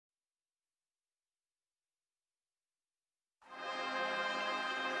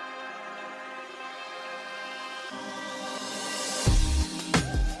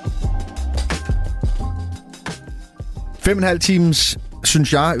5,5 times,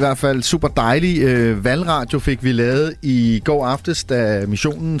 synes jeg i hvert fald, super dejlig valgradio fik vi lavet i går aftes, da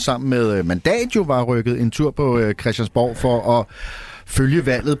Missionen sammen med Mandat jo var rykket en tur på Christiansborg for at følge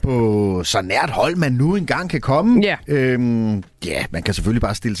valget på så nært hold, man nu engang kan komme. Ja. Man kan selvfølgelig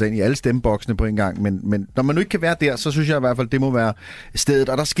bare stille sig ind i alle stemmeboksene på en gang, men når man nu ikke kan være der, så synes jeg i hvert fald, det må være stedet.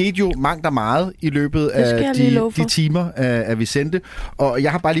 Og der skete jo mangt og meget i løbet af de timer, at vi sendte. Og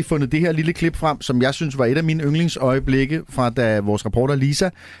jeg har bare lige fundet det her lille klip frem, som jeg synes var et af mine yndlingsøjeblikke, fra da vores reporter Lisa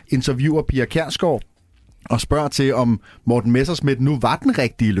interviewer Pia Kjærsgaard og spørger til, om Morten Messerschmidt nu var den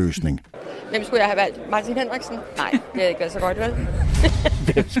rigtige løsning. Hvem skulle jeg have valgt? Martin Henriksen? Nej, det har ikke været så godt, vel?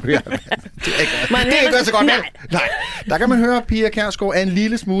 Hvem skulle jeg have valgt? Det har ikke været så godt, vel? Nej. Der kan man høre, at Pia Kjærsgaard er en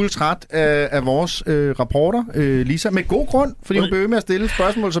lille smule træt af vores reporter, Lisa, med god grund, fordi hun blev med at stille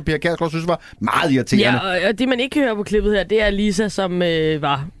spørgsmål, som Pia Kjærsgaard synes var meget irriterende. Ja, og det man ikke kan høre på klippet her, det er Lisa, som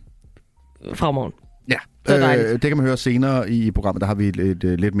var fra morgen. Ja, det kan man høre senere i programmet. Der har vi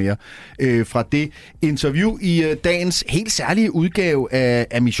lidt mere fra det interview i dagens helt særlige udgave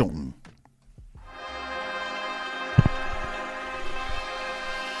af Missionen.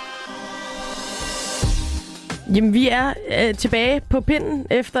 Jamen, vi er tilbage på pinden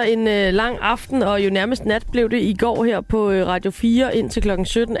efter en lang aften, og jo nærmest nat blev det i går her på Radio 4. Indtil klokken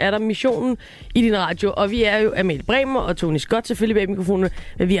 17 er der Missionen i din radio, og vi er jo Amalie Bremer og Tony Scott selvfølgelig bag mikrofonen,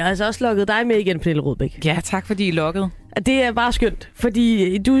 men vi har altså også lukket dig med igen, Pernille Rødbæk. Ja, tak fordi I lukkede. Det er bare skønt,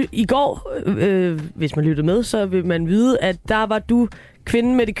 fordi du i går, hvis man lyttede med, så vil man vide, at der var du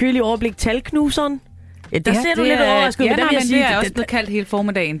kvinden med det kølige overblik, talknuseren. Ja, der ser du lidt overrasket. Ja, men det er også blevet kaldt hele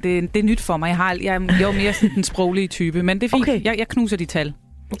formiddagen. Det er nyt for mig. Jeg er jo mere sådan den sproglige type, men det er fint. Okay. Jeg knuser de tal.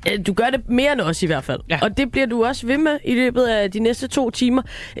 Du gør det mere end os i hvert fald. Ja. Og det bliver du også ved med i løbet af de næste 2 timer.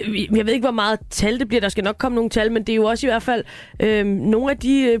 Jeg ved ikke, hvor meget tal det bliver. Der skal nok komme nogle tal, men det er jo også i hvert fald nogle af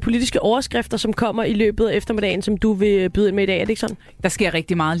de politiske overskrifter, som kommer i løbet af eftermiddagen, som du vil byde ind med i dag. Er det ikke sådan? Der sker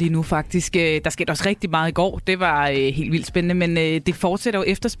rigtig meget lige nu, faktisk. Der skete også rigtig meget i går. Det var helt vildt spændende, men det fortsætter jo.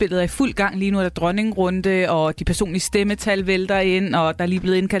 Efterspillet er i fuld gang lige nu. Er der dronningrunde, og de personlige stemmetal vælter ind, og der er lige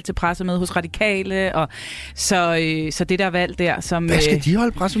blevet indkaldt til pressemøde hos Radikale. Og så det der valg der, som... Hvad skal de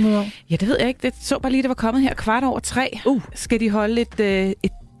holde pressemøder om? Ja, det ved jeg ikke. Det så bare lige, det var kommet her 3:15. Skal de holde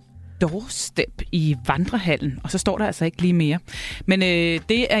et doorstep i vandrehallen, og så står der altså ikke lige mere. Men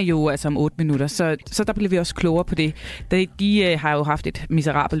det er jo altså om 8 minutter, så der bliver vi også klogere på det. De har jo haft et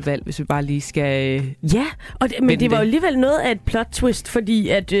miserabelt valg, hvis vi bare lige skal... Ja, men det var jo alligevel noget af et plot twist, fordi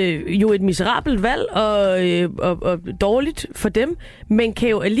at jo et miserabelt valg og dårligt for dem, men kan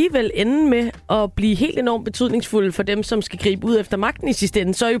jo alligevel ende med at blive helt enormt betydningsfulde for dem, som skal gribe ud efter magten i sidste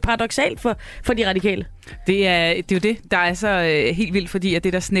ende. Så er jo paradoksalt for de radikale. Det er jo det, der er så helt vildt, fordi at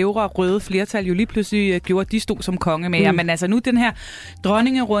det der snævre røde flertal jo lige pludselig gjorde, at de stod som kongemager. Men altså nu den her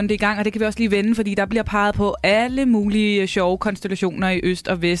dronningerunde i gang, og det kan vi også lige vende, fordi der bliver peget på alle mulige sjove konstellationer i øst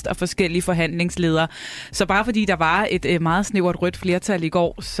og vest og forskellige forhandlingsledere. Så bare fordi der var et meget snævert rødt flertal i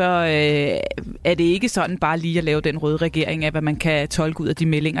går, så er det ikke sådan bare lige at lave den røde regering af, hvad man kan tolke ud af de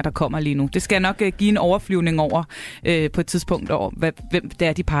meldinger, der kommer lige nu. Det skal nok give en overflyvning over på et tidspunkt over, hvem det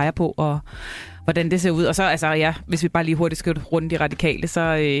er, de peger på, og hvordan det ser ud. Og så, altså ja, hvis vi bare lige hurtigt skal rundt de radikale, så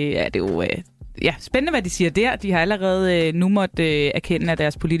er det jo spændende, hvad de siger der. De har allerede nu måtte erkende, at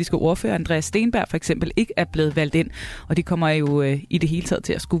deres politiske ordfører, Andreas Steenberg for eksempel, ikke er blevet valgt ind. Og de kommer jo i det hele taget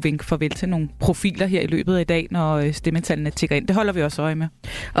til at skulle vinke farvel til nogle profiler her i løbet af i dag, når stemmetallene tikker ind. Det holder vi også øje med.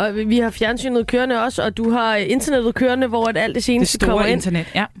 Og vi har fjernsynet kørende også, og du har internettet kørende, hvor alt det seneste kommer ind. Internet,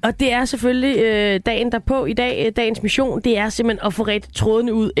 ja. Og det er selvfølgelig dagen derpå i dag. Dagens mission, det er simpelthen at få ret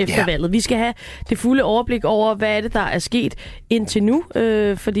trådene ud efter valget. Vi skal have det fulde overblik over, hvad er det, der er sket indtil nu,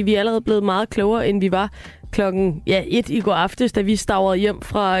 fordi vi er allerede blevet meget klogere, end vi var klokken 1 i går aftes, da vi stavrede hjem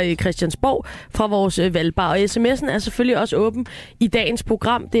fra Christiansborg fra vores valgbar. Og sms'en er selvfølgelig også åben i dagens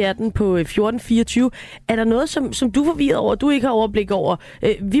program. Det er den på 1424. Er der noget, som du er forvirret over, du ikke har overblik over?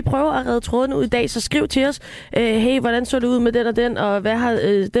 Vi prøver at redde tråden ud i dag, så skriv til os. Hey, hvordan så det ud med den og den, og hvad har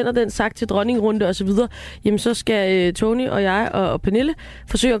den og den sagt til dronningrunde og så videre? Jamen, så skal Tony og jeg og Pernille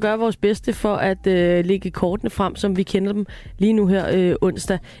forsøge at gøre vores bedste for at lægge kortene frem, som vi kender dem lige nu her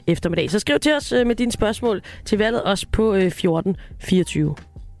onsdag eftermiddag. Så skriv til os med dine spørgsmål til valget også på 1424.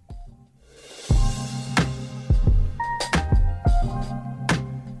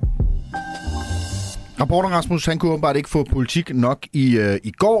 Reporter Rasmus, han kunne åbenbart ikke få politik nok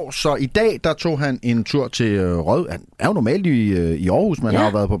i går, så i dag der tog han en tur til Han er jo normalt i Aarhus, men har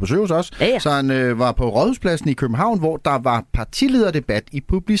jo været på besøg hos os. Ja. Så han var på Rådhuspladsen i København, hvor der var partilederdebat i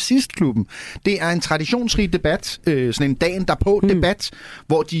Publicistklubben. Det er en traditionsrig debat, sådan en dagen derpå debat,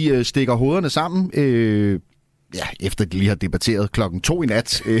 hvor de stikker hovederne sammen efter de lige har debatteret 2:00 i nat,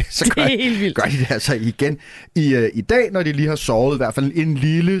 så gør de det altså igen i dag, når de lige har sovet i hvert fald en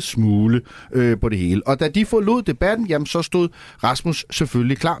lille smule på det hele. Og da de forlod debatten, jamen så stod Rasmus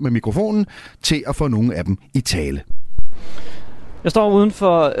selvfølgelig klar med mikrofonen til at få nogle af dem i tale. Jeg står uden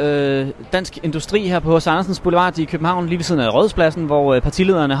for Dansk Industri her på H.C. Andersens Boulevard i København, lige ved siden af Rådhuspladsen, hvor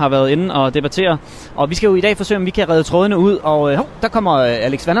partilederne har været inde og debattere. Og vi skal jo i dag forsøge, om vi kan redde trådene ud. Og der kommer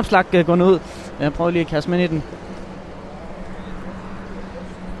Alex Vanopslagh gående ud. Jeg prøver lige at kaste mig ind i den.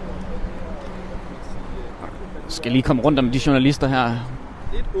 Jeg skal lige komme rundt om de journalister her.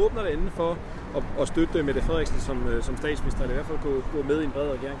 Lidt åbner det inde for at støtte Mette Frederiksen som statsminister, eller i hvert fald gå med i en bred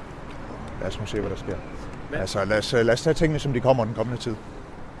regering. Lad os nu se, hvad der sker. Altså, lad os tage tingene, som de kommer den kommende tid.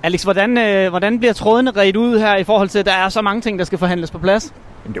 Alex, hvordan bliver trådene redt ud her i forhold til, at der er så mange ting, der skal forhandles på plads?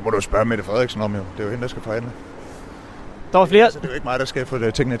 Jamen, det må du spørge Mette Frederiksen om jo. Det er jo hende, der skal forhandle. Der var flere... Altså, det er jo ikke mig, der skal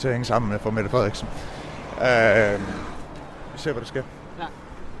få tingene til at hænge sammen for Mette Frederiksen. Vi ser, hvad der sker. Ja.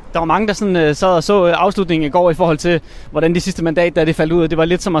 Der var mange, der sådan, sad og så afslutningen i går i forhold til, hvordan de sidste mandat, da det faldt ud. Det var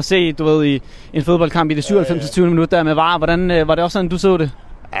lidt som at se, i en fodboldkamp i det 97. minut der med VAR. Hvordan var det også sådan, du så det?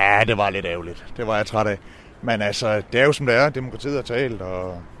 Ja, det var lidt ærgerligt. Det var jeg træt af. Men altså, det er jo som det er. Demokratiet har talt,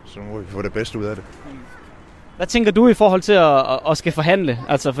 og så må vi få det bedste ud af det. Hvad tænker du i forhold til at skal forhandle?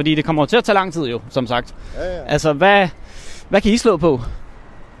 Altså, fordi det kommer til at tage lang tid jo, som sagt. Ja. Altså, hvad kan I slå på?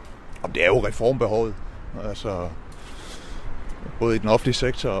 Det er jo reformbehovet. Altså, både i den offentlige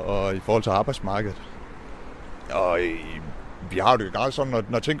sektor og i forhold til arbejdsmarkedet. Og vi har det jo sådan,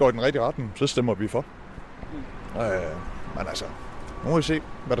 når ting går i den rigtige retning, så stemmer vi for. Men altså, nu må vi se,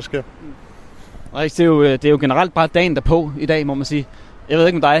 hvad der sker. Det er jo generelt bare dagen derpå i dag, må man sige. Jeg ved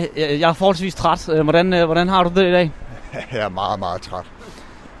ikke med dig. Jeg er forholdsvis træt. Hvordan har du det i dag? Jeg er meget, meget træt.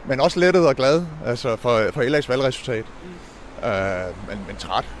 Men også lettet og glad altså for LA's valgresultat. Men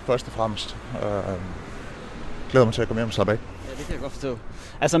træt først og fremmest. Glæder mig til at komme hjem og slappe af. Ja, det kan jeg godt forstå.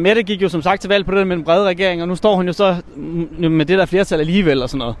 Altså Mette gik jo som sagt til valg på det med den brede regering, og nu står hun jo så med det der flertal alligevel og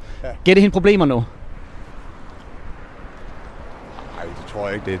sådan noget. Ja. Giver det hende problemer nu? Nej, det tror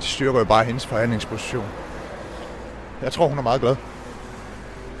jeg ikke. Det styrker jo bare hendes forhandlingsposition. Jeg tror, hun er meget glad.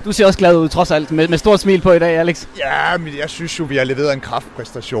 Du ser også glad ud, trods alt, med stort smil på i dag, Alex. Ja, men jeg synes jo, vi har leveret en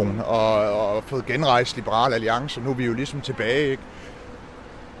kraftpræstation og fået genrejst Liberal Alliance. Nu er vi jo ligesom tilbage, ikke?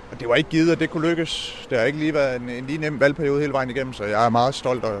 Og det var ikke givet, at det kunne lykkes. Det har ikke lige været en lige nem valgperiode hele vejen igennem, så jeg er meget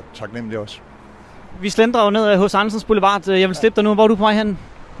stolt og taknemmelig også. Vi slendrer jo ned af H.C. Andersens Boulevard. Jeg vil slippe dig nu. Hvor er du på vej hen?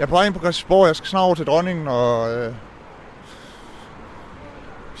 Jeg er på vej ind på Christiansborg. Jeg skal snart over til dronningen og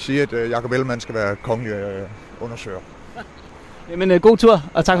sige, at Jakob Ellemann skal være kongelig undersøger. Jamen, god tur,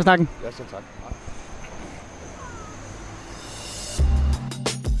 og tak for snakken. Ja, selv tak.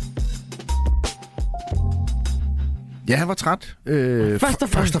 Ja, han var træt.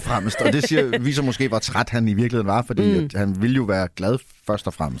 Først og fremmest. Og det viser måske, hvor træt han i virkeligheden var, fordi at han ville jo være glad først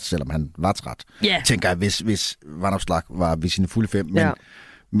og fremmest, selvom han var træt. Yeah. Tænker jeg, hvis Vanopslagh var ved sine fulde 5.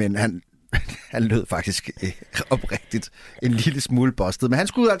 Men han lød faktisk oprigtigt en lille smule bustet. Men han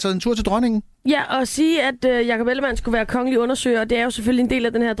skulle altså en tur til dronningen. Ja, og sige, at Jakob Ellemann skulle være kongelig undersøger, det er jo selvfølgelig en del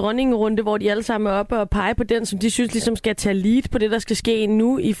af den her dronningerunde, hvor de alle sammen er oppe og pege på den, som de synes ligesom skal tage lead på det, der skal ske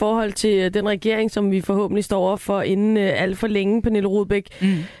nu i forhold til den regering, som vi forhåbentlig står over for inden alt for længe, Pernille Rudbæk.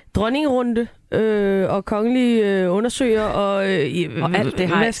 Dronningerunde og kongelige undersøger og alt det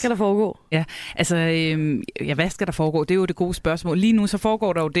hvad skal der foregå? Ja, altså, hvad skal der foregå? Det er jo det gode spørgsmål. Lige nu så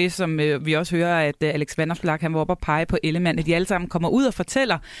foregår der jo det, som vi også hører, at Alex Vanopslagh, han var oppe og pege på Ellemann, at de alle sammen kommer ud og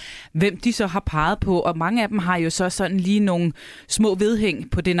fortæller, hvem de så har peget på, og mange af dem har jo så sådan lige nogle små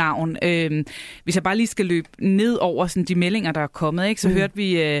vedhæng på det navn. Hvis jeg bare lige skal løbe ned over sådan de meldinger, der er kommet, ikke, så hørte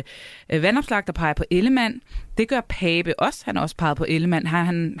vi Vanopslagh, der peger på Ellemann. Det gør Pape også. Han har også peget på Ellemann.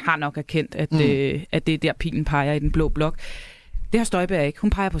 Han har nok erkendt, at det er der pilen peger i den blå blok. Det har Støjberg ikke. Hun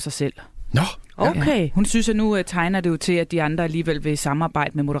peger på sig selv. Nå, okay. Ja. Hun synes, at nu tegner det jo til, at de andre alligevel vil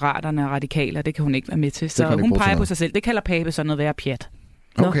samarbejde med Moderaterne og Radikaler. Det kan hun ikke være med til. Så hun peger på sig selv. Det kalder Pape sådan noget være pjat.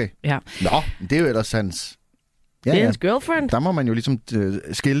 Okay. Ja. Nå, det er jo ellers hans... Ja, det er hans girlfriend. Der må man jo ligesom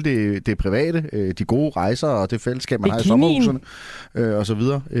skille det private, de gode rejser og det fællesskab, man har i sommerhusene og så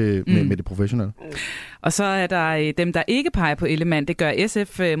videre med det professionelle. Og så er der dem, der ikke peger på Ellemann. Det gør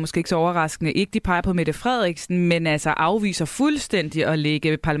SF måske ikke så overraskende. Ikke de peger på Mette Frederiksen, men altså afviser fuldstændig at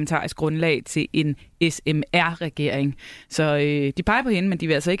lægge parlamentarisk grundlag til en SMR-regering. Så de peger på hende, men de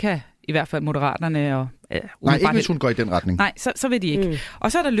vil altså ikke have i hvert fald Moderaterne og... Nej, ikke hvis hun går i den retning. Nej, så vil de ikke.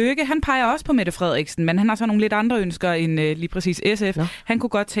 Og så er der Løkke, han peger også på Mette Frederiksen, men han har så nogle lidt andre ønsker end lige præcis SF. Ja. Han kunne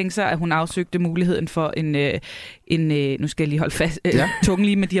godt tænke sig, at hun afsøgte muligheden for en nu skal jeg lige holde fast, tungen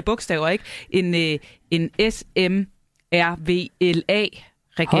lige med de her bogstaver, ikke? En SMRVLA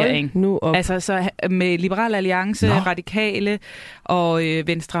regering. Nu op. Altså så med Liberal Alliance, Radikale og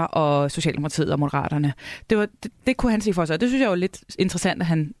Venstre og Socialdemokratiet og Moderaterne. Det kunne han se for sig. Det synes jeg jo er lidt interessant, at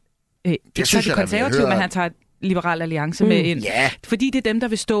han tager de konservative, men han tager Liberal Alliance med ind. Yeah. Fordi det er dem, der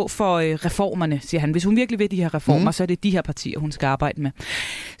vil stå for reformerne, siger han. Hvis hun virkelig vil de her reformer, så er det de her partier, hun skal arbejde med.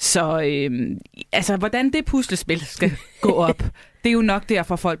 Så altså, hvordan det puslespil skal gå op, det er jo nok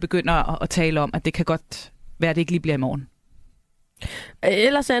derfor, folk begynder at tale om, at det kan godt være, at det ikke lige bliver i morgen.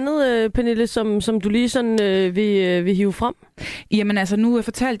 Ellers andet, Pernille, som du lige sådan vil hive frem? Jamen altså, nu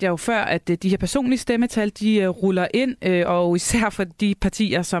fortalte jeg jo før, at de her personlige stemmetal, de ruller ind, og især for de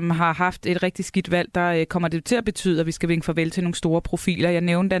partier, som har haft et rigtig skidt valg, der kommer det til at betyde, at vi skal vinke farvel til nogle store profiler. Jeg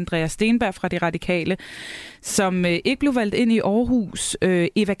nævnte Andreas Steenberg fra De Radikale, som ikke blev valgt ind i Aarhus.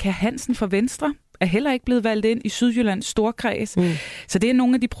 Eva Kjær Hansen fra Venstre er heller ikke blevet valgt ind i Sydjyllands Storkreds. Så det er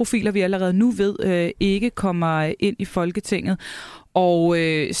nogle af de profiler, vi allerede nu ved ikke kommer ind i Folketinget. Og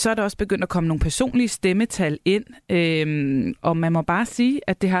så er der også begyndt at komme nogle personlige stemmetal ind. Og man må bare sige,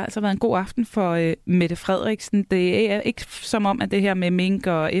 at det har altså været en god aften for Mette Frederiksen. Det er ikke som om, at det her med mink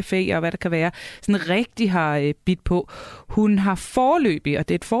og FE og hvad der kan være, sådan rigtig har bidt på. Hun har foreløbig, og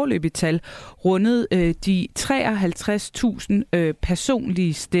det er et foreløbigt tal, rundet de 53.000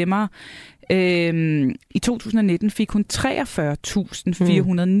 personlige stemmer. I 2019 fik hun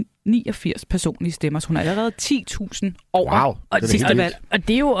 43.489 personlige stemmer, så hun er allerede 10.000 over sidste valg. Og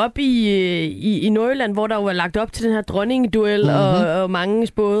det er jo oppe i Nordjylland, hvor der jo er lagt op til den her dronningeduel, og mange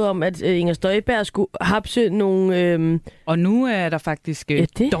spåede om, at Inger Støjberg skulle hapse nogle... Og nu er der faktisk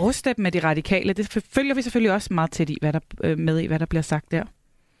doorstep med De Radikale. Det følger vi selvfølgelig også meget tæt i, hvad der bliver sagt der.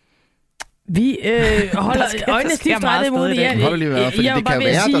 Vi holder øjnene stift rettet mod det. Fordi det kan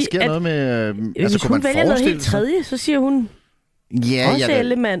være, der sker noget med... Hvis hun vælger noget helt tredje, så siger hun også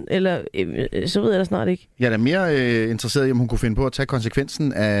Ellemann, eller så ved jeg da snart ikke. Jeg er da mere interesseret i, om hun kunne finde på at tage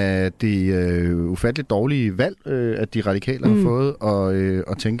konsekvensen af det ufatteligt dårlige valg, at De Radikale har fået,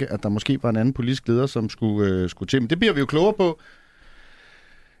 og tænke, at der måske var en anden politisk leder, som skulle til. Men det bliver vi jo klogere på.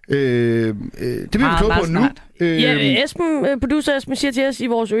 Det bliver vi klogere på nu. Producer Esben siger til os i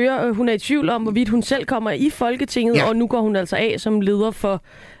vores ører, hun er i tvivl om, hvorvidt hun selv kommer i Folketinget, og nu går hun altså af som leder for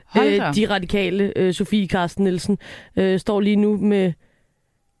De Radikale. Sofie Carsten Nielsen står lige nu med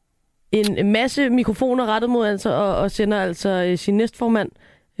en masse mikrofoner rettet mod altså, og sender altså sin næstformand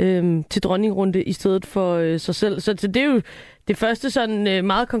til dronningrunde i stedet for sig selv. Så det er jo det første sådan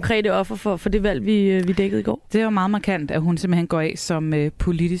meget konkrete offer for det valg, vi dækkede i går. Det er jo meget markant, at hun simpelthen går af som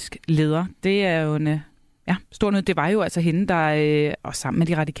politisk leder. Det er jo en stor noget. Det var jo altså hende, der og sammen med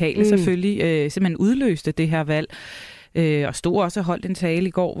De Radikale selvfølgelig simpelthen udløste det her valg. Og stod også og holdt en tale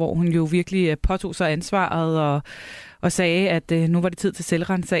i går, hvor hun jo virkelig påtog sig ansvaret og sagde, at nu var det tid til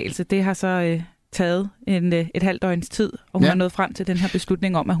selvrensagelse. Det har så taget et halvt døgns tid, og hun er nået frem til den her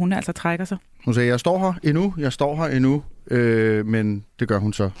beslutning om, at hun altså trækker sig. Hun sagde, jeg står her endnu, men det gør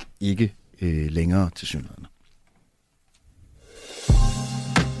hun så ikke længere til synligheden.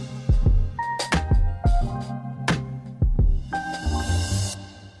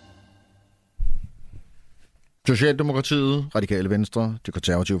 Socialdemokratiet, Radikale Venstre, Det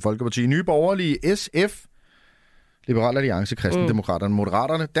Konservative Folkeparti, Nye Borgerlige, SF, Liberal Alliance, Kristendemokraterne,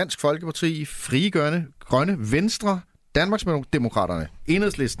 Moderaterne, Dansk Folkeparti, Frie Grønne, Venstre, Danmarksdemokraterne,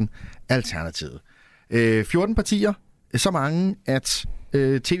 Enhedslisten, Alternativet. 14 partier, så mange, at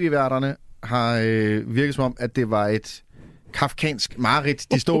tv-værterne har virket som om, at det var et kafkansk mareridt,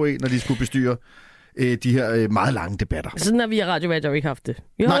 de stod i, når de skulle bestyre de her meget lange debatter. Sådan har vi i Radio jo ikke haft det.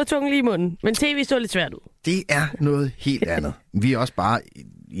 Vi holder tungen lige i munden, men tv så lidt svært ud. Det er noget helt andet. Vi er også bare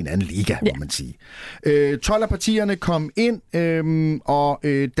i en anden liga, må man sige. 12 af partierne kom ind, og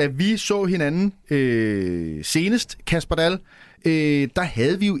da vi så hinanden senest, Kasper Dahl, der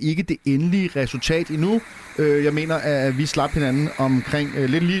havde vi jo ikke det endelige resultat endnu. Jeg mener, at vi slap hinanden omkring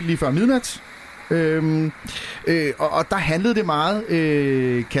lidt lige før midnat. Og der handlede det meget,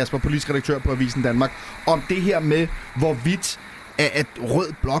 Kasper, politisk redaktør på Avisen Danmark, om det her med, hvorvidt at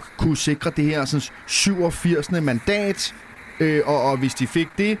Rød Blok kunne sikre det her sådan 87. mandat, og hvis de fik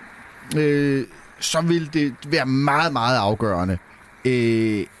det, så ville det være meget, meget afgørende.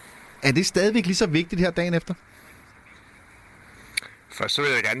 Er det stadigvæk lige så vigtigt her dagen efter? Først så vil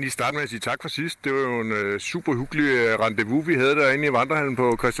jeg gerne lige starte med at sige tak for sidst. Det var jo en super hyggelig rendezvous, vi havde derinde i Vandrehallen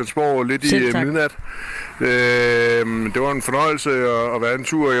på Christiansborg lidt i midnat. Det var en fornøjelse at være en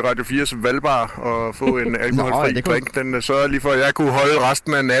tur i Radio 4's valgbar og få en alkoholfri drink. Den sørgede lige for, at jeg kunne holde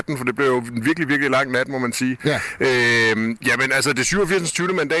resten af natten, for det blev jo en virkelig, virkelig lang nat, må man sige. Ja. Jamen altså, det 87.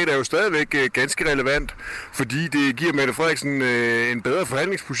 mandat er jo stadigvæk ganske relevant, fordi det giver Mette Frederiksen en bedre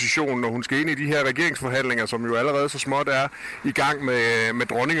forhandlingsposition, når hun skal ind i de her regeringsforhandlinger, som jo allerede så småt er i gang med med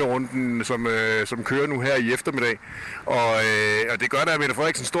dronningerunden, som kører nu her i eftermiddag. Og det gør da, at Mette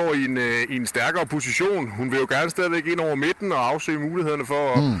Frederiksen står i en stærkere position. Hun vil jo gerne stadigvæk ind over midten og afsøge mulighederne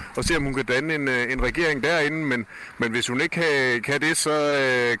for at se, om hun kan danne en regering derinde. Men hvis hun ikke kan det, så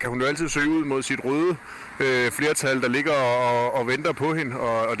kan hun jo altid søge ud mod sit røde flertal, der ligger og venter på hende.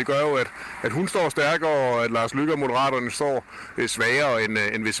 Og det gør jo, at hun står stærkere, og at Lars Løkke og Moderaterne står svagere,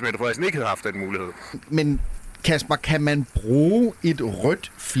 end hvis Mette Frederiksen ikke havde haft den mulighed. Men Kasper, kan man bruge et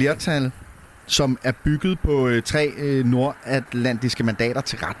rødt flertal, som er bygget på 3 nordatlantiske mandater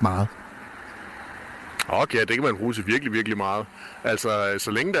til ret meget? Okay, det kan man bruge til virkelig, virkelig meget. Altså,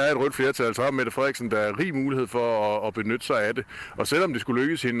 så længe der er et rødt flertal, så har Mette Frederiksen der rig mulighed for at benytte sig af det. Og selvom det skulle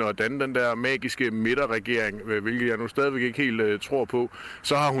lykkes hende at danne den der magiske midterregering, hvilket jeg nu stadigvæk ikke helt tror på,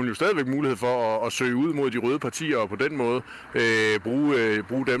 så har hun jo stadigvæk mulighed for at søge ud mod de røde partier og på den måde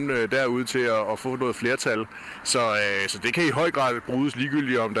bruge dem derude til at få noget flertal. Så det kan i høj grad bruges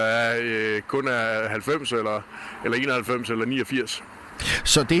ligegyldigt, om der er kun er 90 eller 91 eller 89.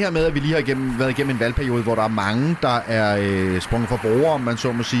 Så det her med, at vi lige har været igennem en valgperiode, hvor der er mange, der er sprunget fra borgere, om man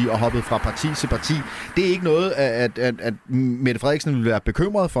så må sige, og hoppet fra parti til parti, det er ikke noget, at Mette Frederiksen vil være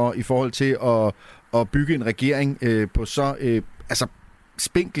bekymret for i forhold til at bygge en regering på så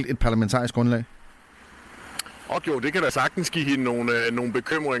spinkelt et parlamentarisk grundlag? Og jo, det kan da sagtens give hende nogle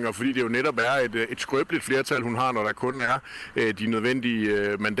bekymringer, fordi det jo netop er et skrøbeligt flertal, hun har, når der kun er de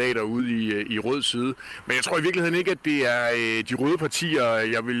nødvendige mandater ude i rød side. Men jeg tror i virkeligheden ikke, at det er de røde partier,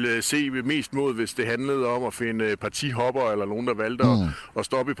 jeg vil se mest mod, hvis det handlede om at finde partihopper eller nogen, der valgte at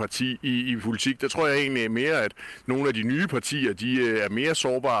stoppe parti i politik. Der tror jeg egentlig mere, at nogle af de nye partier, de er mere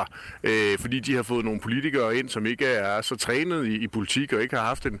sårbare, fordi de har fået nogle politikere ind, som ikke er så trænet i politik og ikke har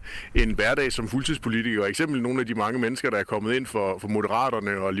haft en hverdag som fuldtidspolitikere. Eksempelvis nogle af de mange mennesker, der er kommet ind for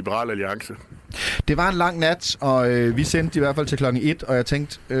Moderaterne og Liberal Alliance. Det var en lang nat, og vi sendte i hvert fald til klokken 1, og jeg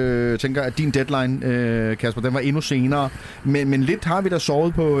tænker, at din deadline, Kasper, den var endnu senere. Men lidt har vi da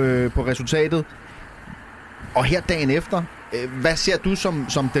sovet på resultatet. Og her dagen efter, hvad ser du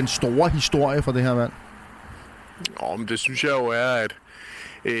som den store historie for det her valg? Men det synes jeg jo er, at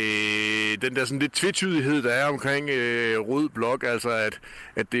den der sådan lidt tvetydighed, der er omkring rød blok, altså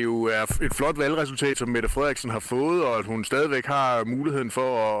at det jo er et flot valgresultat, som Mette Frederiksen har fået, og at hun stadigvæk har muligheden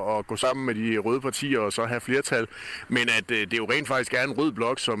for at gå sammen med de røde partier og så have flertal, men at det jo rent faktisk er en rød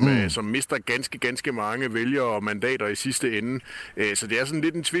blok, som mister ganske mange vælgere og mandater i sidste ende. Så det er sådan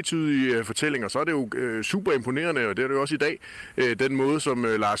lidt en tvetydig fortælling, og så er det jo super imponerende, og det er det jo også i dag, den måde, som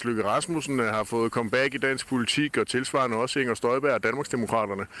Lars Løkke Rasmussen har fået comeback i dansk politik, og tilsvarende også Inger Støjberg og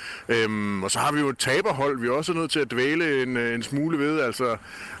Danmarksdemokraterne. Og så har vi jo et taberhold, vi er også nødt til at dvæle en smule ved. Altså,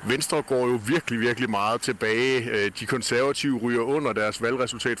 Venstre går jo virkelig meget tilbage. De konservative ryger under deres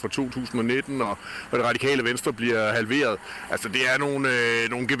valgresultat fra 2019, og det radikale Venstre bliver halveret. Altså, det er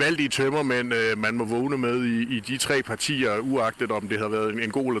nogle gevaldige tømmer, men man må vågne med i de 3 partier, uagtet om det har været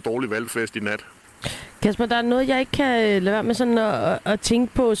en god eller dårlig valgfest i nat. Kasper, der er noget, jeg ikke kan lade være med sådan at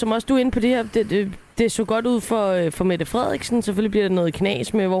tænke på, som også du er inde på det her. Det så godt ud for Mette Frederiksen. Selvfølgelig bliver der noget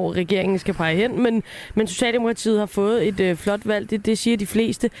knas med, hvor regeringen skal pege hen, men Socialdemokratiet har fået et flot valg. Det siger de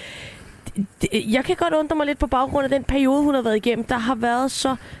fleste. Jeg kan godt undre mig lidt på baggrund af den periode, hun har været igennem. Der har været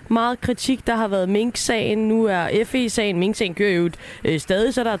så meget kritik. Der har været Mink-sagen, nu er FE-sagen. Mink-sagen kører jo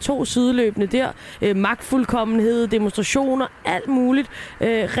stadig, så der er 2 sideløbende der. Magtfuldkommenhed, demonstrationer, alt muligt.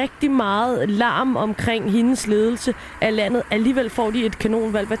 Rigtig meget larm omkring hendes ledelse af landet. Alligevel får de et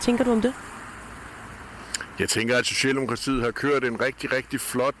kanonvalg. Hvad tænker du om det? Jeg tænker, at Socialdemokratiet har kørt en rigtig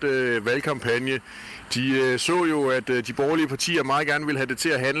flot valgkampagne. De så jo, at de borgerlige partier meget gerne ville have det til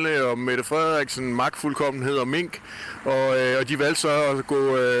at handle om Mette Frederiksen, magtfuldkommenhed og mink, og de valgte så at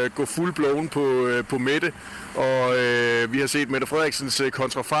gå full-blown på Mette. Og vi har set Mette Frederiksens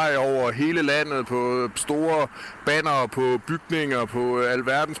kontrafej over hele landet på store banner, på bygninger, på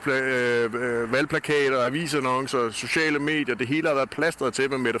alverdens valgplakater, avisannoncer, sociale medier. Det hele har været plastret til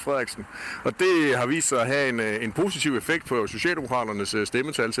med Mette Frederiksen. Og det har vist sig at have en positiv effekt på Socialdemokraternes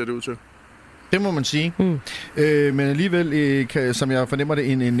stemmetal, ser det ud til. Det må man sige. Men alligevel, som jeg fornemmer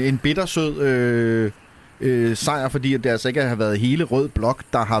det, en bittersød sejr, fordi det altså ikke har været hele rød blok,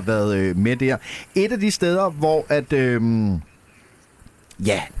 der har været med der. Et af de steder, hvor at...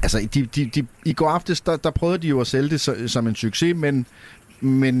 i går aftes, der prøvede de jo at sælge det som en succes,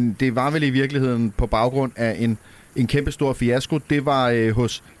 men det var vel i virkeligheden på baggrund af en kæmpe stor fiasko. Det var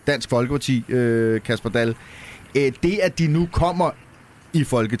hos Dansk Folkeparti, Kasper Dahl. Det, at de nu kommer i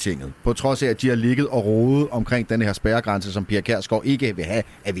Folketinget, på trods af, at de har ligget og rodet omkring den her spærregrænse, som Pia Kjærsgaard ikke vil have,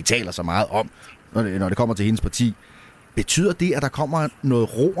 at vi taler så meget om, når det kommer til hendes parti. Betyder det, at der kommer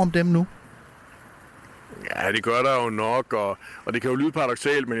noget ro om dem nu? Ja, det gør der jo nok, og det kan jo lyde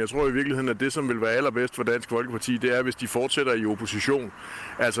paradoksalt, men jeg tror i virkeligheden, at det, som vil være allerbedst for Dansk Folkeparti, det er, hvis de fortsætter i opposition.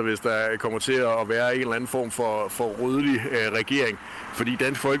 Altså hvis der kommer til at være en eller anden form for rødlig regering. Fordi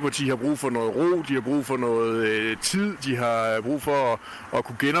Dansk Folkeparti har brug for noget ro, de har brug for noget tid, de har brug for at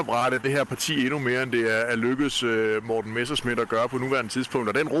kunne genoprette det her parti endnu mere, end det er lykkedes Morten Messerschmidt at gøre på nuværende tidspunkt.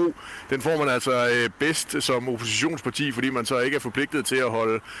 Og den ro, den får man altså bedst som oppositionsparti, fordi man så ikke er forpligtet til at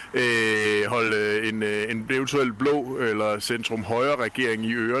holde en eventuelt blå eller centrum-højre regering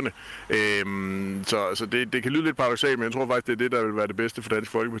i ørerne. Så det kan lyde lidt paradoksalt, men jeg tror faktisk, det er det, der vil være det bedste for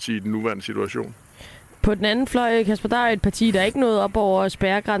Dansk Folkeparti i den nuværende situation. På den anden fløj, Kasper, der er et parti, der ikke nåede op over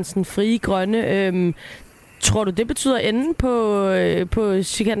spærregrænsen, Frie Grønne. Tror du, det betyder enden på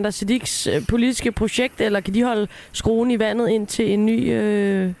Sikander Siddiques politiske projekt, eller kan de holde skruen i vandet ind til en ny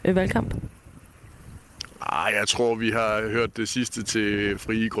valgkamp? Jeg tror, vi har hørt det sidste til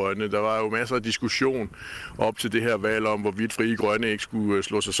Frie Grønne. Der var jo masser af diskussion op til det her valg om, hvorvidt Frie Grønne ikke skulle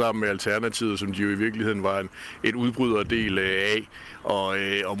slå sig sammen med Alternativet, som de jo i virkeligheden var et udbryderdel af.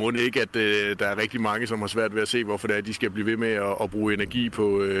 Og må ikke, at der er rigtig mange, som har svært ved at se, hvorfor det er, de skal blive ved med at bruge energi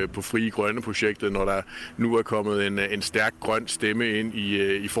på Frie Grønne-projektet, når der nu er kommet en stærk grøn stemme ind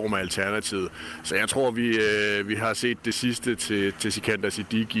i form af Alternativet. Så jeg tror, vi har set det sidste til Sikander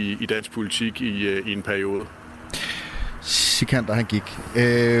Siddique i dansk politik i en periode. Sikander, han gik.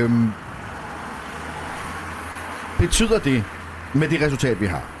 Betyder det, med det resultat, vi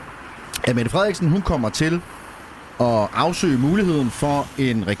har, at Mette Frederiksen, hun kommer til at afsøge muligheden for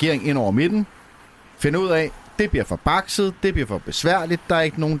en regering ind over midten, finde ud af, det bliver for bakset, det bliver for besværligt, der er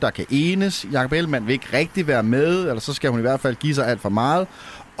ikke nogen, der kan enes, Jakob Ellemann vil ikke rigtig være med, eller så skal hun i hvert fald give sig alt for meget,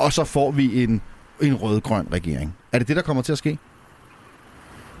 og så får vi en rød-grøn regering. Er det det, der kommer til at ske?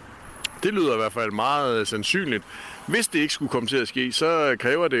 Det lyder i hvert fald meget sandsynligt. Hvis det ikke skulle komme til at ske, så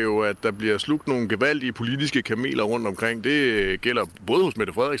kræver det jo, at der bliver slugt nogle gevaldige politiske kameler rundt omkring. Det gælder både hos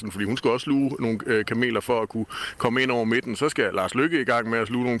Mette Frederiksen, fordi hun skal også sluge nogle kameler for at kunne komme ind over midten. Så skal Lars Løkke i gang med at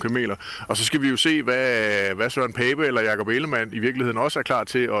sluge nogle kameler. Og så skal vi jo se, hvad Søren Pape eller Jakob Ellemann i virkeligheden også er klar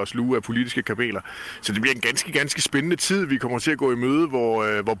til at sluge af politiske kameler. Så det bliver en ganske, ganske spændende tid, vi kommer til at gå i møde,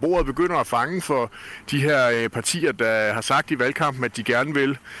 hvor bordet begynder at fange for de her partier, der har sagt i valgkampen, at de gerne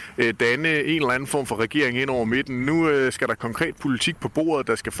vil danne en eller anden form for regering ind over midten. Nu skal der konkret politik på bordet,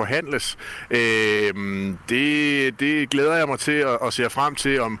 der skal forhandles. Det glæder jeg mig til og ser frem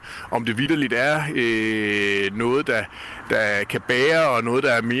til, om det vitterligt er noget, der kan bære, og noget,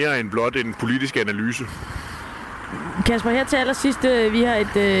 der er mere end blot en politisk analyse. Kasper, her til allersidst, vi har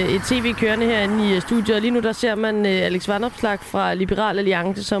et tv kørende herinde i studiet, og lige nu der ser man Alex Vanopslagh fra Liberal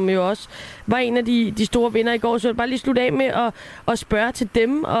Alliance, som jo også var en af de store vinder i går. Så jeg vil bare lige slutte af med at spørge til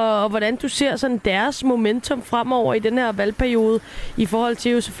dem, og hvordan du ser sådan deres momentum fremover i den her valgperiode, i forhold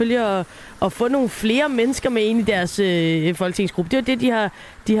til jo selvfølgelig at få nogle flere mennesker med ind i deres folketingsgruppe. Det er jo det,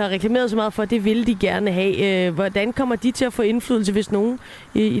 de har reklameret så meget for, det vil de gerne have. Hvordan kommer de til at få indflydelse, hvis nogen,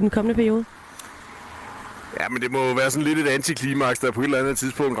 i den kommende periode? Ja, men det må jo være sådan lidt et antiklimaks, der på et eller andet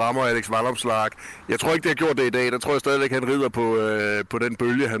tidspunkt rammer Alex Vanopslagh. Jeg tror ikke, det har gjort det i dag. Der tror jeg stadigvæk, han rider på den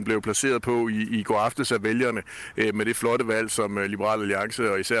bølge, han blev placeret på i går aftes af vælgerne med det flotte valg, som Liberal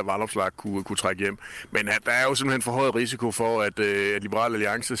Alliance og især Vanopslagh kunne trække hjem. Men der er jo simpelthen for høj risiko for, at Liberal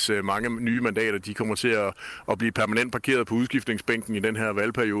Alliances mange nye mandater, de kommer til at blive permanent parkeret på udskiftningsbænken i den her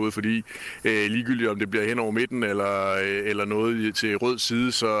valgperiode, fordi ligegyldigt om det bliver hen over midten eller noget til rød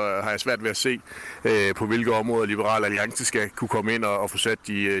side, så har jeg svært ved at se på hvilke områder Liberal Alliance skal kunne komme ind og få sat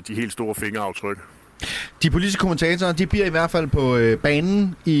de helt store fingeraftryk. De politiske kommentatorer, de bliver i hvert fald på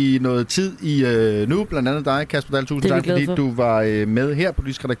banen i noget tid nu. Blandt andet dig, Kasper Dahl. Tusind tak, fordi du var med her,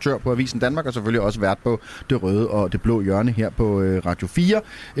 politisk redaktør på Avisen Danmark, og selvfølgelig også vært på det røde og det blå hjørne her på Radio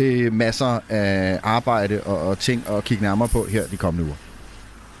 4. Masser af arbejde og ting at kigge nærmere på her de kommende uger.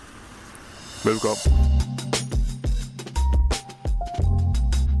 Velkommen.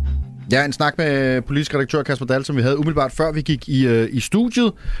 Ja, en snak med politisk redaktør Kasper Dahl, som vi havde umiddelbart før vi gik i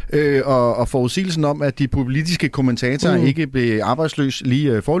studiet, og forudsigelsen om, at de politiske kommentatorer ikke blev arbejdsløs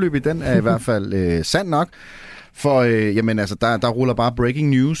lige forløbig, den er i hvert fald sand nok. For jamen, altså, der ruller bare breaking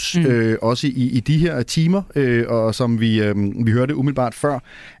news, også i de her timer, og som vi hørte umiddelbart før,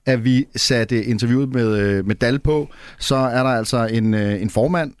 at vi satte interviewet med Dahl på, så er der altså en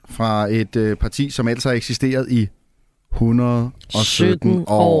formand fra et parti, som ellers har eksisteret i 117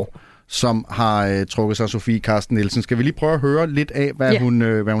 år. Som har trukket sig Sofie Carsten Nielsen. Skal vi lige prøve at høre lidt af,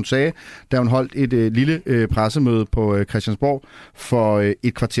 hvad hun sagde, da hun holdt et lille pressemøde på Christiansborg for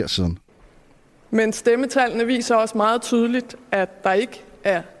et kvarter siden. Men stemmetallene viser også meget tydeligt, at der ikke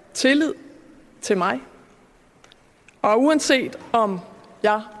er tillid til mig. Og uanset om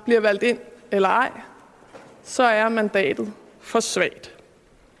jeg bliver valgt ind eller ej, så er mandatet for svagt.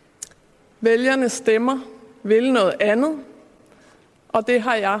 Vælgernes stemmer vil noget andet, og det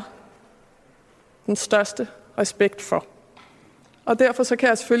har jeg den største respekt for. Og derfor så kan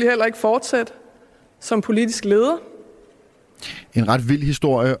jeg selvfølgelig heller ikke fortsætte som politisk leder. En ret vild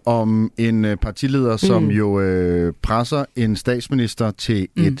historie om en partileder, som jo presser en statsminister til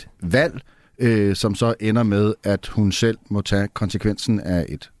et valg, som så ender med, at hun selv må tage konsekvensen af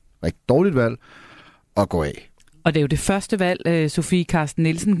et rigtig dårligt valg og gå af. Og det er jo det første valg, Sofie Carsten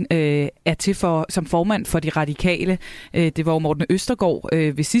Nielsen er til som formand for de radikale. Det var jo Morten Østergaard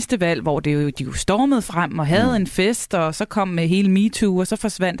ved sidste valg, hvor de jo stormede frem og havde en fest, og så kom med hele MeToo, og så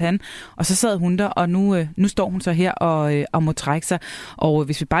forsvandt han. Og så sad hun der, og nu står hun så her og må trække sig. Og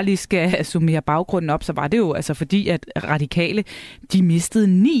hvis vi bare lige skal summere baggrunden op, så var det jo altså fordi, at radikale, de mistede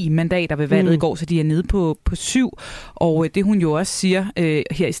 9 mandater ved valget i går, så de er nede på 7. Og det hun jo også siger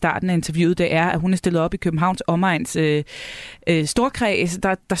her i starten af interviewet, det er, at hun er stillet op i Københavns omegns storkreds.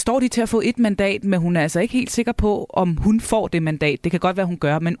 Der står de til at få 1 mandat, men hun er altså ikke helt sikker på, om hun får det mandat. Det kan godt være, hun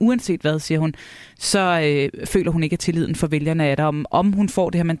gør, men uanset hvad, siger hun, så føler hun ikke, at tilliden for vælgerne er der. Om hun får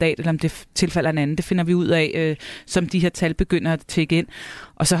det her mandat, eller om det tilfælder en anden, det finder vi ud af, som de her tal begynder at tække ind.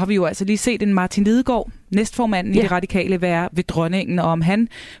 Og så har vi jo altså lige set en Martin Lidegaard, næstformanden i de radikale, være ved dronningen, og om han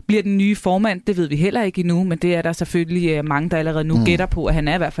bliver den nye formand, det ved vi heller ikke endnu, men det er der selvfølgelig mange, der allerede nu gætter på, at han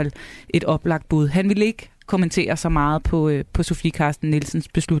er i hvert fald et oplagt bud. Han vil ikke kommentere så meget på Sofie Carsten Nielsens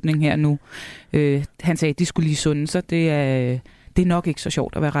beslutning her nu. Han sagde, at de skulle lige sunde, så det er nok ikke så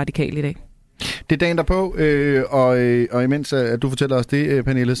sjovt at være radikal i dag. Det er dagen derpå, og imens at du fortæller os det,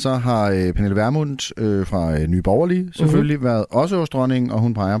 Pernille, så har Pernille Vermund fra Nye Borgerlige selvfølgelig været også hos dronningen, og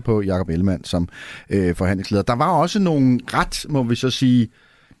hun peger på Jakob Ellemann som forhandlingsleder. Der var også nogle ret, må vi så sige.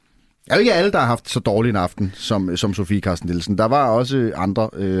 Det er jo ikke alle, der har haft så dårlig en aften som Sofie Carsten Nielsen. Der var også andre,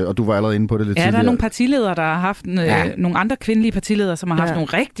 og du var allerede inde på det lidt tidligere. Ja, der er nogle partiledere, der har haft nogle andre kvindelige partiledere, som har haft nogle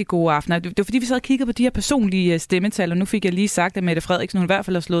rigtig gode aftener. Det var fordi, vi sad og kiggede på de her personlige stemmetal, og nu fik jeg lige sagt, at Mette Frederiksen hun i hvert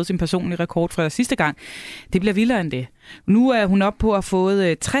fald har slået sin personlige rekord fra sidste gang. Det bliver vildere end det. Nu er hun oppe på at have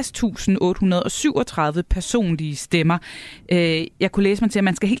fået 60.837 personlige stemmer. Jeg kunne læse mig til, at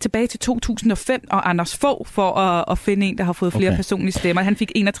man skal helt tilbage til 2005 og Anders Fogh for at finde en, der har fået flere personlige stemmer. Han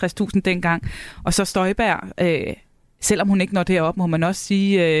fik 61.000 dengang. Og så Støjberg, selvom hun ikke når derop, må man også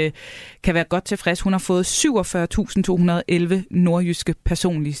sige, kan være godt tilfreds. Hun har fået 47.211 nordjyske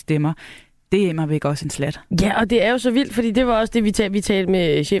personlige stemmer. Det er immervæk også en slat. Ja, og det er jo så vildt, fordi det var også det, vi talte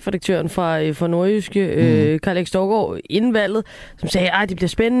med chefredaktøren fra Nordjyske, Karl-Erik Storgård, inden valget, som sagde, at det bliver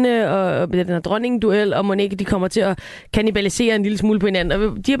spændende, og den her dronningeduel, og må ikke de kommer til at kannibalisere en lille smule på hinanden.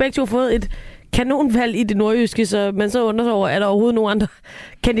 Og de har begge to fået et kanonvalg i det nordjyske, så man så undrer sig over, er der overhovedet nogle andre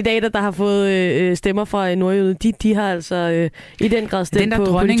kandidater, der har fået stemmer fra nordjyde. De har altså i den grad stemt på de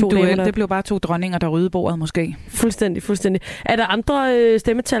to damer. Den der dronning-duel, det blev bare 2 dronninger, der rydde bordet måske. Fuldstændig. Er der andre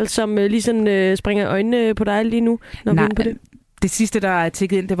stemmetal, som lige sådan springer øjnene på dig lige nu, når vi er inde på det? Det sidste, der er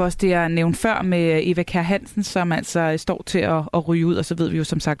tækket ind, det var også det, jeg nævnte før med Eva Kjær Hansen, som altså står til at ryge ud, og så ved vi jo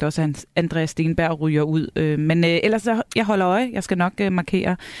som sagt også, at Andreas Steenberg ryger ud. Men ellers, jeg holder øje. Jeg skal nok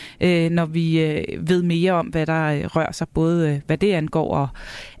markere, når vi ved mere om, hvad der rører sig, både hvad det angår, og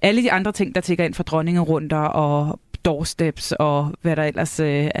alle de andre ting, der tækker ind fra dronningerunder og doorsteps, og hvad der ellers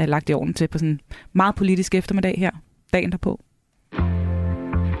er lagt i orden til på sådan en meget politisk eftermiddag her, dagen derpå.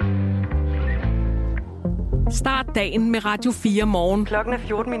 Start dagen med Radio 4 morgen. Klokken er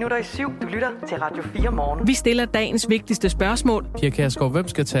 7:14. Du lytter til Radio 4 morgen. Vi stiller dagens vigtigste spørgsmål. Pia Kjærsgaard, hvem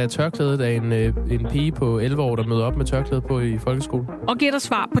skal tage tørklædet af en pige på 11 år, der møder op med tørklæde på i folkeskolen? Og giver dig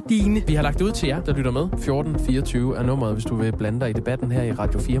svar på dine. Vi har lagt ud til jer, der lytter med. 1424 er nummeret, hvis du vil blande dig i debatten her i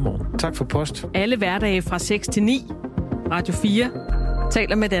Radio 4 morgen. Tak for post. Alle hverdage fra 6 til 9. Radio 4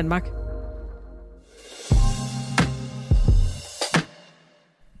 taler med Danmark.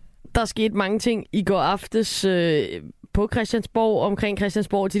 Der skete mange ting i går aftes på Christiansborg, omkring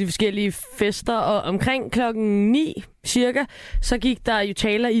Christiansborg til de forskellige fester, og omkring klokken 9 cirka, så gik der jo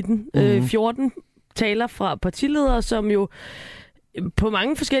taler i den. 14 taler fra partiledere, som jo på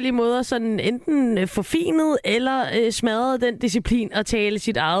mange forskellige måder sådan enten forfinet eller smadrede den disciplin at tale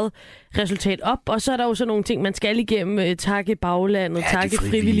sit eget resultat op. Og så er der jo så nogle ting, man skal igennem. Takke baglandet, takke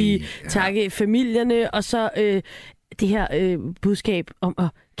frivillige, takke familierne, og så det her budskab om at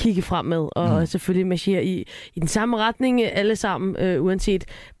kigge fremad og selvfølgelig marchere i den samme retning alle sammen, uanset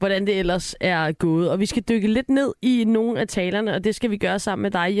hvordan det ellers er gået. Og vi skal dykke lidt ned i nogle af talerne, og det skal vi gøre sammen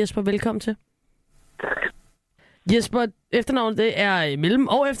med dig, Jesper. Velkommen til. Jesper, efternavn det er mellem-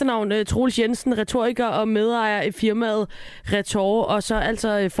 og efternavn Troels Jensen, retoriker og medejer i firmaet Rhetor, og så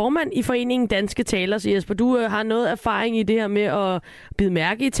altså formand i foreningen Danske Taler. Så Jesper, du har noget erfaring i det her med at bide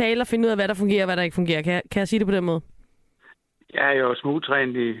mærke i taler, finde ud af, hvad der fungerer og hvad der ikke fungerer. Kan jeg sige det på den måde? Jeg er jo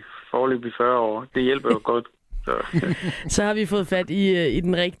smugtrænet i foreløbig 40 år. Det hjælper jo godt. Så har vi fået fat i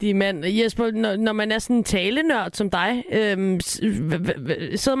den rigtige mand. Jesper, når man er sådan en talenørd som dig,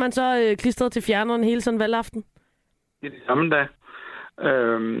 sidder man så klistret til fjerneren hele sådan valgaften? Det er det samme da.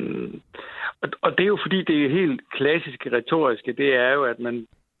 Og det er jo fordi, det er helt klassiske retoriske, det er jo, at man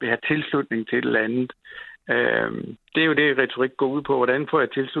vil have tilslutning til et eller andet. Det er jo det, retorik går ud på. Hvordan får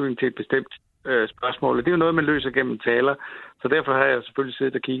jeg tilslutning til et bestemt spørgsmål? Og det er jo noget, man løser gennem taler. Så derfor har jeg selvfølgelig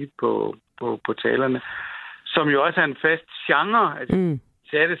siddet og kigget på talerne, som jo også er en fast genre. Altså, jeg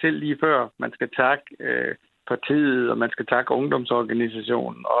sagde det selv lige før. Man skal takke partiet, og man skal takke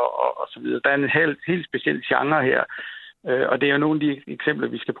ungdomsorganisationen og så videre. Der er en helt speciel genre her. Og det er jo nogle af de eksempler,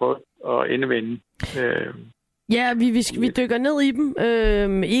 vi skal prøve at endevende. Ja, vi dykker ned i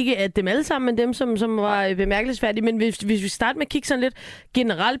dem. Ikke at dem alle sammen, men dem, som var bemærkelsesværdige. Men hvis vi starter med at kigge sådan lidt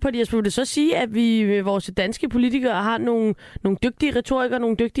generelt på det, jeg vil så sige, at vi med vores danske politikere har nogle dygtige retorikere,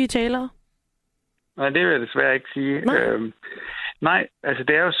 nogle dygtige talere? Nej, det vil jeg desværre ikke sige. Nej, altså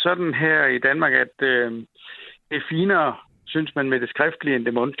det er jo sådan her i Danmark, at det er finere, synes man, med det skriftlige end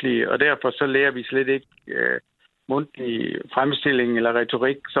det mundtlige, og derfor så lærer vi slet ikke mundtlig fremstilling eller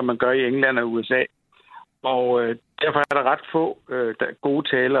retorik, som man gør i England og USA. Og derfor er der ret få gode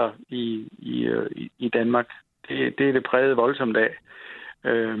talere i Danmark. Det er det præget voldsomt af.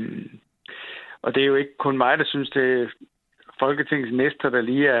 Og det er jo ikke kun mig, der synes, det er Folketingets næster, der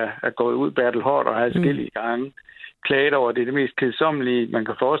lige er gået ud, Bertel Haarder, og har adskillige gange klaget over, det er det mest kedsommelige, man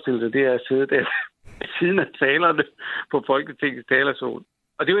kan forestille sig, det er at sidde der ved siden af talerne på Folketingets talerstol.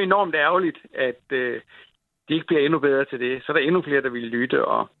 Og det er jo enormt ærgerligt, at de ikke bliver endnu bedre til det. Så er der endnu flere, der vil lytte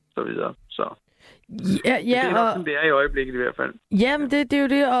og så videre. Så ja, det er nok sådan, det er i øjeblikket i hvert fald. Jamen, det er jo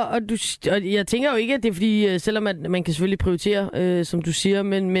det, og jeg tænker jo ikke, at det er fordi, selvom man kan selvfølgelig prioritere, som du siger,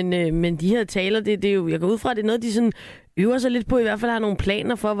 men de her taler, det er jo, jeg går ud fra, at det er noget, de sådan øver sig lidt på, i hvert fald har nogle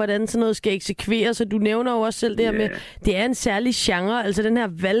planer for, hvordan sådan noget skal eksekveres, så du nævner jo også selv det her med, det er en særlig genre, altså den her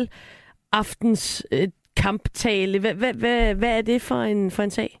valgaftens kamptale. Hvad er det for en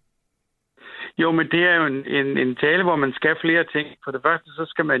sag? Jo, men det er jo en tale, hvor man skal flere ting. For det første, så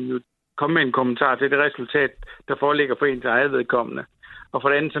skal man jo komme med en kommentar til det resultat, der foreligger for ens eget vedkommende. Og for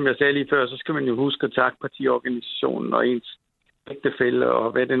det andet, som jeg sagde lige før, så skal man jo huske at takke partiorganisationen og ens ægtefælle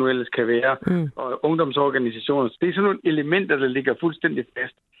og hvad det nu ellers kan være, og ungdomsorganisationer. Så det er sådan nogle elementer, der ligger fuldstændig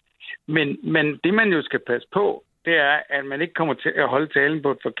fast. Men det, man jo skal passe på, det er, at man ikke kommer til at holde talen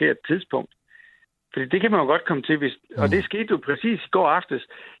på et forkert tidspunkt. Fordi det kan man jo godt komme til, og det skete jo præcis i går aftes.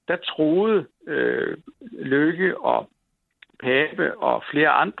 Der troede Løkke og Pape og flere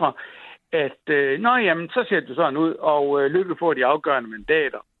andre, at jamen, så ser det sådan ud, og Løkke får de afgørende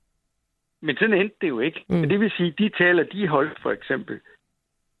mandater. Men sådan endte det jo ikke. Det vil sige, de taler, de holdt for eksempel.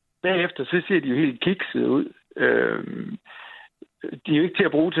 Bagefter, så ser de jo helt kiksede ud. De er jo ikke til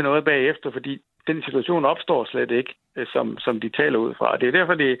at bruge til noget bagefter, fordi den situation opstår slet ikke, som de taler ud fra. Det er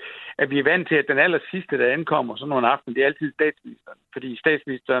derfor, at vi er vant til, at den aller sidste, der ankommer sådan nogle aften, det er altid statsministeren. Fordi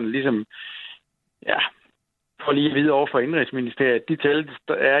statsministeren ligesom, for lige at vide over for Indrigsministeriet, de tal,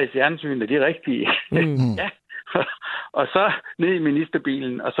 der er i fjernsynet, de er rigtige. Ja. Og så ned i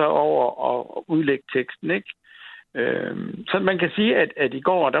ministerbilen, og så over og udlægge teksten, ikke? Så man kan sige, at i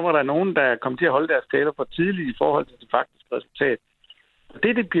går, der var der nogen, der kom til at holde deres taler for tidligt i forhold til det faktiske resultat. Og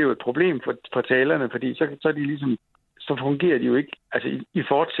det bliver jo et problem for talerne, fordi så er de ligesom, så fungerer de jo ikke, altså i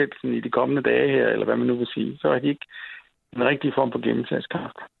fortsættelsen i de kommende dage her, eller hvad man nu vil sige, så er de ikke en rigtig form for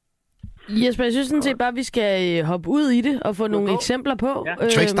gennemslagskraft. Jesper, jeg synes sådan set bare, at vi skal hoppe ud i det og få nogle eksempler på. Ja.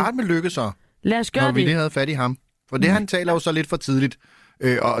 Skal vi starte med Løkke så? Lad os gøre det. Når vi lige havde fat i ham. For det han taler jo så lidt for tidligt,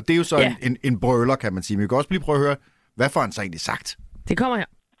 og det er jo så en brøler, kan man sige. Men vi kan også lige prøve at høre, hvad får han så egentlig sagt? Det kommer her.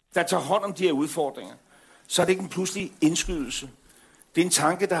 Der tager hånd om de her udfordringer, så er det ikke en pludselig indskydelse. Det er en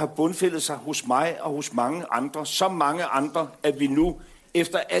tanke, der har bundfældet sig hos mig og hos mange andre, så mange andre, at vi nu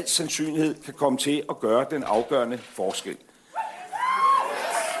efter al sandsynlighed kan komme til at gøre den afgørende forskel.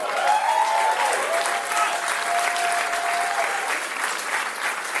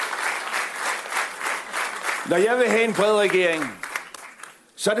 Når jeg vil have en bred regering,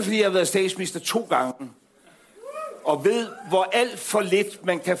 så er det fordi, jeg har været statsminister 2 gange, og ved, hvor alt for lidt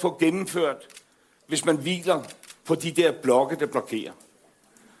man kan få gennemført, hvis man hviler på de der blokke, der blokerer.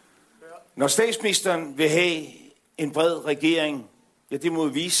 Når statsministeren vil have en bred regering, det må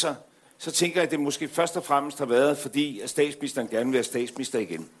vise sig, så tænker jeg, at det måske først og fremmest har været, fordi at statsministeren gerne vil være statsminister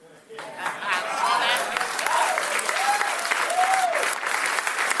igen.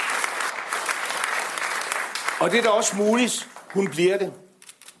 Og det er da også muligt, hun bliver det.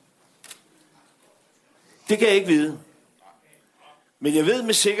 Det kan jeg ikke vide. Men jeg ved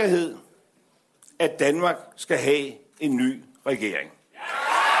med sikkerhed, at Danmark skal have en ny regering.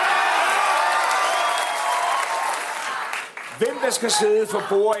 Hvem der skal sidde for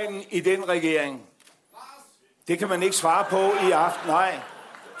bordenden i den regering, det kan man ikke svare på i aften. Nej,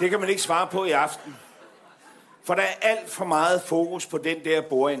 det kan man ikke svare på i aften. For der er alt for meget fokus på den der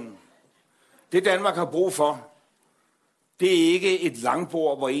bordenden. Det Danmark har brug for, det er ikke et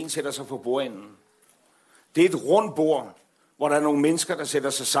langbord, hvor en sætter sig for bordenden. Det er et rundt bord, hvor der er nogle mennesker, der sætter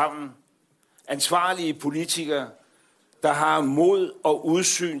sig sammen. Ansvarlige politikere, der har mod og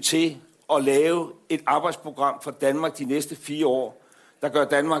udsyn til at lave et arbejdsprogram for Danmark de næste 4 år, der gør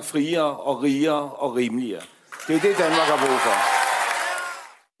Danmark friere og rigere og rimeligere. Det er det, Danmark har brug for.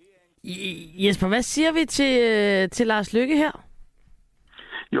 Jesper, hvad siger vi til Lars Løkke her?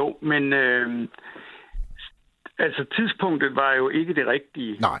 Jo, men altså tidspunktet var jo ikke det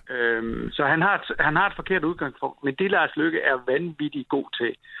rigtige. Nej. Så han har et forkert udgangspunkt. Men det Lars Løkke er vanvittigt god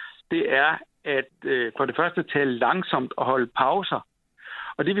til, det er at for det første tale langsomt og holde pauser.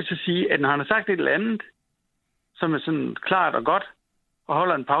 Og det vil så sige, at når han har sagt et eller andet, som er sådan klart og godt, og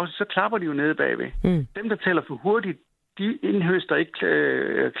holder en pause, så klapper de jo nede bagved. Dem, der taler for hurtigt, de indhøster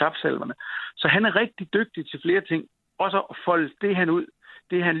ikke klapsalverne. Så han er rigtig dygtig til flere ting. Også at folde det han ud,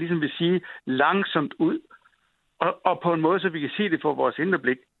 det han ligesom vil sige, langsomt ud. Og på en måde, så vi kan se det for vores indre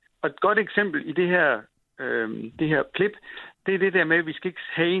blik. Og et godt eksempel i det her klip, det er det der med, at vi skal ikke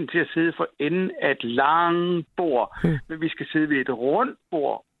have en til at sidde for enden af et langt bord, men vi skal sidde ved et rundt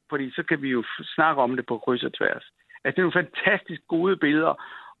bord, fordi så kan vi jo snakke om det på kryds og tværs. Altså, det er nogle fantastisk gode billeder,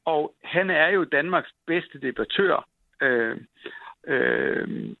 og han er jo Danmarks bedste debattør.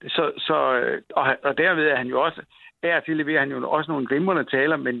 Og derved er han jo også, leverer han jo også nogle glimrende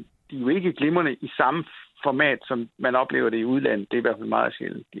taler, men de er jo ikke glimrende i samme format, som man oplever det i udlandet. Det er i hvert fald meget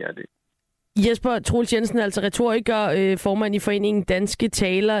sjældent, de er det. Jesper Troels Jensen, altså retoriker, formand i Foreningen Danske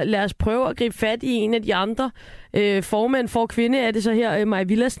Taler. Lad os prøve at gribe fat i en af de andre formænd for kvinde. Er det så her Mai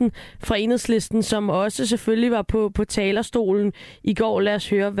Villadsen fra Enhedslisten, som også selvfølgelig var på talerstolen i går. Lad os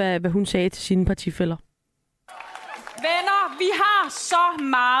høre, hvad hun sagde til sine partifæller. Venner, vi har så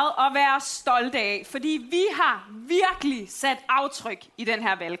meget at være stolte af, fordi vi har virkelig sat aftryk i den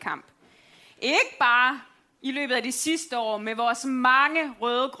her valgkamp. Ikke bare i løbet af de sidste år med vores mange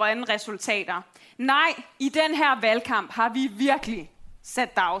røde-grønne resultater. Nej, i den her valgkamp har vi virkelig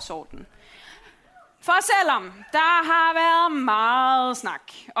sat dagsordenen. For selvom der har været meget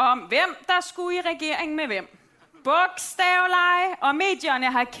snak om, hvem der skulle i regering med hvem, bogstavleje, og medierne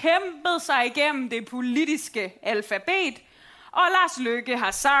har kæmpet sig igennem det politiske alfabet, og Lars Løkke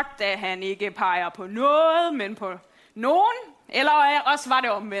har sagt, at han ikke peger på noget, men på nogen, eller også var det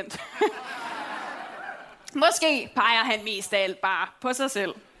omvendt. Måske peger han mest af alt bare på sig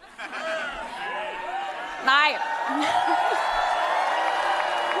selv. Nej.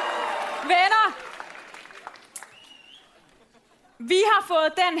 Venner, vi har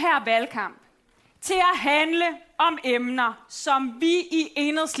fået den her valgkamp til at handle om emner, som vi i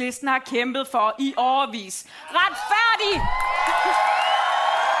Enhedslisten har kæmpet for i årevis. Retfærdig!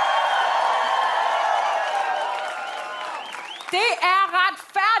 Det er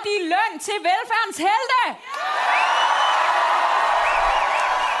retfærdig løn til velfærdens helte.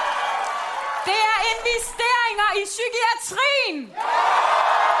 Det er investeringer i psykiatrien.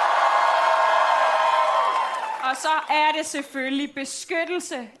 Og så er det selvfølgelig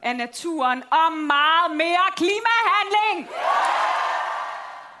beskyttelse af naturen og meget mere klimahandling.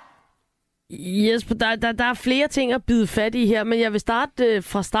 Jesper, der er flere ting at bide fat i her, men jeg vil starte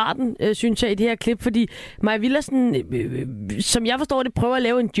fra starten, synes jeg, i det her klip, fordi Mai Villadsen, som jeg forstår det, prøver at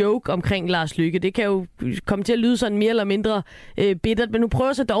lave en joke omkring Lars Løkke. Det kan jo komme til at lyde sådan mere eller mindre bittert, men nu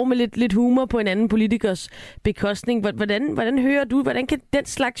prøver så dog med lidt humor på en anden politikers bekostning. Hvordan hører du, hvordan kan den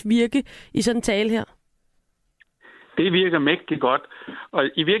slags virke i sådan en tale her? Det virker mægtigt godt, og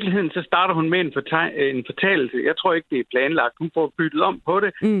i virkeligheden så starter hun med en fortælling. Jeg tror ikke, det er planlagt. Hun får byttet om på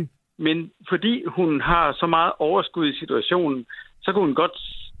det. Men fordi hun har så meget overskud i situationen, så kan hun godt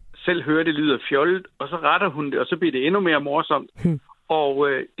selv høre, det lyder fjollet, og så retter hun det, og så bliver det endnu mere morsomt. Og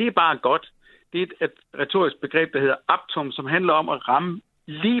det er bare godt. Det er et retorisk begreb, der hedder aptum, som handler om at ramme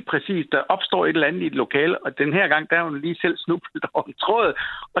lige præcis. Der opstår et eller andet i et lokale, og den her gang, der er hun lige selv snublet over en tråd,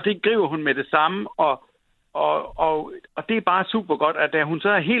 og det griber hun med det samme, og det er bare super godt, at da hun så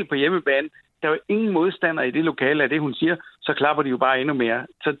er helt på hjemmebane, der er jo ingen modstander i det lokale af det, hun siger, så klapper de jo bare endnu mere.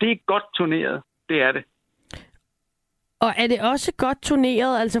 Så det er godt turneret. Det er det. Og er det også godt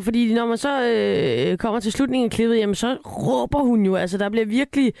turneret? Altså, fordi når man så kommer til slutningen af klippet, jamen, så råber hun jo. Altså, der bliver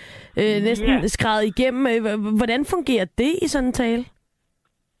virkelig næsten skrevet igennem. Hvordan fungerer det i sådan en tale?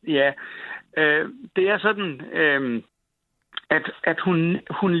 Ja, det er sådan, at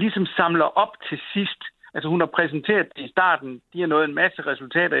hun ligesom samler op til sidst. Altså, hun har præsenteret det i starten. De har nået en masse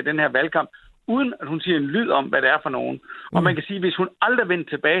resultater i den her valgkamp, uden at hun siger en lyd om, hvad det er for nogen. Og man kan sige, at hvis hun aldrig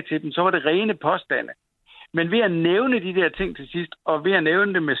vendte tilbage til dem, så var det rene påstande. Men ved at nævne de der ting til sidst, og ved at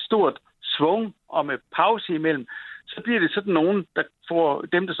nævne det med stort svung og med pause imellem, så bliver det sådan nogen, der får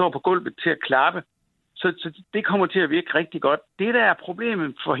dem, der står på gulvet, til at klappe. Så det kommer til at virke rigtig godt. Det, der er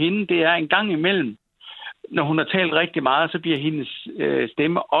problemet for hende, det er en gang imellem, når hun har talt rigtig meget, så bliver hendes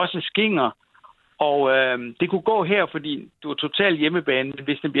stemme også skinger. Og det kunne gå her, fordi du er totalt hjemmebane. Men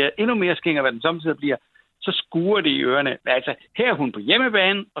hvis den bliver endnu mere skinger, hvad den samtidig bliver, så skuer det i ørerne. Altså, her er hun på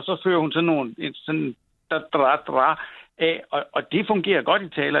hjemmebane, og så fører hun sådan nogle af, og det fungerer godt i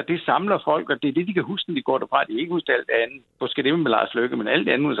taler. Det samler folk, og det er det, de kan huske, når de går derfra. De ikke husker alt det andet. Måske det med Lars Løkke, men alt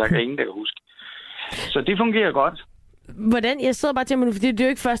det andet, så er ingen, der kan huske. Så det fungerer godt. Hvordan? Jeg sidder bare til mig, fordi det er jo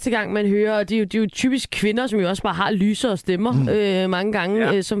ikke første gang, man hører, og det er jo typisk kvinder, som jo også bare har lysere stemmer mange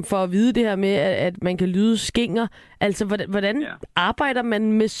gange, som får at vide det her med, at man kan lyde skinger. Altså, hvordan arbejder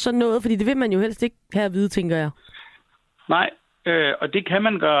man med sådan noget? Fordi det vil man jo helst ikke have at vide, tænker jeg. Nej, og det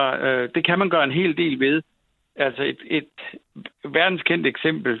kan man gøre en hel del ved. Altså et verdenskendt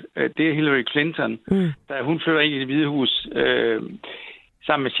eksempel, det er Hillary Clinton, da hun flytter ind i Det Hvide Hus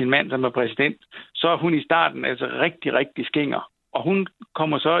sammen med sin mand, som er præsident, så er hun i starten altså rigtig, rigtig skinger. Og hun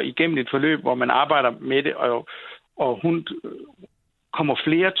kommer så igennem et forløb, hvor man arbejder med det, og hun kommer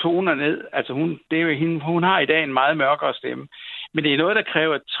flere toner ned. Altså hun har i dag en meget mørkere stemme. Men det er noget, der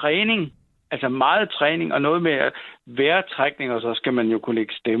kræver træning, altså meget træning, og noget med vejrtrækning, og så skal man jo kunne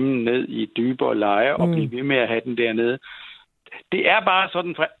lægge stemmen ned i dybere leje og blive ved med at have den dernede. Det er bare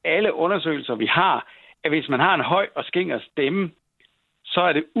sådan fra alle undersøgelser, vi har, at hvis man har en høj og skinger stemme, så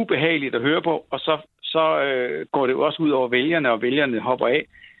er det ubehageligt at høre på, og så går det jo også ud over vælgerne, og vælgerne hopper af.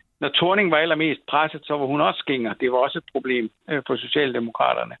 Når Thorning var allermest presset, så var hun også skinger. Det var også et problem for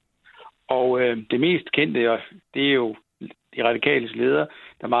Socialdemokraterne. Og det mest kendte, det er jo de radikales leder,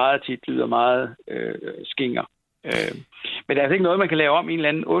 der meget tit lyder meget skinger. Men der er altså ikke noget, man kan lave om en eller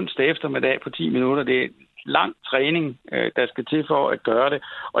anden onsdag eftermiddag på 10 minutter. Det er lang træning, der skal til for at gøre det.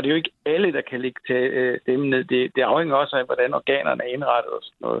 Og det er jo ikke alle, der kan lægge stemmen ned. Det afhænger også af, hvordan organerne er indrettet og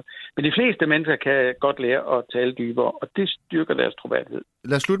sådan noget. Men de fleste mennesker kan godt lære at tale dybere, og det styrker deres troværdighed.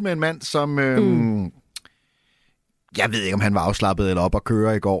 Lad os slutte med en mand, som... Jeg ved ikke, om han var afslappet eller op at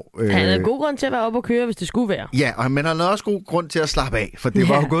køre i går. Han havde god grund til at være op at køre, hvis det skulle være. Ja, men han havde også god grund til at slappe af, for det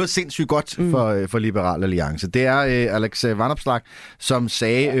var jo gået sindssygt godt for Liberal Alliance. Det er Alex Vanopslagh, som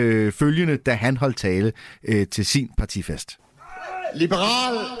sagde følgende, da han holdt tale til sin partifest.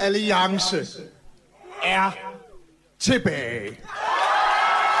 Liberal Alliance er tilbage.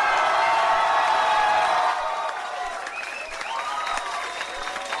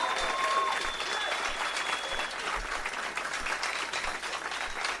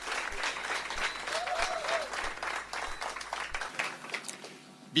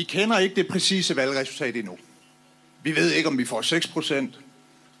 Vi kender ikke det præcise valgresultat endnu. Vi ved ikke, om vi får 6%,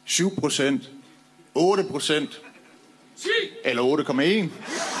 7%, 8% eller 8,1%.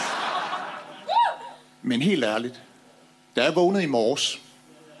 Men helt ærligt, da jeg vågnede i morges,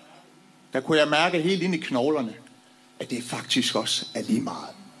 der kunne jeg mærke helt ind i knoglerne, at det faktisk også er lige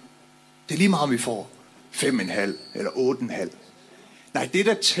meget. Det er lige meget, om vi får 5,5 eller 8,5. Nej, det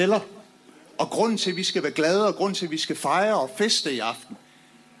der tæller, og grunden til, at vi skal være glade, og grunden til, at vi skal fejre og feste i aften,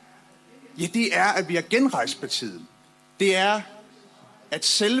 ja, det er, at vi har genrejst partiet. Det er, at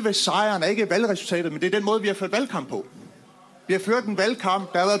selve sejren er ikke valgresultatet, men det er den måde, vi har ført valgkamp på. Vi har ført en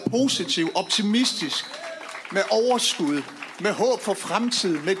valgkamp, der har været positiv, optimistisk, med overskud, med håb for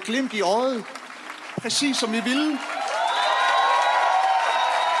fremtiden, med et glimt i øjet. Præcis som vi ville.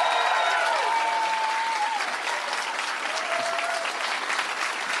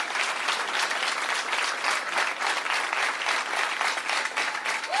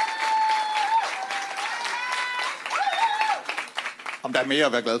 Om der er mere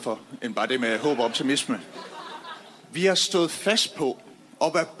at være glad for, end bare det med håb og optimisme. Vi har stået fast på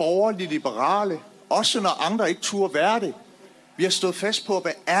at være borgerlige liberale, også når andre ikke turde være det. Vi har stået fast på at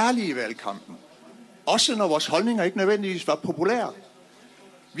være ærlige i valgkampen, også når vores holdninger ikke nødvendigvis var populære.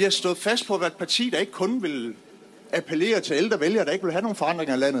 Vi har stået fast på at være et parti, der ikke kun vil appellere til ældre vælgere, der ikke vil have nogen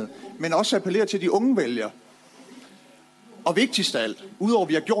forandringer i landet, men også appellere til de unge vælgere. Og vigtigst af alt, udover at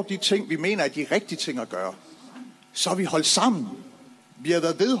vi har gjort de ting, vi mener er de rigtige ting at gøre, så har vi holdt sammen. Vi har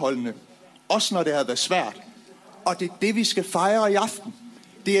været vedholdende, også når det har været svært. Og det er det, vi skal fejre i aften.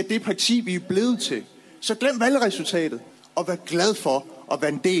 Det er det parti, vi er blevet til. Så glem valgresultatet, og vær glad for at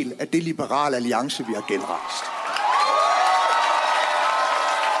være en del af det liberale alliance, vi har genrejst.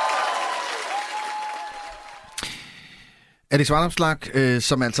 Alex Vanopslagh,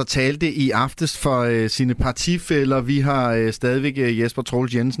 som altså talte i aftes for sine partifæller. Vi har stadigvæk Jesper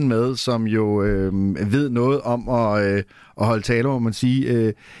Troels Jensen med, som jo ved noget om at holde taler, må man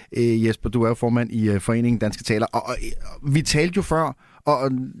sige. Jesper, du er jo formand i Foreningen Danske Taler. Og vi talte jo før,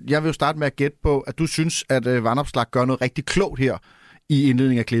 og jeg vil jo starte med at gætte på, at du synes, at Vanopslagh gør noget rigtig klogt her i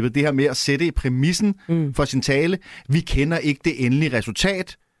indledningen af klippet. Det her med at sætte i præmissen for sin tale. Vi kender ikke det endelige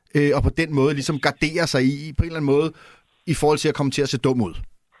resultat, og på den måde ligesom gardere sig i på en eller anden måde, i forhold til at komme til at se dum ud.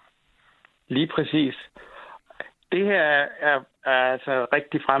 Lige præcis. Det her er altså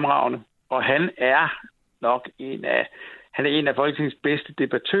rigtig fremragende, og han er nok en af Folketingets bedste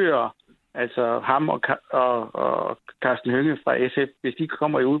debattører. Altså ham og Karsten Hønge fra SF, hvis de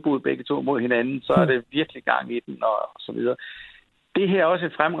kommer i udbud begge to mod hinanden, så er det virkelig gang i den og så videre. Det her er også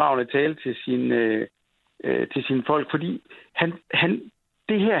et fremragende tale til sine folk, fordi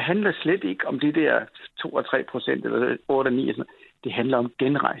det her handler slet ikke om det der 2-3% eller 8-9%. Det handler om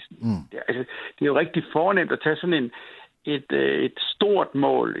genrejsen. Det er jo rigtig fornemt at tage sådan et stort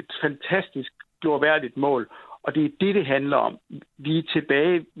mål, et fantastisk glorværdigt mål, og det er det handler om. Vi er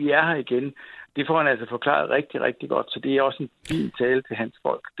tilbage, vi er her igen. Det får han altså forklaret rigtig, rigtig godt, så det er også en fin tale til hans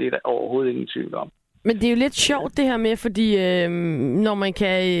folk. Det er der overhovedet ingen tvivl om. Men det er jo lidt sjovt det her med, fordi når man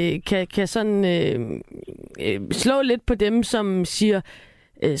kan sådan slå lidt på dem, som siger,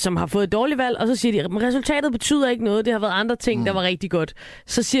 som har fået et dårligt valg, og så siger de, at resultatet betyder ikke noget, det har været andre ting, der var rigtig godt.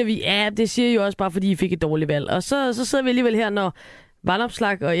 Så siger vi, ja, det siger I jo også bare, fordi I fik et dårligt valg. Og så sidder vi alligevel her, når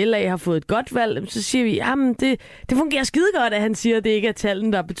Vanopslagh og LA har fået et godt valg, så siger vi, jamen det fungerer skide godt, at han siger, at det ikke er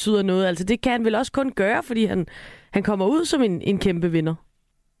tallene, der betyder noget. Altså det kan han vel også kun gøre, fordi han kommer ud som en kæmpe vinder.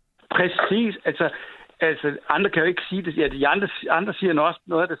 Præcis. Altså andre kan jo ikke sige det. Ja, de andre siger også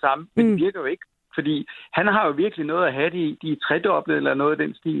noget af det samme, men det virker jo ikke. Fordi han har jo virkelig noget at have, de er tredoblet eller noget af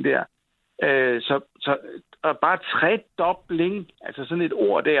den stil der. Så og bare tredobling, altså sådan et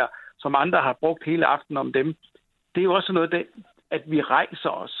ord der, som andre har brugt hele aftenen om dem, det er jo også noget, at vi rejser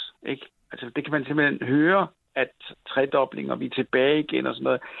os. Ikke? Altså det kan man simpelthen høre, at tredobling, og vi er tilbage igen og sådan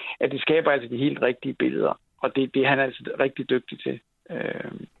noget, at det skaber altså de helt rigtige billeder. Og det er han altså rigtig dygtig til.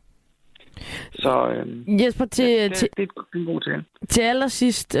 Jesper, det er en god tale. Til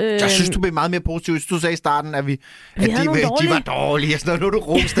allersidst... Jeg synes, du blev meget mere positiv. Du sagde i starten, at de var dårlige. Nu er du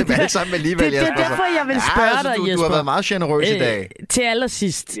rost dem alle sammen alligevel. Det er derfor, jeg vil spørge dig, Jesper. Du har været meget generøs i dag. Til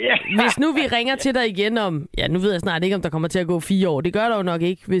allersidst. Hvis nu vi ringer til dig igen om... Ja, nu ved jeg snart ikke, om der kommer til at gå 4 år. Det gør der jo nok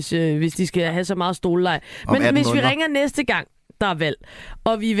ikke, hvis de skal have så meget stoleleg. Men hvis vi ringer næste gang, der er valg,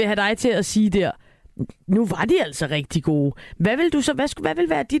 og vi vil have dig til at sige der, nu var de altså rigtig gode. Hvad vil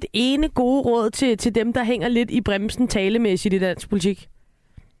være dit ene gode råd til dem, der hænger lidt i bremsen talemæssigt i dansk politik?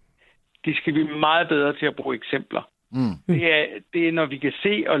 Det skal vi meget bedre til at bruge eksempler. Det er, når vi kan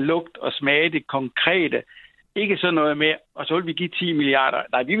se og lugte og smage det konkrete. Ikke sådan noget med, og så vil vi give 10 milliarder.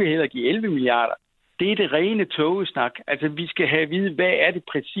 Nej, vi vil hellere give 11 milliarder. Det er det rene togesnak. Altså, vi skal have at vide, hvad er det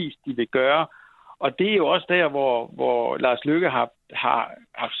præcis, de vil gøre. Og det er jo også der, hvor Lars Løkke har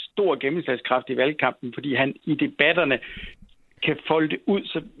haft stor gennemslagskraft i valgkampen, fordi han i debatterne kan folde det ud.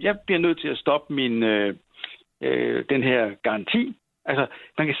 Så jeg bliver nødt til at stoppe den her garanti. Altså,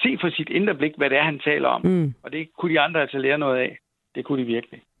 man kan se for sit indre blik, hvad det er, han taler om. Og det kunne de andre altså lære noget af. Det kunne de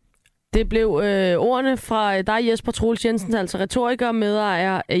virkelig. Det blev ordene fra dig, Jesper Troels Jensen, altså retoriker,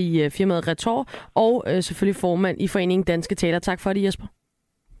 medejer i firmaet Retor, og selvfølgelig formand i Foreningen Danske Taler. Tak for det, Jesper.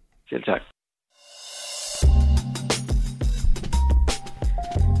 Selv tak.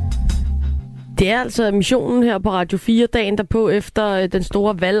 Det er altså missionen her på Radio 4, dagen derpå efter den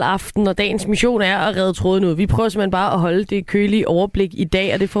store valgaften, og dagens mission er at redde tråden ud. Vi prøver simpelthen bare at holde det kølige overblik i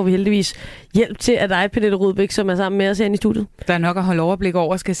dag, og det får vi heldigvis hjælp til af dig, Pernille Rudbæk, som er sammen med os herinde i studiet. Der er nok at holde overblik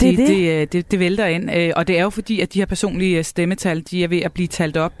over, skal jeg sige. Det vælter ind, og det er jo fordi, at de her personlige stemmetal, de er ved at blive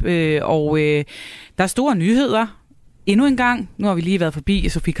talt op, og der er store nyheder. Endnu en gang, nu har vi lige været forbi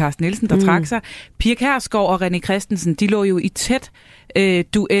Sofie Carsten Nielsen, der trak sig. Pia Kjærsgaard og René Christensen, de lå jo i tæt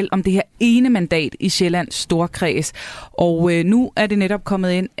duel om det her ene mandat i Sjællands Storkreds. Og nu er det netop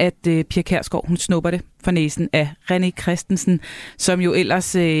kommet ind, at Pia Kjærsgaard, hun snupper det for næsen af René Christensen, som jo ellers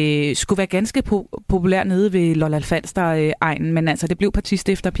skulle være ganske populær nede ved Lolland Falster-egnen. Men altså, det blev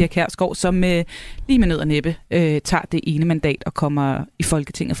partistifter Pia Kjærsgaard, som lige med nød og næppe tager det ene mandat og kommer i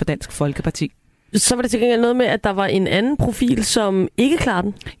Folketinget for Dansk Folkeparti. Så var det til gengæld noget med, at der var en anden profil, som ikke klarer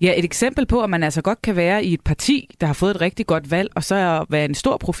den. Ja, et eksempel på, at man altså godt kan være i et parti, der har fået et rigtig godt valg, og så være en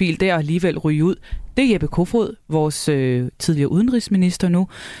stor profil der og alligevel ryge ud. Det er Jeppe Kofod, vores tidligere udenrigsminister nu,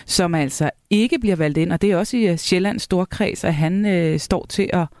 som altså ikke bliver valgt ind, og det er også i Sjællands Storkreds, at han står til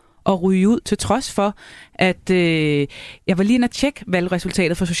at ryge ud, til trods for, at jeg var lige inde at tjekke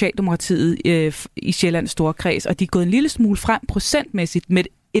valgresultatet for Socialdemokratiet i Sjællands Storkreds, og de er gået en lille smule frem procentmæssigt med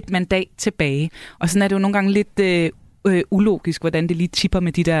et mandat tilbage. Og sådan er det jo nogle gange lidt ulogisk, hvordan det lige tipper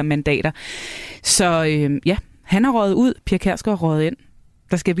med de der mandater. Så ja, han har røget ud, Pia Kjærsgaard har røget ind.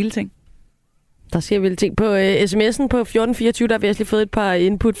 Der sker vilde ting. Der sker vel ting. På sms'en på 1424, der har vi også lige fået et par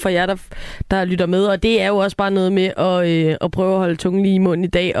input fra jer, der lytter med, og det er jo også bare noget med at prøve at holde tungen lige i munden i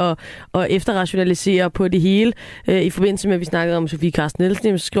dag og efterrationalisere på det hele. I forbindelse med, at vi snakkede om Sofie Carsten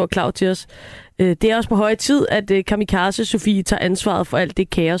Nielsen, så skriver Claus til os, det er også på høje tid, at kamikaze Sofie tager ansvaret for alt det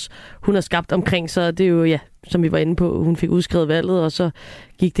kaos, hun har skabt omkring sig. Det er jo, ja, som vi var inde på, hun fik udskrevet valget, og så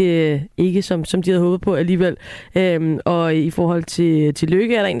gik det ikke, som de havde håbet på alligevel. Og i forhold til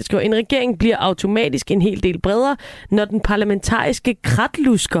Løkke er der en, der skriver, en regering bliver automatisk en hel del bredere, når den parlamentariske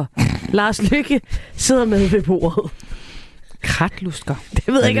kratlusker Lars Løkke sidder med ved bordet. Kratlusker? Det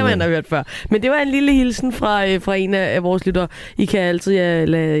ved jeg ikke, om man har hørt før. Men det var en lille hilsen fra en af vores lyttere. I kan altid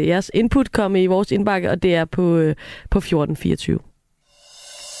lade jeres input komme i vores indbakke, og det er på 1424.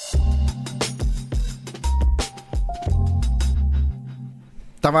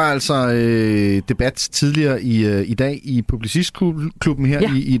 Der var altså debat tidligere i dag i Publicistklubben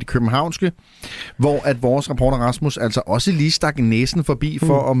her i det københavnske, hvor at vores reporter Rasmus altså også lige stak næsen forbi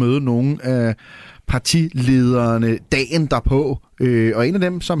for at møde nogle af partilederne dagen derpå. Og en af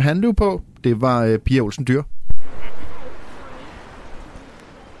dem, som han løb på, det var Pia Olsen Dyhr.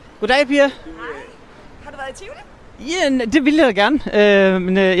 Goddag, Pia. Hej. Har du været i Tivoli? Ja, det ville jeg da gerne.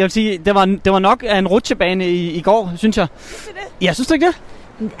 Men jeg vil sige, det var nok af en rutsjebane i går, synes jeg. Synes du det? Ja, synes du ikke det?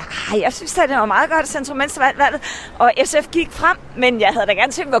 Nej, jeg synes at det var meget godt, at centrum-venstre-valget, og SF gik frem, men jeg havde da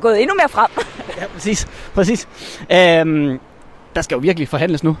gerne set, at vi var gået endnu mere frem. Ja, præcis. Der skal jo virkelig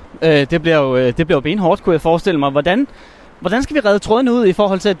forhandles nu. Det bliver jo benhårdt, kunne jeg forestille mig. Hvordan skal vi redde trådene ud i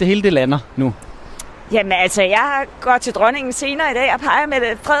forhold til, at det hele det lander nu? Jamen altså, jeg går til dronningen senere i dag og peger Mette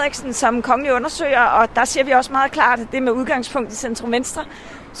Frederiksen som kongelig undersøger, og der siger vi også meget klart, at det med udgangspunkt i centrum-venstre.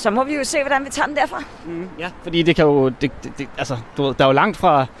 Så må vi jo se, hvordan vi tager den derfra. Ja, fordi det kan jo, altså, der er jo langt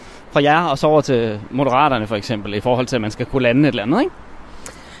fra jer og så over til Moderaterne for eksempel, i forhold til, at man skal kunne lande et eller andet, ikke?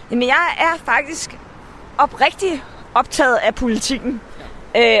 Jamen, jeg er faktisk oprigtigt optaget af politikken.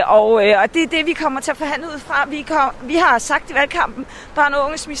 Og det er det, vi kommer til at forhandle ud fra. Vi har sagt i valgkampen, børn og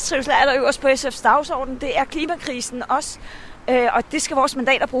unges mistrivsel er der øverst på SF's dagsorden. Det er klimakrisen også, og det skal vores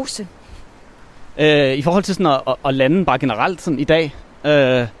mandater bruges til. I forhold til sådan at lande bare generelt sådan i dag,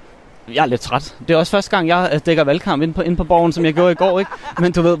 jeg er lidt træt. Det er også første gang, jeg dækker valgkamp ind på Borgen, som jeg gjorde i går, ikke?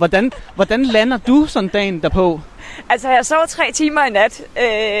 Men du ved, hvordan lander du sådan dagen derpå? Altså, jeg sov 3 timer i nat,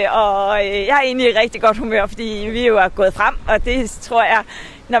 og jeg er egentlig i rigtig godt humør, fordi vi jo er gået frem, og det tror jeg,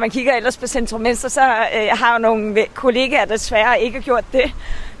 når man kigger ellers på centrum-venstre, så jeg har jo nogle kollegaer, der desværre ikke har gjort det.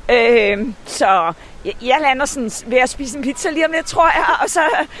 Så jeg lander sådan ved at spise en pizza lige om lidt, tror jeg,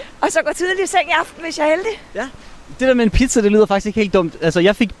 og så går tidligt i seng i aften, hvis jeg er heldig. Ja. Det der med en pizza, det lyder faktisk ikke helt dumt. Altså,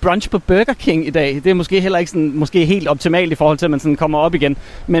 jeg fik brunch på Burger King i dag. Det er måske heller ikke sådan, måske helt optimalt i forhold til, at man sådan kommer op igen.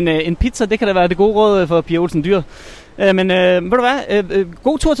 Men en pizza, det kan da være det gode råd for Pia Olsen Dyhr. Men ved du hvad?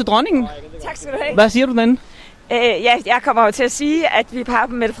 God tur til dronningen. Tak skal du have. Hvad siger du den? Ja, jeg kommer jo til at sige, at vi peger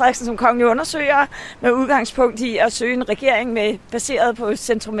på Mette Frederiksen som kongelig undersøger med udgangspunkt i at søge en regering baseret på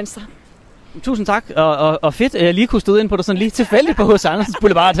centrum-venstre. Tusind tak, og fedt, at jeg lige kunne stå ind på dig sådan lige tilfældigt på H.C. Andersens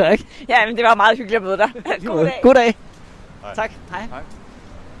Boulevard her, ikke? Ja, men det var meget hyggeligt at møde dig. God dag. God dag. Hej. Tak. Hej.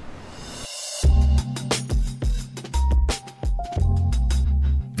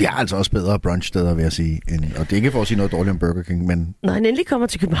 Vi har altså også bedre brunchsteder, vil jeg sige. Og det er ikke for at sige noget dårligt om Burger King, men... Når han endelig kommer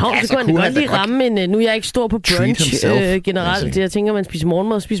til København, så kunne han godt lige ramme en... Nu er jeg ikke stor på brunch generelt. Jeg tænker, man spiser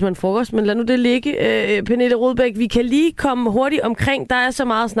morgenmad, spiser man frokost, men lad nu det ligge. Pernille Rodbæk, vi kan lige komme hurtigt omkring. Der er så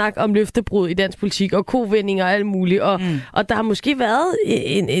meget snak om løftebrud i dansk politik, og kovendinger og alt muligt. Og der har måske været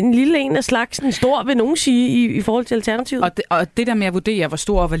en lille en af slagsen, stor vil nogen sige, i forhold til Alternativet. Og det der med at vurdere, hvor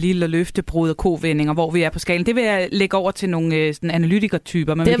stor og hvor lille løftebrud og kovendinger, hvor vi er på skalen, det vil jeg lægge over til nogle sådan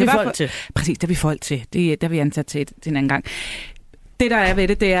analytikertyper. Men det har vi folk til. Præcis, det har vi folk til. Det har vi ansat til en anden gang. Det, der er ved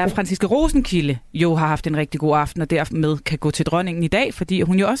det er, at Franciske Rosenkilde jo har haft en rigtig god aften, og dermed kan gå til dronningen i dag, fordi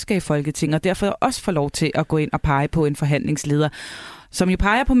hun jo også skal i Folketinget, og derfor også får lov til at gå ind og pege på en forhandlingsleder, som jo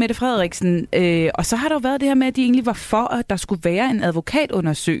peger på Mette Frederiksen. Og så har der jo været det her med, at de egentlig var for, at der skulle være en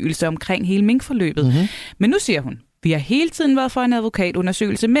advokatundersøgelse omkring hele minkforløbet. Mm-hmm. Men nu siger hun, vi har hele tiden været for en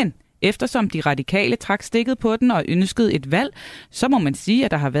advokatundersøgelse, men eftersom de radikale trak stikket på den og ønskede et valg, så må man sige,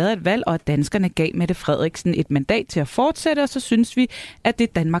 at der har været et valg, og at danskerne gav Mette Frederiksen et mandat til at fortsætte, og så synes vi, at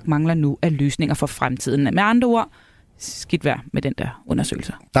det Danmark mangler nu er løsninger for fremtiden. Med andre ord, skidt vejr med den der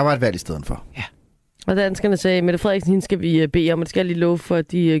undersøgelse. Der var et valg i stedet for. Ja. Og danskerne sagde, Mette Frederiksen, hende skal vi bede om, og det skal jeg lige love for,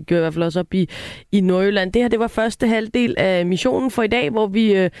 at de gjorde i hvert fald også op i Nordjylland. Det her, det var første halvdel af missionen for i dag, hvor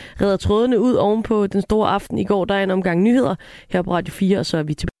vi redder trådene ud ovenpå den store aften i går. Der er en omgang nyheder her på Radio 4, og så er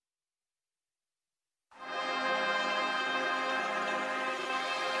vi tilbage.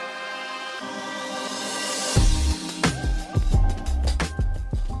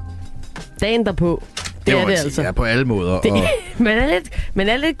 Dagen derpå. Det er det altså. Ja, på alle måder. Man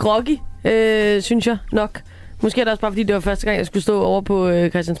er lidt groggy, synes jeg nok. Måske er det også bare, fordi det var første gang, jeg skulle stå over på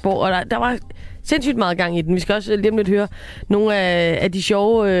Christiansborg, og der var sindssygt meget gang i den. Vi skal også lige om lidt høre nogle af de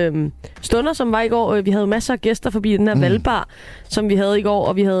sjove stunder, som var i går. Vi havde masser af gæster forbi den her valgbar, som vi havde i går,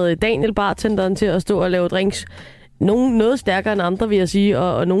 og vi havde Daniel, bartenderen, til at stå og lave drinks. Nogle noget stærkere end andre, vil jeg sige,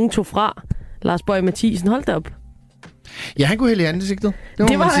 og nogen tog fra. Lars Boje Mathiesen, hold da op. Ja, han kunne hælde i ansigtet.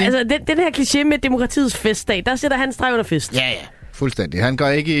 Det var altså den her kliché med demokratiets festdag. Der sætter han streg under fest. Ja. Fuldstændig. Han går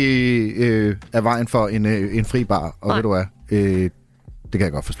ikke af vejen for en fri bar, og ved du hvad? Det kan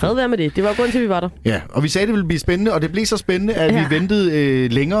jeg godt forstå. Fred være med det. Det var grunden til, at vi var der. Ja, og vi sagde, det ville blive spændende, og det blev så spændende, at vi ventede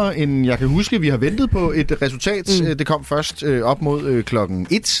længere, end jeg kan huske. Vi har ventet på et resultat. Det kom først op mod klokken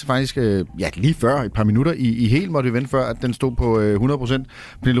 1, faktisk lige før, et par minutter i helt måtte vi vente før, at den stod på 100%,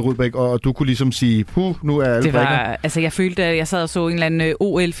 Pernille Rudbæk, og du kunne ligesom sige, nu er alle brikker. Altså, jeg følte, at jeg sad og så en eller anden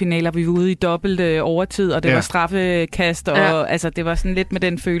OL-finale, og vi var ude i dobbelt overtid, og det var straffekast, og altså, det var sådan lidt med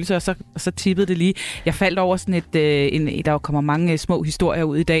den følelse, og så tippede det lige. Jeg faldt over sådan der kommer mange små historier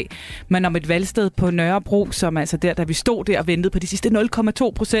ud i dag, men om et valgsted på Nørrebro, som altså da vi stod der og ventede på de sidste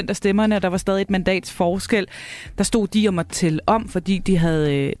 0,2% af stemmerne, og der var stadig et mandats forskel, der stod de om at tælle om, fordi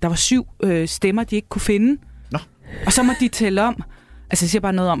der var 7 stemmer, de ikke kunne finde. Nå. Og så må de tælle om. Altså, jeg siger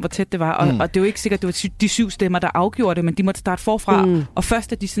bare noget om, hvor tæt det var, og det er jo ikke sikkert, det var de 7 stemmer, der afgjorde det, men de måtte starte forfra, og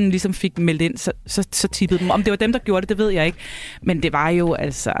først, at de sådan ligesom fik meldt ind, så tippede dem. Om det var dem, der gjorde det ved jeg ikke, men det var jo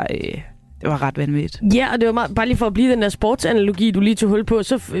altså... Det var ret vanvittigt. Ja, og det var bare lige for at blive den der sportsanalogi, du lige tog hul på,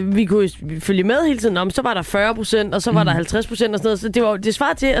 så vi kunne følge med hele tiden. Så var der 40%, og så var der 50% og sådan noget. Så det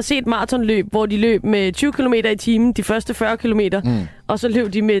svarer til at se et maratonløb, hvor de løb med 20 km i timen de første 40 kilometer, og så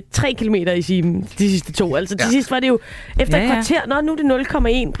løb de med 3 km i timen de sidste 2. Altså til sidst var det jo efter et kvarter, nu er det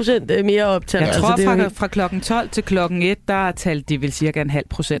 0,1% mere optaget. Jeg tror fra klokken 12 til klokken 1, der talte de vel cirka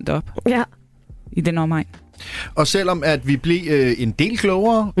 0,5% op. Ja. I den omegn. Og selvom at vi blev en del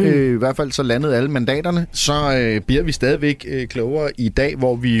klogere, i hvert fald så landede alle mandaterne, så bliver vi stadigvæk klogere i dag,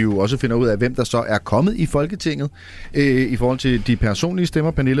 hvor vi jo også finder ud af, hvem der så er kommet i Folketinget i forhold til de personlige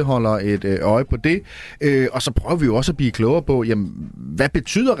stemmer. Pernille holder et øje på det. Og så prøver vi jo også at blive klogere på, jamen, hvad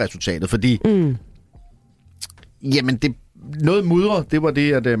betyder resultatet? Fordi jamen, noget mudre, det var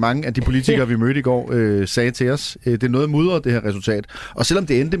det, at mange af de politikere, vi mødte i går, sagde til os. Det er noget mudre, det her resultat. Og selvom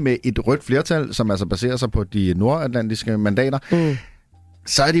det endte med et rødt flertal, som altså baserer sig på de nordatlantiske mandater,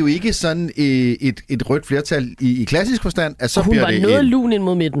 så er det jo ikke sådan et rødt flertal i klassisk forstand. At så hun var noget lun ind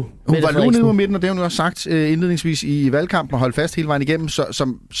mod midten. Hun var lun ind mod midten, og det har hun jo også sagt indledningsvis i valgkampen og holdt fast hele vejen igennem.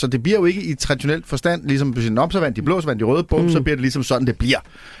 Så det bliver jo ikke i traditionelt forstand, ligesom på sin opsavand, de blå, så de røde, bum, så bliver det ligesom sådan, det bliver.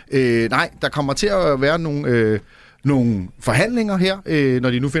 Nej, der kommer til at være nogle forhandlinger her,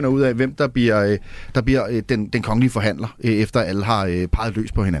 når de nu finder ud af, hvem der bliver den kongelige forhandler, efter alle har peget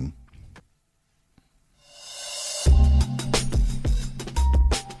løs på hinanden.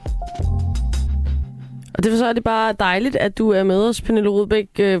 Og derfor så er det bare dejligt, at du er med os, Pernille Rudbæk,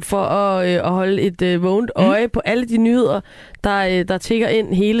 for at holde et vågent øje på alle de nyheder, der tikker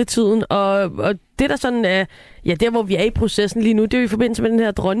ind hele tiden. Og det, der sådan er... Ja, der hvor vi er i processen lige nu, det er jo i forbindelse med den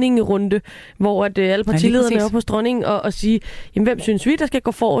her dronningerunde, hvor at alle partilederne er oppe hos dronningen og sige, jamen, hvem synes vi, der skal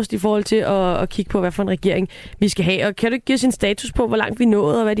gå forrest i forhold til at kigge på, hvad for en regering vi skal have. Og kan du ikke give os en status på, hvor langt vi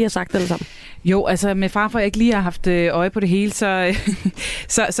nåede, og hvad de har sagt alle sammen? Jo, altså med far for, at jeg ikke lige har haft øje på det hele, så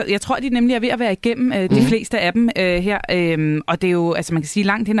jeg tror, de nemlig er ved at være igennem de fleste af dem her. Og det er jo, altså man kan sige,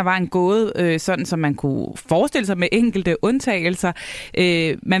 langt hen ad vejen gået, sådan som man kunne forestille sig med enkelte undtagelser.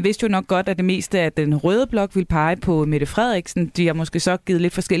 Man vidste jo nok godt, at det meste af den røde blok ville pege på Mette Frederiksen. De har måske så givet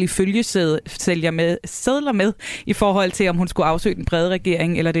lidt forskellige følgesedler med i forhold til, om hun skulle afsøge den brede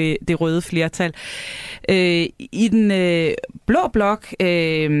regering eller det røde flertal. I den blå blok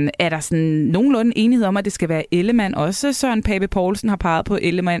er der sådan nogenlunde enighed om, at det skal være Ellemann. Også Søren Pape Poulsen har peget på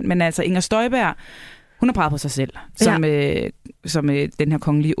Ellemann, men altså Inger Støjberg, Hun har peget på sig selv, som den her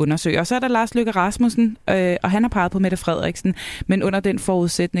kongelige undersøger. Og så er der Lars Løkke Rasmussen, og han har peget på Mette Frederiksen, men under den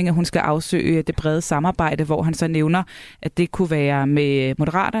forudsætning, at hun skal afsøge det brede samarbejde, hvor han så nævner, at det kunne være med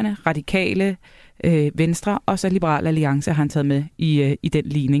Moderaterne, Radikale, Venstre, og så Liberal Alliance har han taget med i den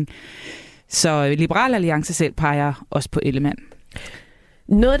ligning. Så Liberal Alliance selv peger også på Ellemann.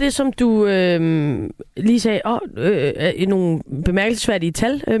 Noget af det, som du lige sagde, nogle bemærkelsesværdige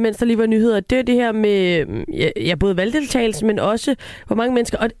tal, mens der lige var nyheder, det er det her med både valgdeltagelse, men også hvor mange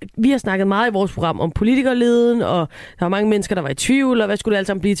mennesker, og vi har snakket meget i vores program om politikerleden, og der var mange mennesker, der var i tvivl, og hvad skulle det alt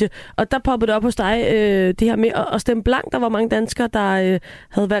sammen blive til? Og der poppede det op hos dig, det her med at stemme blankt. Der var mange danskere, der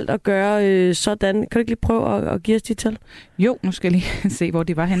havde valgt at gøre sådan. Kan du ikke lige prøve at give os de tal? Jo, nu skal jeg lige se, hvor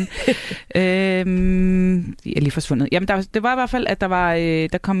de var henne. De er lige forsvundet. Jamen, det var i hvert fald, at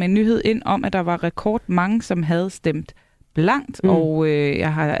der kom en nyhed ind om, at der var rekord mange, som havde stemt blankt, og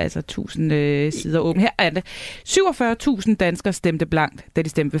jeg har altså 1000 sider åbne. Her er det. 47.000 danskere stemte blankt, da de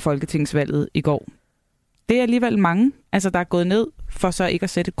stemte ved folketingsvalget i går. Det er alligevel mange, altså der er gået ned for så ikke at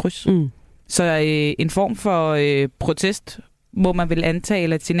sætte et kryds. Så en form for protest må man vel antage,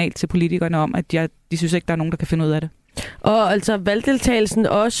 eller et signal til politikerne om, at de synes ikke, der er nogen, der kan finde ud af det. Og altså valgdeltagelsen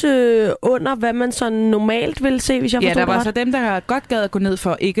også under, hvad man så normalt vil se, hvis jeg forstår det. Ja, der var så dem, der godt gad at gå ned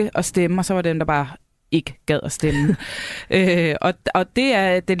for ikke at stemme, og så var dem, der bare ikke gad at stemme. Og det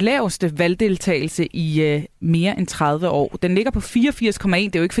er den laveste valgdeltagelse i mere end 30 år. Den ligger på 84,1.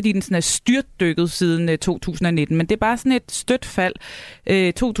 Det er jo ikke, fordi den sådan er styrtdykket siden 2019, men det er bare sådan et stødt fald.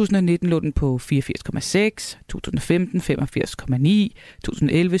 2019 lå den på 84,6, 2015 85,9,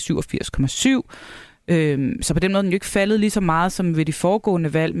 2011 87,7. Så på den måde er den jo ikke faldet lige så meget som ved de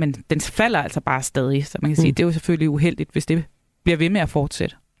foregående valg, men den falder altså bare stadig. Så man kan sige, det er jo selvfølgelig uheldigt, hvis det bliver ved med at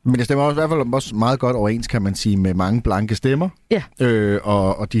fortsætte. Men det stemmer også, i hvert fald også meget godt overens, kan man sige, med mange blanke stemmer. Ja.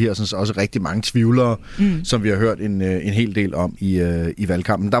 Og de her sådan, også rigtig mange tvivlere, som vi har hørt en hel del om i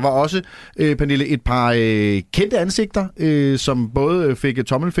valgkampen. Der var også, Pernille, et par kendte ansigter, som både fik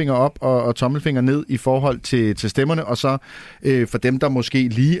tommelfinger op og tommelfinger ned i forhold til stemmerne, og så for dem, der måske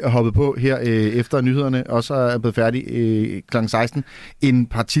lige er hoppet på her efter nyhederne, også er blevet færdige kl. 16, en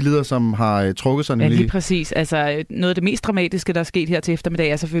partileder, som har trukket sig. Ja, lige præcis. Altså, noget af det mest dramatiske, der er sket her til eftermiddag,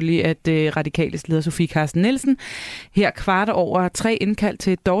 er selvfølgelig, at Radikales leder Sofie Carsten Nielsen her 3:15 indkaldt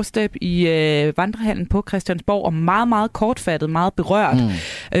til et doorstep i vandrehallen på Christiansborg, og meget, meget kortfattet, meget berørt,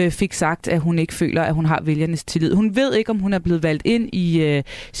 fik sagt, at hun ikke føler, at hun har vælgernes tillid. Hun ved ikke, om hun er blevet valgt ind i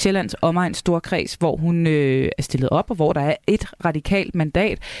Sjællands omegns storkreds, hvor hun er stillet op, og hvor der er et radikalt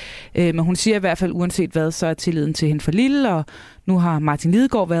mandat. Men hun siger i hvert fald, uanset hvad, så er tilliden til hende for lille, og nu har Martin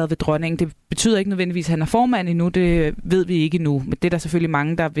Lidegaard været ved dronningen. Det betyder ikke nødvendigvis, at han er formand endnu. Det ved vi ikke endnu. Men det er der selvfølgelig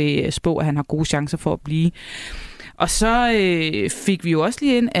mange, der vil spå, at han har gode chancer for at blive. Og så fik vi jo også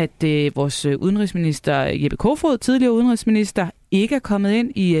lige ind, at vores udenrigsminister Jeppe Kofod, tidligere udenrigsminister, ikke er kommet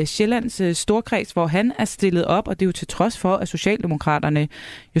ind i Sjællands storkreds, hvor han er stillet op. Og det er jo til trods for, at Socialdemokraterne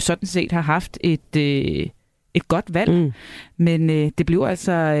jo sådan set har haft et godt valg. Men det blev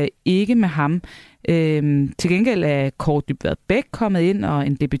altså ikke med ham. Til gengæld er Kaare Dybvad Bek kommet ind, og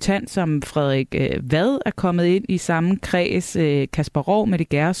en debutant som Frederik Vad er kommet ind i samme kreds. Kasper Roug, Mette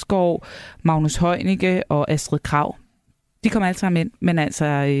Gjerskov, Magnus Heunicke og Astrid Krag. De kommer alle sammen ind, men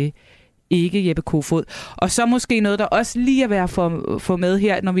altså ikke Jeppe Kofod. Og så måske noget, der også lige er værd at få med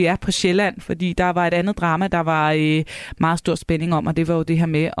her, når vi er på Sjælland, fordi der var et andet drama, der var meget stor spænding om, og det var jo det her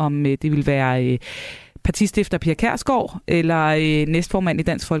med, om det ville være partistifter Pia Kjærsgaard eller næstformand i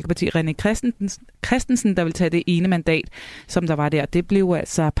Dansk Folkeparti René Christensen, der vil tage det ene mandat, som der var der. Det blev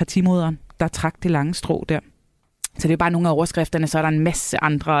altså partimoderen, der trak det lange strå der. Så det er bare nogle af overskrifterne, så er der en masse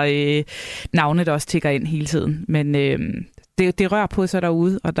andre navne, der også tikker ind hele tiden. Men det rører på sig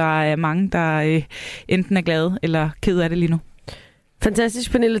derude, og der er mange, der enten er glade eller ked af det lige nu.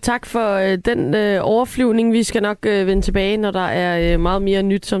 Fantastisk, Pernille. Tak for den overflyvning. Vi skal nok vende tilbage, når der er meget mere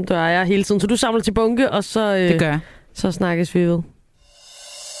nyt, som der er hele tiden. Så du samler til bunke, og så, det gør jeg. Så snakkes vi ved.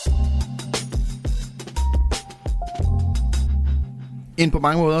 En på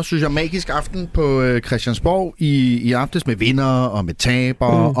mange måder, synes jeg, magisk aften på Christiansborg i aftes med vindere og med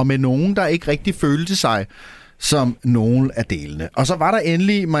tabere og med nogen, der ikke rigtig følte sig som nogle af delene. Og så var der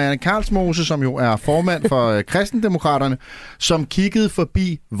endelig Marianne Karlsmose, som jo er formand for Kristendemokraterne, som kiggede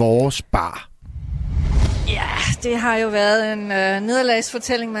forbi vores bar. Ja, det har jo været en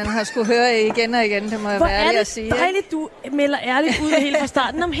nederlagsfortælling, man har skulle høre igen og igen, det må jeg være ærlig at sige. Hvor er det dejligt, du melder ærligt ud helt fra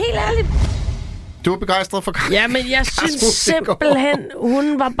starten. Om helt ærligt. Du er begejstret for Ja, men jeg synes simpelthen,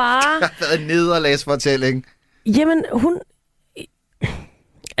 hun var bare... Det har været en nederlagsfortælling. Jamen, hun...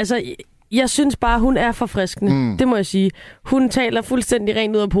 Altså... Jeg synes bare, hun er forfriskende. Det må jeg sige. Hun taler fuldstændig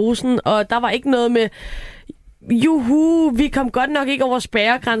rent ud af posen, og der var ikke noget med... Juhu, vi kom godt nok ikke over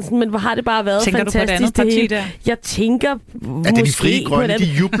spærregrænsen, men hvor har det bare været tænker fantastisk. Du på det andet parti der? Jeg tænker måske... Er det de Frie Grønne, de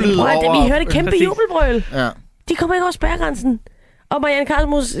jublede over... Vi hørte kæmpe jubelbrøl. Ja. De kom ikke over spærregrænsen. Og Marianne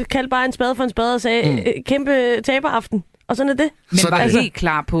Karlsmus kaldte bare en spade for en spade og sagde, kæmpe taberaften. Og sådan er det. Men var helt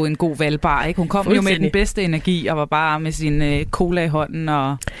klar på en god valgbar, ikke? Hun kom jo med den bedste energi, og var bare med sin cola i hånden,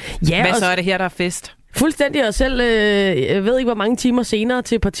 og hvad så er det her, der er fest? Fuldstændig, og selv jeg ved ikke, hvor mange timer senere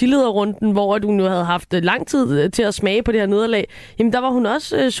til partilederrunden, hvor du nu havde haft lang tid til at smage på det her nederlag, jamen der var hun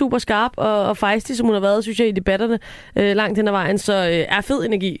også super skarp og fejstig, som hun har været, synes jeg, i debatterne langt hen ad vejen. Så er fed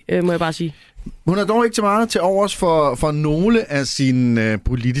energi, må jeg bare sige. Hun er dog ikke så meget til overs for nogle af sine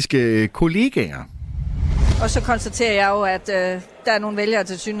politiske kollegaer. Og så konstaterer jeg jo, at der er nogle vælgere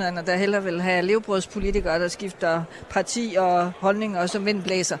til synligheden, der hellere vil have levebrødspolitikere, der skifter parti og holdning, og som vind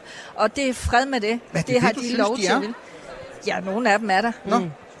blæser. Og det er fred med det. Det har de lov til. Ja, nogle af dem er der.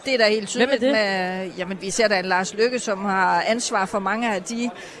 Det er da helt tydeligt med, jamen vi ser da en Lars Løkke, som har ansvar for mange af de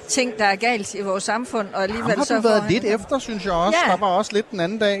ting, der er galt i vores samfund. Og alligevel har du været lidt efter, synes jeg også. Ja. Der var også lidt den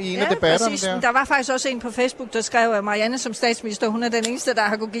anden dag i en af debatterne der. Der var faktisk også en på Facebook, der skrev, at Marianne som statsminister, hun er den eneste, der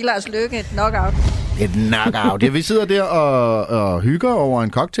har kunnet give Lars Løkke et knockout. Et knockout. Ja, vi sidder der og hygger over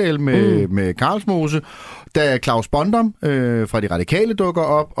en cocktail med Karlsmose, da Claus Bondam fra De Radikale dukker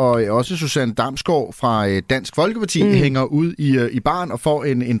op, og også Susanne Damsgaard fra Dansk Folkeparti hænger ud i baren og får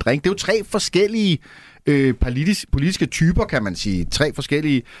en drink. Det er jo 3 forskellige politiske typer, kan man sige. 3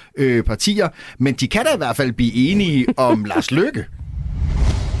 forskellige partier, men de kan da i hvert fald blive enige om Lars Løkke.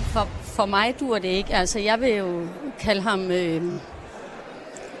 For mig dur det ikke. Altså, jeg vil jo kalde ham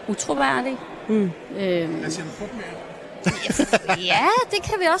utroværdig. Ja, det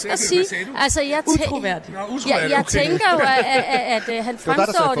kan vi også godt sige. Altså, jeg tænker jo, at han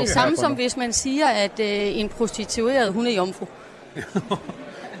fremstår det samme, som hvis man siger, at en prostitueret, hun er jomfru.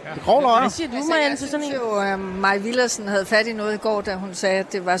 Det grovler. Hvad siger du, Marianne? Jeg synes jo, Maja Villersen havde fat i noget i går, da hun sagde,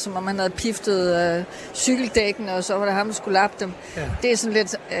 at det var som om han havde piftet cykeldækkene, og så var det ham, der skulle lappe dem. Ja. Det er sådan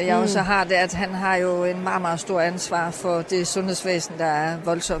lidt, jeg også har det, at han har jo en meget, meget stor ansvar for det sundhedsvæsen, der er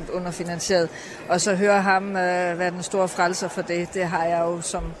voldsomt underfinansieret. Og så høre ham være den store frelser for det, det har jeg jo,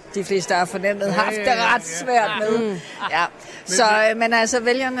 som de fleste har fornemmet, haft det ret svært med. Ja. Så, men altså,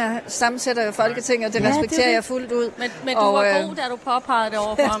 vælgerne sammensætter jo Folketinget, og det respekterer jeg fuldt ud. Men du var god, da du påpegede det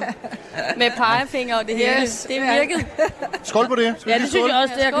overfor ham. Med pegefinger og det hele. Det virkede. Skål på det. Ja, det synes jeg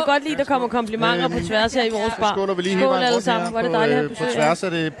også. Jeg kan godt lide, at der kommer komplimenter på tværs her i vores bar. Skåler vi lige hele vejen rundt her. Hvor det dejligt på tværs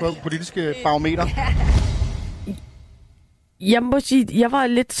af det politiske barometer. Jeg må sige, jeg var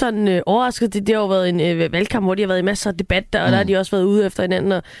lidt sådan overrasket. Det har jo været en valgkamp, hvor de har været i masser af debat, og der har de også været ude efter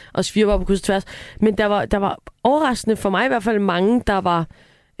hinanden og svirper på kryds og tværs. Men der var overraskende for mig i hvert fald mange, der var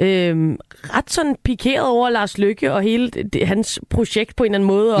ret sådan pikeret over Lars Løkke og hele hans projekt på en eller anden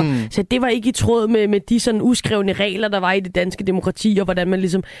måde. Og, så det var ikke i tråd med de sådan uskrevne regler, der var i det danske demokrati, og hvordan man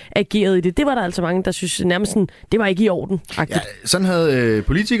ligesom agerede i det. Det var der altså mange, der synes nærmest sådan, det var ikke i orden. Ja, sådan havde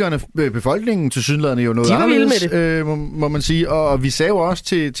politikerne, befolkningen tilsyneladende jo noget anderledes, må man sige. Og vi sagde jo også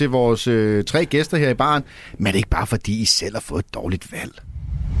til vores 3 gæster her i baren, men er det ikke bare fordi, I selv har fået et dårligt valg?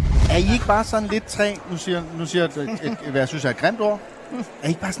 Er I ikke bare sådan lidt 3, nu siger hvad jeg synes er et grimt ord, er I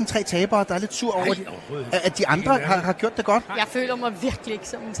ikke bare sådan 3 tabere, der er lidt sur over, at de andre har gjort det godt? Jeg føler mig virkelig ikke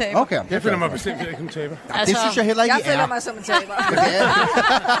som en taber. Okay, jeg føler mig bestemt ikke som en taber. Altså, det synes jeg heller ikke, jeg føler mig som en taber.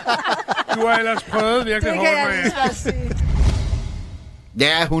 Du har ellers prøvet virkelig hårdt med.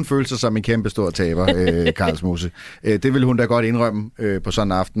 Ja, hun følte sig som en kæmpe stor taber, Karlsmose. Det ville hun da godt indrømme på sådan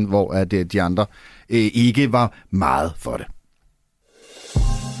en aften, hvor de andre ikke var meget for det.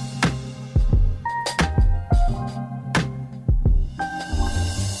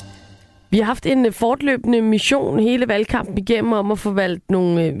 Vi har haft en fortløbende mission hele valgkampen igennem om at forvalte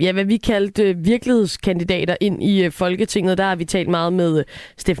nogle, hvad vi kaldte virkelighedskandidater ind i Folketinget. Der har vi talt meget med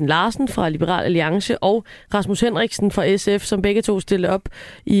Steffen Larsen fra Liberal Alliance og Rasmus Henriksen fra SF, som begge to stillede op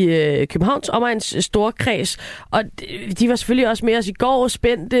i Københavns omegns storkreds. Og de var selvfølgelig også med os i går,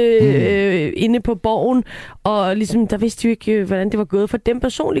 spændte inde på Borgen, og ligesom, der vidste jo ikke, hvordan det var gået for dem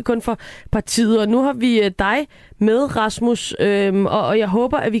personligt, kun for partiet. Og nu har vi dig med, Rasmus, og jeg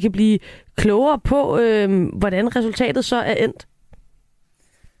håber, at vi kan blive klogere på, hvordan resultatet så er endt.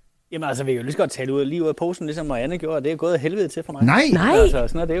 Jamen altså, vi kan jo lige så godt tale lige ud af posen, ligesom Marianne gjorde, og det er gået af helvede til for mig. Nej! Altså,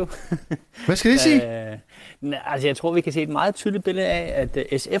 sådan er det jo. Hvad skal det sige? Altså, jeg tror, vi kan se et meget tydeligt billede af, at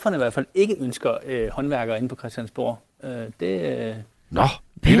SF'erne i hvert fald ikke ønsker håndværkere inde på Christiansborg. Nå,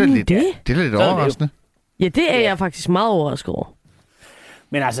 det er lidt overraskende. Ja, det er jeg faktisk meget overrasket over.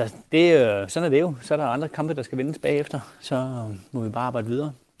 Men altså, sådan er det jo. Så er der andre kampe, der skal vindes bagefter. Så må vi bare arbejde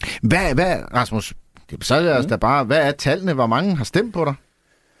videre. Hvad Rasmus, så er det da bare, hvad er tallene? Hvor mange har stemt på dig?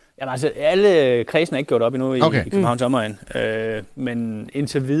 Jamen altså, alle kredsen er ikke gjort op endnu i Københavns omegn. Men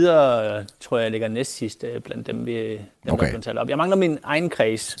indtil videre, tror jeg ligger næst sidst blandt dem, der er blevet talt op. Jeg mangler min egen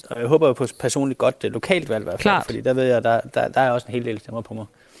kreds, og jeg håber på personligt godt lokalt valg i hvert fald. Fordi der ved jeg, der er også en hel del stemmer på mig.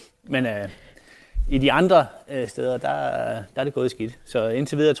 Men i de andre steder, der er det gået skidt. Så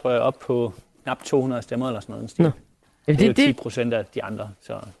indtil videre tror jeg op på knap 200 stemmer eller sådan noget. Det er jo 10% af de andre,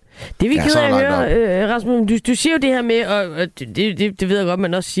 så... Det er vi ked af at høre, Rasmus. Du siger jo det her med, og det ved jeg godt,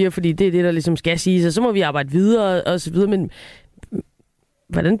 man også siger, fordi det er det, der ligesom skal sige, så må vi arbejde videre og så videre, men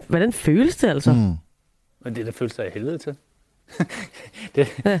hvordan føles det altså? Men det der føles der i helvede til.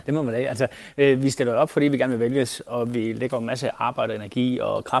 det må man da ikke. Altså, vi stiller op, fordi vi gerne vil vælges, og vi lægger en masse arbejde, energi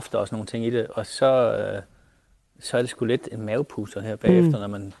og kræfter og sådan nogle ting i det, og så er det sgu lidt en mavepuster her bagefter,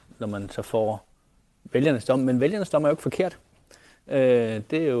 når man så får vælgernes dom. Men vælgernes dom er jo ikke forkert.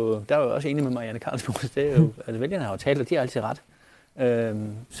 Det er jo, der er jo også enig med Marianne Karlsborg. Det er jo, altså vælgerne har jo talt, og de har altid ret.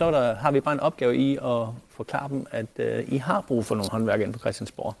 Så har vi bare en opgave i at forklare dem, at I har brug for nogle håndværkere inde på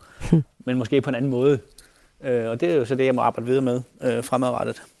Christiansborg. Men måske på en anden måde. Og det er jo så det, jeg må arbejde videre med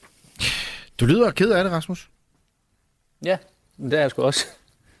fremadrettet. Du lyder ked af det, Rasmus. Ja, det er jeg sgu også.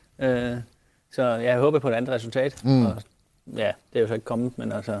 Så jeg håber på et andet resultat. Og, ja, det er jo så ikke kommet,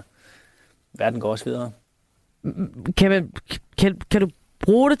 men altså, verden går også videre. Kan du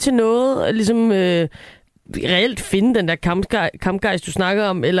bruge det til noget, ligesom reelt finde den der kampgejst, du snakker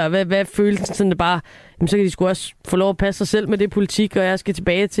om, eller hvad er følelsen sådan, det bare, jamen, så kan de sgu også få lov at passe sig selv med det politik, og jeg skal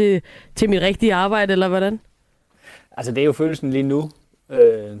tilbage til mit rigtige arbejde, eller hvordan? Altså, det er jo følelsen lige nu.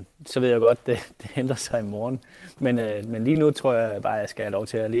 Så ved jeg godt, det ændrer sig i morgen. Men lige nu tror jeg bare, jeg skal have lov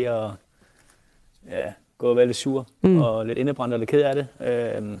til at lige at gå og være lidt sur og lidt indebrændt og lidt ked af det.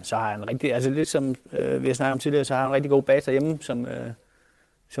 Så har jeg en rigtig, altså lidt som vi har snakket om tidligere, så har jeg en rigtig god base derhjemme,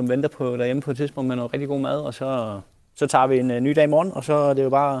 som venter på derhjemme på et tidspunkt med noget rigtig god mad, og så tager vi en ny dag i morgen, og så er det jo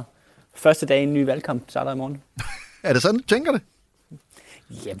bare første dag i en ny valgkamp, starter i morgen. Er det sådan, du tænker det?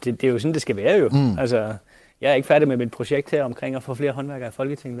 Ja, det er jo sådan, det skal være jo. Altså, jeg er ikke færdig med mit projekt her omkring at få flere håndværkere i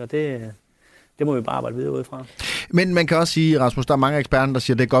Folketinget, og det må vi bare arbejde videre ud fra. Men man kan også sige, Rasmus, der er mange eksperter, der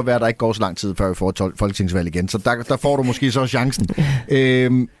siger, at det kan godt være, at der ikke går så lang tid, før vi får et folketingsvalg igen. Så der får du måske så chancen.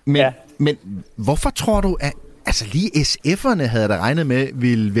 Men hvorfor tror du, at altså lige SF'erne havde der regnet med,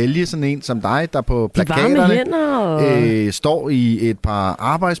 ville vælge sådan en som dig, der på plakaterne står i et par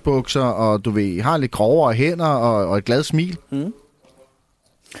arbejdsbukser, og du ved, har lidt grovere hænder og et glad smil?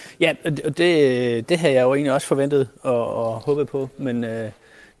 Ja, det havde jeg jo egentlig også forventet og håbet på, men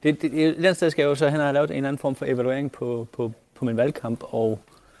et andet sted skal jeg jo så hen og have lavet en eller anden form for evaluering på min valgkamp, og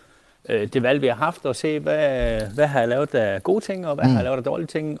det valg, vi har haft, og se, hvad har jeg lavet af gode ting, og hvad har jeg lavet af dårlige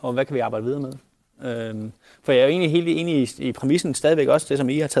ting, og hvad kan vi arbejde videre med. For jeg er jo egentlig helt enig i præmissen, stadigvæk også det, som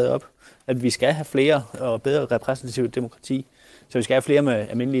I har taget op, at vi skal have flere og bedre repræsentativt demokrati, så vi skal have flere med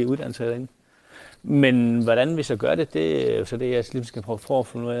almindelige uddannelser derinde. Men hvordan vi så gør det, det er jo så det, jeg lige skal prøve at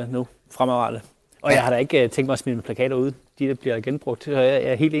få noget af nu fremadrettet. Og jeg har da ikke tænkt mig at smide mine plakater ud. De der bliver genbrugt, så jeg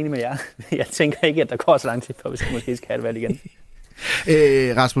er helt enig med jer. Jeg tænker ikke, at der går så lang tid, før vi måske skal have det valg igen.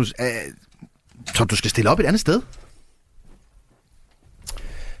 Rasmus, tror du skal stille op et andet sted?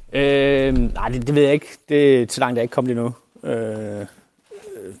 Nej, det ved jeg ikke. Det er så langt, jeg ikke kommet endnu.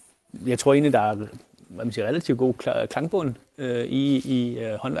 Jeg tror egentlig, der er relativt god klangbund i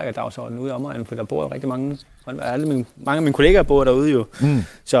håndværkerdagsordenen ude i omegnen, for der bor jo rigtig mange håndværkere. Mange af mine kollegaer bor derude jo.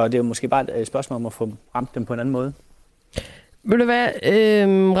 Så det er jo måske bare et spørgsmål om at få ramt dem på en anden måde. Ved du hvad,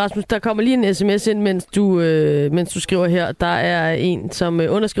 Rasmus, der kommer lige en sms ind, mens du skriver her. Der er en, som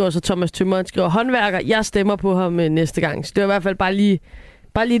underskriver sig, Thomas Tømmer, skriver, håndværker, jeg stemmer på ham næste gang. Så det er i hvert fald bare lige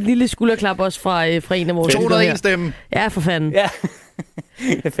et lille skulderklap også fra en af vores... 201 stemme. Ja, for fanden. Ja,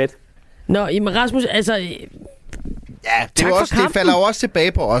 det er fedt. Nå, men Rasmus, altså... Ja, det falder jo også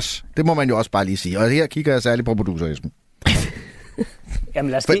tilbage på os. Det må man jo også bare lige sige. Og her kigger jeg særligt på producer Esben.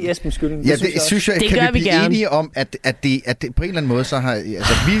 Jamen lad os give Esben skylden. Ja, det synes jeg, kan vi blive enige om, at det på en eller anden måde, så har...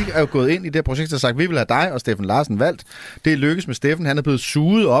 Altså, vi er jo gået ind i det projekt, der har sagt, vi vil have dig og Steffen Larsen valgt. Det er lykkes med Steffen. Han er blevet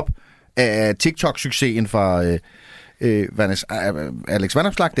suget op af TikTok-succesen fra... Alex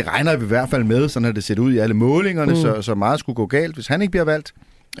Vanopslagh, det regner vi i hvert fald med, sådan har det set ud i alle målingerne, så meget skulle gå galt, hvis han ikke bliver valgt.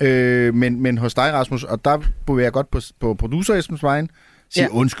 Men hos dig, Rasmus, og der vil jeg godt på producer Esbens vejen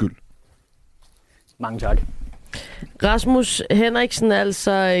sige undskyld. Mange tak. Rasmus Henriksen,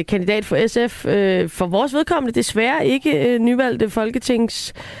 altså kandidat for SF. For vores vedkommende desværre ikke nyvalgte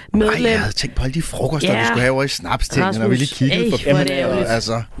folketingsmedlem. Nej, jeg havde tænkt på alle de frokoster, vi skulle have over i Snapstingene, når vi lige kiggede på dem.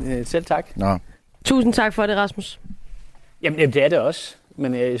 Altså. Selv tak. Nå. Tusind tak for det, Rasmus. Jamen, det er det også.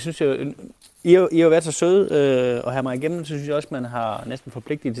 Men jeg synes jo, I har jo været så søde og have mig igennem, så synes jeg også, man har næsten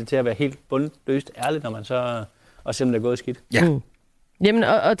forpligtet til at være helt bundløst ærlig, når man så også selvom det er gået skidt. Ja. Jamen,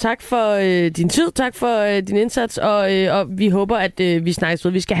 og tak for din tid, tak for din indsats, og vi håber, at vi snakkes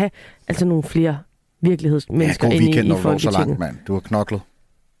ud. Vi skal have altså nogle flere virkelighedsmennesker ind i Folketinget. God weekend, så langt, mand. Du har knoklet.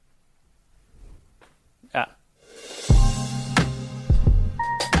 Ja.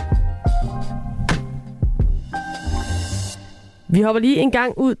 Vi hopper lige en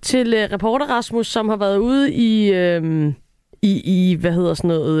gang ud til reporter Rasmus, som har været ude i hvad hedder sådan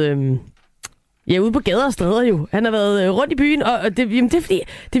noget... ude på gader og stræder jo. Han har været rundt i byen, og det er fordi,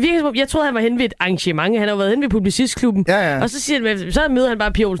 det virker som om, jeg troede, han var henne ved et arrangement. Han har været henne ved Publicistklubben. Ja. Og så møder han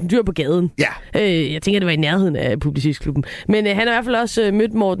bare Pia Olsen Dyhr på gaden. Ja. Jeg tænker, det var i nærheden af Publicistklubben. Men han har i hvert fald også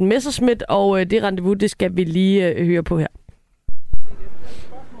mødt Morten Messerschmidt, og det rendezvous, det skal vi lige høre på her.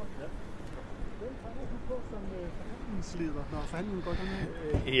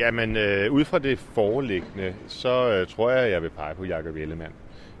 Jamen, ud fra det foreliggende, så tror jeg vil pege på Jakob Ellemann.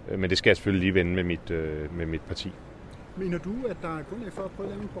 Men det skal jeg selvfølgelig lige vende med mit parti. Mener du, at der er grundlag for at prøve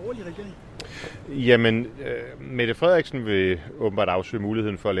at lave en borgerlig regering? Jamen, Mette Frederiksen vil åbenbart afsøge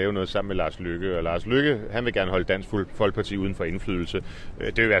muligheden for at lave noget sammen med Lars Løkke. Og Lars Løkke, han vil gerne holde Dansk Folkeparti uden for indflydelse.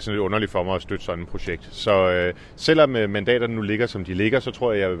 Det vil være sådan lidt underligt for mig at støtte sådan et projekt. Så selvom mandaterne nu ligger, som de ligger, så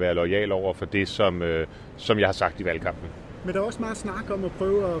tror jeg vil være loyal over for det, som jeg har sagt i valgkampen. Men der er også meget snak om at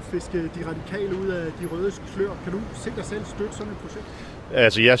prøve at fiske de radikale ud af de røde slør. Kan du se dig selv støtte sådan et projekt?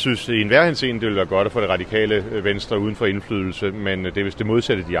 Altså, jeg synes, i enhver henseende, det vil være godt at få det radikale venstre uden for indflydelse, men det er vist det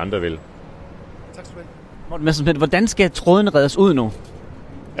modsatte, de andre vil. Tak skal du have. Morten Messerschmidt, hvordan skal tråden reddes ud nu?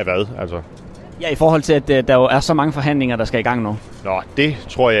 Af hvad, altså? Ja, i forhold til, at der jo er så mange forhandlinger, der skal i gang nu. Nå, det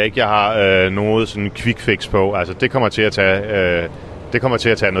tror jeg ikke, jeg har noget sådan quick fix på. Altså, det kommer til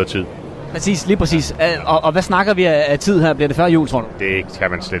at tage noget tid. Præcis, lige præcis. Og hvad snakker vi af tid her? Bliver det før jul, tror du? Det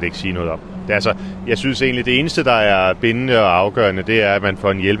kan man slet ikke sige noget om. Jeg synes egentlig, det eneste, der er bindende og afgørende, det er, at man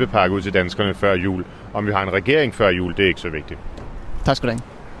får en hjælpepakke ud til danskerne før jul. Om vi har en regering før jul, det er ikke så vigtigt. Tak skal du have.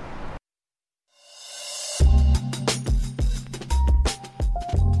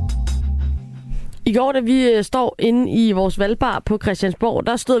 I går, da vi står inde i vores valgbar på Christiansborg,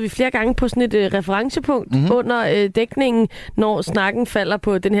 der stod vi flere gange på sådan et referencepunkt under dækningen, når snakken falder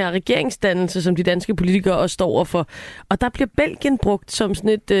på den her regeringsdannelse, som de danske politikere også står overfor. Og der bliver Belgien brugt som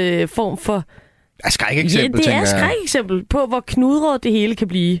sådan et form for... skrækeksempel, det er et skrækeksempel på, hvor knudret det hele kan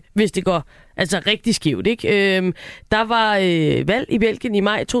blive, hvis det går rigtig skævt, ikke? Der var valg i Belgien i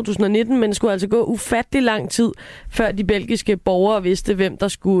maj 2019, men det skulle altså gå ufattelig lang tid, før de belgiske borgere vidste, hvem der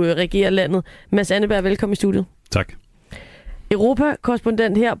skulle regere landet. Mads Anneberg, velkommen i studiet. Tak.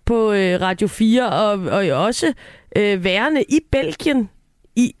 Europa-korrespondent her på Radio 4, og også værende i Belgien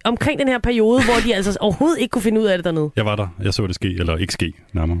omkring den her periode, hvor de altså overhovedet ikke kunne finde ud af det dernede. Jeg var der. Jeg så det ske, eller ikke ske,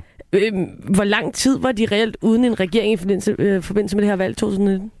 nærmere. Hvor lang tid var de reelt uden en regering i forbindelse med det her valg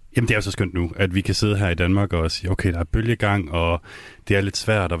 2019? Jamen, det er jo så skønt nu, at vi kan sidde her i Danmark og sige, okay, der er bølgegang, og det er lidt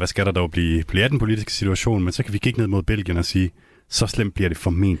svært, og hvad skal der dog blive af den politiske situation? Men så kan vi kigge ned mod Belgien og sige, så slemt bliver det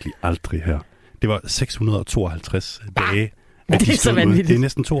formentlig aldrig her. Det var 652 dage, at de stod uden. Det er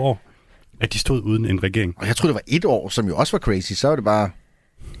næsten 2 år, at de stod uden en regering. Og jeg troede, det var 1 år, som jo også var crazy. Så var det bare...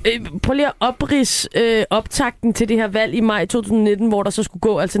 Prøv lige at opridse optakten til det her valg i maj 2019, hvor der så skulle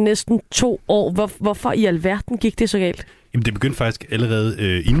gå altså næsten 2 år. Hvorfor i alverden gik det så galt? Jamen, det begyndte faktisk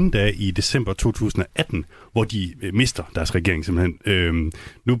allerede inden da i december 2018, hvor de mister deres regering simpelthen.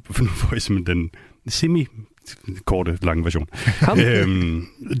 Nu får jeg simpelthen den korte, lange version.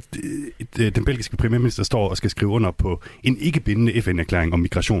 Den belgiske premierminister står og skal skrive under på en ikke bindende FN-erklæring om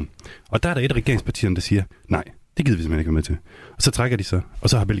migration. Og der er der et af regeringspartierne, der siger, nej, det gider vi simpelthen ikke være med til. Og så trækker de sig, og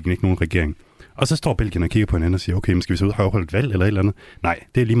så har Belgien ikke nogen regering. Og så står Belgien og kigger på hinanden og siger, okay, men skal vi så ud og afholde et valg eller et eller andet? Nej,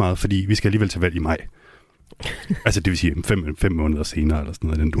 det er lige meget, fordi vi skal alligevel til valg i maj. Altså det vil sige 5 måneder senere eller sådan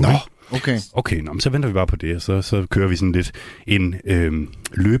noget. Den du, okay. Okay, så venter vi bare på det, og så kører vi sådan lidt en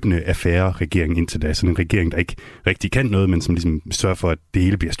løbende affære-regering indtil da. Sådan en regering, der ikke rigtig kan noget, men som ligesom sørger for, at det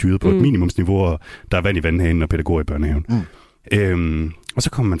hele bliver styret på et minimumsniveau, og der er vand i vandhanen og pædagoger i børnehaven. Og så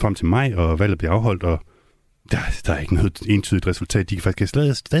kommer man frem til maj, og valget bliver afholdt, og der er ikke noget entydigt resultat. De kan faktisk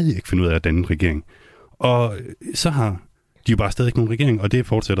stadig ikke finde ud af at danne en regering. Og så har de jo bare stadig ikke nogen regering, og det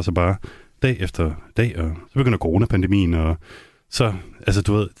fortsætter så bare dag efter dag, og så begynder coronapandemien, og så, altså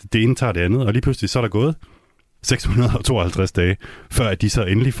du ved, det ene tager det andet, og lige pludselig så er der gået 652 dage, før at de så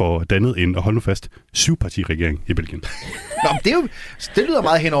endelig får dannet en, og hold nu fast, 7-parti-regering i Belgien. Nå, men det lyder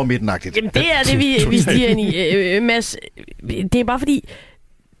meget hen over midtenagtigt. Jamen, det er det, vi stiger ind i. Mads, det er bare fordi,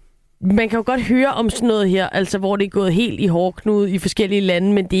 man kan jo godt høre om sådan noget her, altså hvor det er gået helt i hårdknude i forskellige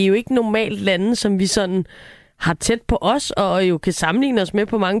lande, men det er jo ikke normalt lande, som vi sådan har tæt på os, og jo kan sammenligne os med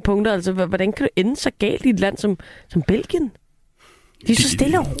på mange punkter. Altså, hvordan kan det ende så galt i et land som Belgien? De er så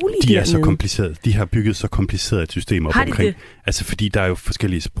stille og rolige. De er så komplicerede. De har bygget så komplicerede et system op omkring. Det? Altså, fordi der er jo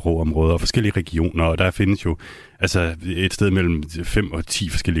forskellige sprogområder og forskellige regioner, og der findes jo altså et sted mellem 5 og 10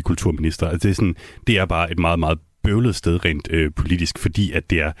 forskellige kulturminister. Altså, det er bare et meget, meget bøvlet sted rent politisk, fordi at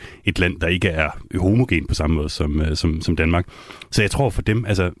det er et land, der ikke er homogen på samme måde som Danmark. Så jeg tror for dem,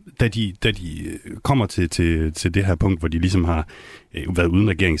 altså, da de kommer til det her punkt, hvor de ligesom har været uden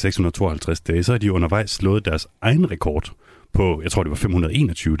regering 652 dage, så har de undervejs slået deres egen rekord på, jeg tror det var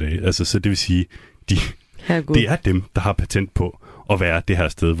 521 dage. Altså, så det vil sige, det er dem, der har patent på at være det her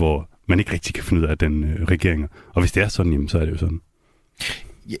sted, hvor man ikke rigtig kan finde ud af den regering. Og hvis det er sådan, jamen, så er det jo sådan.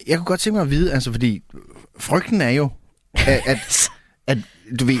 Jeg kunne godt tænke mig at vide, altså fordi frygten er jo, at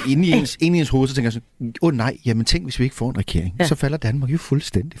du ved, inde i ens hoved, så tænker jeg sådan, nej, jamen tænk, hvis vi ikke får en regering, så falder Danmark jo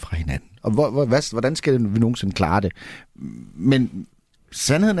fuldstændig fra hinanden. Og hvordan skal vi nogensinde klare det? Men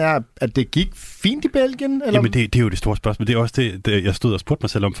sandheden er, at det gik fint i Belgien? Eller? Jamen, det er jo det store spørgsmål. Det er også det, jeg stod og spurgte mig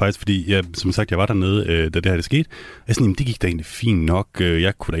selv om faktisk, fordi som sagt, jeg var dernede, da det her skete. Jeg sådan, jamen, det gik da egentlig fint nok.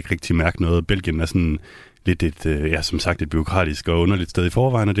 Jeg kunne da ikke rigtig mærke noget. Belgien er sådan lidt som sagt, et bureaukratisk og underligt sted i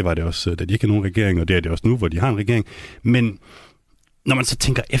forvejen, og det var det også, da de ikke har nogen regering, og det er det også nu, hvor de har en regering. Men når man så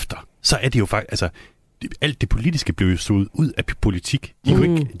tænker efter, så er det jo faktisk, altså, alt det politiske blev jo suget ud af politik. De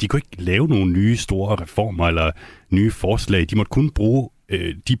kunne ikke lave nogle nye store reformer eller nye forslag. De måtte kun bruge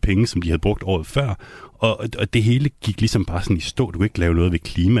de penge, som de havde brugt året før, og det hele gik ligesom bare sådan i stå. Du kunne ikke lave noget ved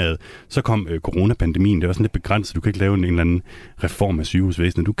klimaet. Så kom coronapandemien, det var sådan lidt begrænset. Du kan ikke lave en eller anden reform af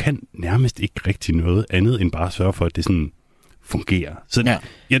sygehusvæsenet. Du kan nærmest ikke rigtig noget andet, end bare sørge for, at det sådan fungerer. Så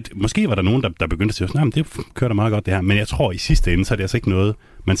måske var der nogen, der begyndte at sige, nej, men det kører da meget godt det her. Men jeg tror, i sidste ende, så er det altså ikke noget,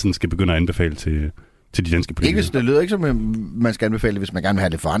 man sådan skal begynde at anbefale til de danske politikere. Det lyder ikke som, man skal anbefale det, hvis man gerne vil have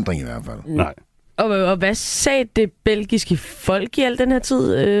lidt forandring i hvert fald. Nej. Og hvad sagde det belgiske folk i al den her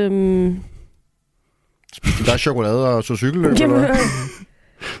tid? Der er chokolade og så cykelløb, eller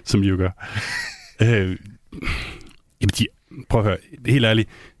som I jo gør. Prøv at høre, helt ærligt,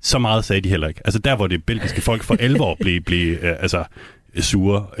 så meget sagde de heller ikke. Altså der, hvor det belgiske folk for alvor blev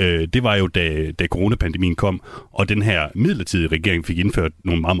sure, det var jo, da coronapandemien kom, og den her midlertidige regering fik indført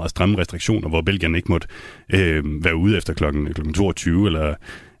nogle meget, meget stramme restriktioner, hvor Belgien ikke måtte være ude efter klokken 22, eller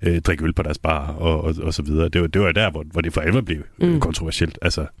drikke øl på deres bar, og så videre. Det var der, hvor det for alvor blev kontroversielt.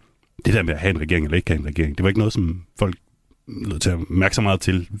 Altså, det der med at have en regering eller ikke have en regering, det var ikke noget, som folk nødt til at mærke så meget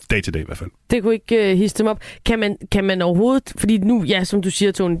til dag til dag i hvert fald. Det kunne ikke hisse dem op. Kan man overhovedet, fordi nu, ja, som du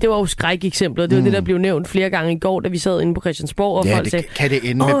siger, Tony, det var jo skrækeksempler. Det var det, der blev nævnt flere gange i går, da vi sad inde på Christiansborg, og folk sagde, kan det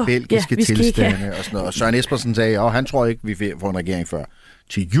ende med belgiske tilstande og sådan noget. Og Søren Espersen sagde, han tror ikke, vi får en regering før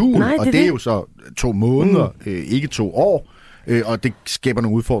til jul, og det er jo så 2 måneder, ikke 2 år. Og det skaber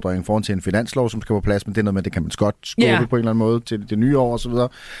nogle udfordringer foran til en finanslov, som skal på plads, men det er noget med, det kan man godt skubbe på en eller anden måde til det nye år og så videre.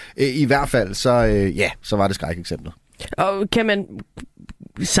 I hvert fald, så var det skrækeksemplet. Og kan man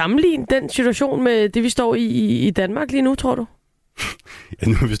sammenligne den situation med det, vi står i Danmark lige nu, tror du? Ja,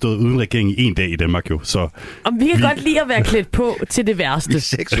 nu har vi stået uden regering i 1 dag i Danmark jo, så... Og vi kan godt lide at være klædt på til det værste. Vi er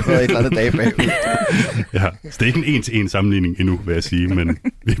 600 et eller andet dage bagud. Ja, så det er ikke en en-til-en sammenligning endnu, vil jeg sige, men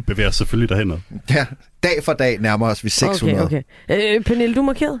vi bevæger os selvfølgelig derhenad. Ja, dag for dag nærmer os vi 600. Okay. Pernille, du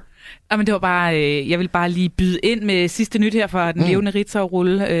markerede? Jamen, det var bare, jeg vil bare lige byde ind med sidste nyt her fra den levende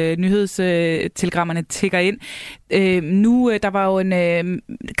Ritzau-rulle. Nyhedstelegrammerne tikker ind. Nu, der var jo en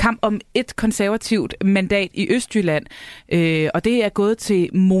kamp om et konservativt mandat i Østjylland, og det er gået til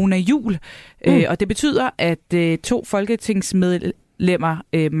Mona Juul. Og det betyder, at 2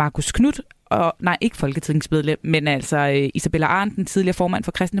 folketingsmedlemmer, Marcus Knuth, ikke folketingsmedlem, men altså Isabella Arendt, den tidligere formand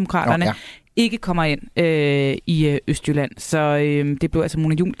for Kristendemokraterne, ikke kommer ind i Østjylland. Så det blev altså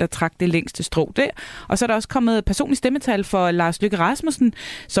Mona Juul, der trak det længste strå der. Og så er der også kommet personlige stemmetal for Lars Løkke Rasmussen,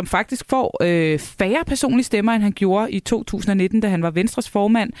 som faktisk får færre personlige stemmer, end han gjorde i 2019, da han var Venstres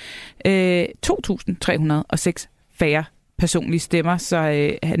formand. 2.306 færre personlige stemmer, så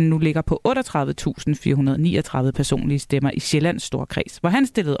han nu ligger på 38.439 personlige stemmer i Sjællands Storkreds, hvor han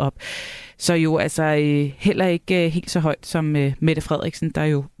stillede op. Så jo altså heller ikke helt så højt som Mette Frederiksen, der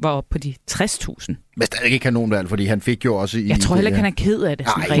jo var oppe på de 60.000. Men stadig ikke kanonvalg, fordi han fik jo også... Jeg tror heller ikke, han er ked af det.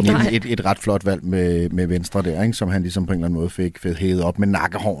 Et ret flot valg med Venstre der, ikke? Som han ligesom på en eller anden måde fik hævet op med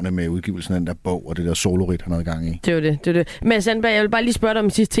nakkehårene med udgivelsen af den der bog og det der solorit, han havde gang i. Det var det. Men Sandberg, jeg vil bare lige spørge dig om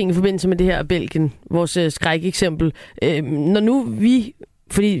sidste ting i forbindelse med det her Belgien, vores skrækeksempel. Når nu vi...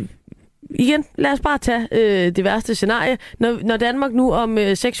 Fordi... Igen, lad os bare tage det værste scenarie. Når Danmark nu om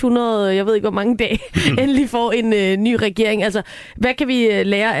 600, jeg ved ikke hvor mange dage, endelig får en ny regering. Altså, hvad kan vi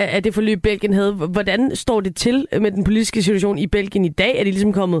lære af det forløb, Belgien havde? Hvordan står det til med den politiske situation i Belgien i dag? Er de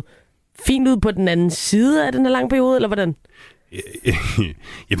ligesom kommet fint ud på den anden side af den her lange periode, eller hvordan?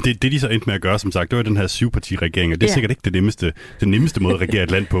 Jamen det de så endte med at gøre, som sagt, det var den her 7-parti-regering, og det er sikkert ikke den nemmeste måde at regere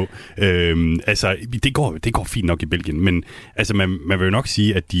et land på. Altså, det går fint nok i Belgien, men altså, man vil jo nok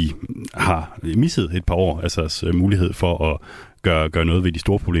sige, at de har misset et par år, altså mulighed for at gøre noget ved de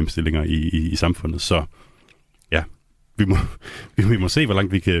store problemstillinger i samfundet. Så ja, vi må se, hvor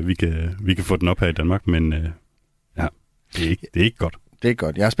langt vi kan få den op her i Danmark, men ja, det er ikke godt. Det er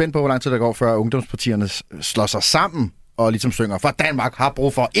godt. Jeg er spændt på, hvor lang tid der går, før ungdomspartierne slår sig sammen og ligesom synger, for Danmark har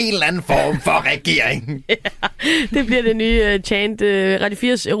brug for en eller anden form for regering. Ja, det bliver det nye chant.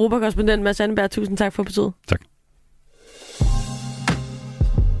 Radio 4's Europakorrespondent Mads Anneberg, tusind tak for besøget. Tak.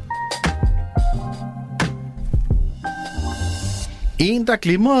 En, der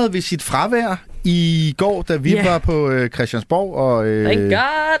glimrede ved sit fravær i går, da vi var på Christiansborg, og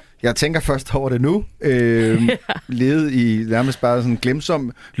jeg tænker først over det nu, levede i nærmest bare sådan en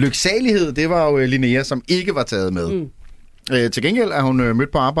glemsom lyksalighed. Det var jo Linnea, som ikke var taget med. Til gengæld er hun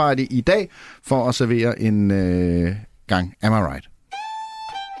mødt på arbejde i dag for at servere en gang Am I Right?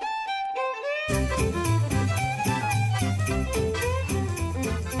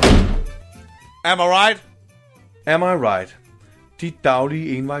 Am I right? Am I right? Dit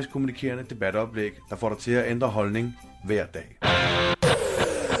daglige envejskommunikerende debatoplæg, der får dig til at ændre holdning hver dag.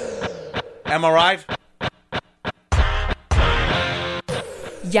 Am I right?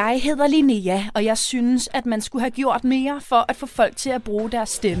 Jeg hedder Linnea, og jeg synes, at man skulle have gjort mere for at få folk til at bruge deres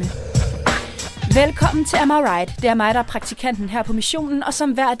stemme. Velkommen til Am I Right? Det er mig, der er praktikanten her på missionen, og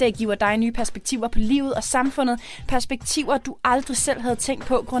som hver dag giver dig nye perspektiver på livet og samfundet. Perspektiver, du aldrig selv havde tænkt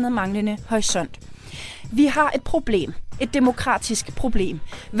på grundet manglende horisont. Vi har et problem. Et demokratisk problem.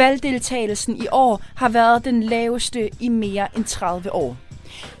 Valgdeltagelsen i år har været den laveste i mere end 30 år.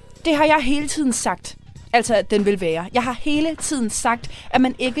 Det har jeg hele tiden sagt. Altså, at den vil være. Jeg har hele tiden sagt, at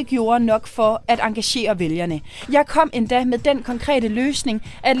man ikke gjorde nok for at engagere vælgerne. Jeg kom endda med den konkrete løsning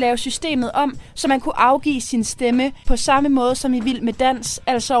at lave systemet om, så man kunne afgive sin stemme på samme måde som i Vild med Dans,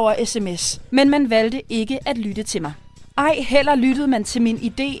 altså over sms. Men man valgte ikke at lytte til mig. Ej, heller lyttede man til min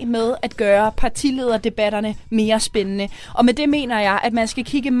idé med at gøre partilederdebatterne mere spændende. Og med det mener jeg, at man skal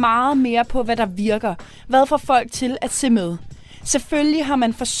kigge meget mere på, hvad der virker. Hvad får folk til at se med? Selvfølgelig har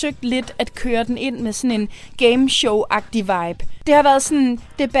man forsøgt lidt at køre den ind med sådan en gameshow-agtig vibe. Det har været sådan,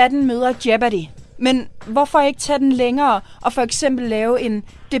 debatten møder Jeopardy. Men hvorfor ikke tage den længere og for eksempel lave en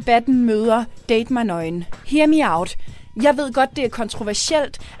debatten møder Date mig nøgen? Hear me out. Jeg ved godt, det er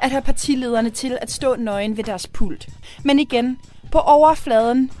kontroversielt at have partilederne til at stå nøgen ved deres pult. Men igen, på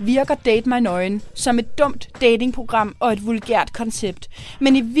overfladen virker Date mig nøgen som et dumt datingprogram og et vulgært koncept.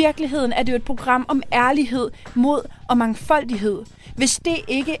 Men i virkeligheden er det jo et program om ærlighed, mod og mangfoldighed. Hvis det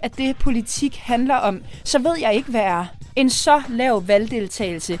ikke er det, politik handler om, så ved jeg ikke, hvad er. En så lav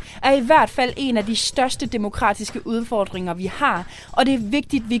valgdeltagelse er i hvert fald en af de største demokratiske udfordringer, vi har, og det er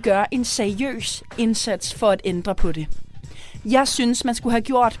vigtigt, at vi gør en seriøs indsats for at ændre på det. Jeg synes, man skulle have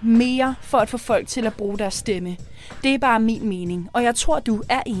gjort mere for at få folk til at bruge deres stemme. Det er bare min mening, og jeg tror, du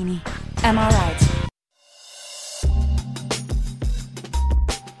er enig. Am I right?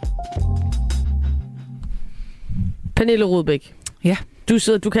 Pernille Rudbæk. Ja.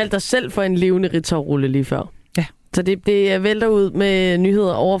 Du kaldte dig selv for en levende ritzaurulle lige før. Ja. Så det vælter ud med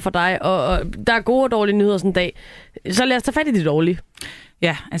nyheder over for dig, og der er gode og dårlige nyheder sådan en dag. Så lad os tage fat i de dårlige.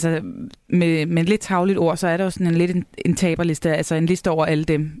 Ja, altså med lidt tavligt ord, så er der jo sådan en taberliste, altså en liste over alle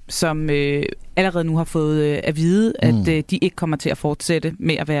dem, som allerede nu har fået at vide, at de ikke kommer til at fortsætte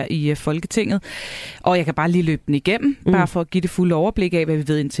med at være i Folketinget. Og jeg kan bare lige løbe den igennem, bare for at give det fulde overblik af, hvad vi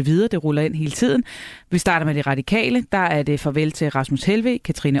ved indtil videre. Det ruller ind hele tiden. Vi starter med det radikale. Der er det farvel til Rasmus Helveg,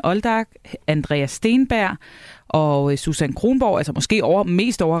 Katrine Olldag, Andreas Steenberg og Susan Kronborg, altså måske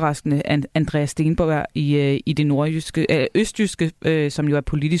mest overraskende Andreas Steenberg i det østjyske, som jo er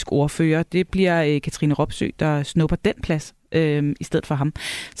politisk ordfører. Det bliver Katrine Robsøe, der snupper den plads i stedet for ham.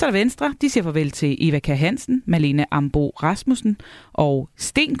 Så er der Venstre. De siger farvel til Eva Kjær Hansen, Malene Ambo Rasmussen og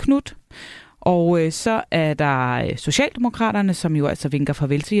Sten Knudt. Og så er der Socialdemokraterne, som jo altså vinker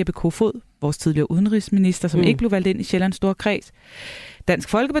farvel til Jeppe Kofod, vores tidligere udenrigsminister, som ikke blev valgt ind i Sjællands Store Kreds. Dansk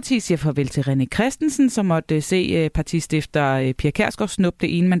Folkeparti siger farvel til René Christensen, som måtte se partistifter Pia Kjærsgaard snuppe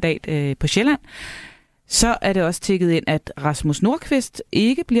det ene mandat på Sjælland. Så er det også tikket ind, at Rasmus Nordqvist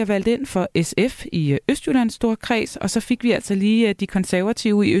ikke bliver valgt ind for SF i Østjyllands Store Kreds. Og så fik vi altså lige de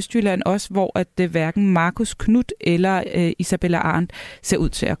konservative i Østjylland også, hvor at hverken Markus Knudt eller Isabella Arndt ser ud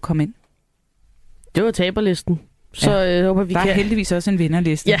til at komme ind. Det var taberlisten. Så ja. Håber vi der er kan... heldigvis også en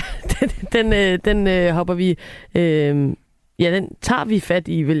vinderliste. Ja, den hopper vi... den tager vi fat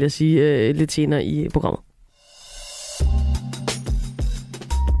i, vil jeg sige, lidt senere i programmet.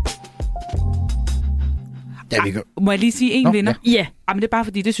 Ja, vi kan... Må jeg lige sige en vinder? Ja. Men det er bare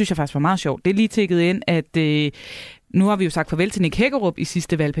fordi, det synes jeg faktisk var meget sjovt. Det er lige tækket ind, at nu har vi jo sagt farvel til Nick Hækkerup i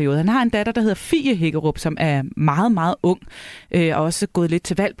sidste valgperiode. Han har en datter, der hedder Fie Hækkerup, som er meget, meget ung, og også gået lidt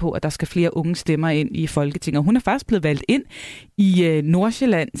til valg på, at der skal flere unge stemmer ind i Folketinget. Hun er faktisk blevet valgt ind i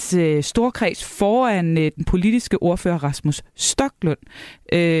Nordsjællands storkreds foran den politiske ordfører Rasmus Stoklund.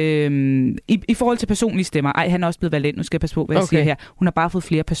 I forhold til personlige stemmer. Han er også blevet valgt ind, nu skal jeg passe på, hvad jeg siger her. Hun har bare fået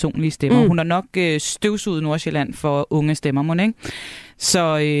flere personlige stemmer. Hun har nok støvsuget Nordsjælland for unge stemmer, må ikke?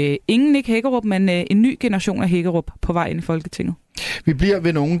 Så ingen Nick Hækkerup, men en ny generation af Hækkerup på vej ind i Folketinget. Vi bliver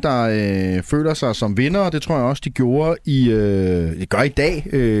ved nogen, der føler sig som vinder, og det tror jeg også, de gjorde gør i dag.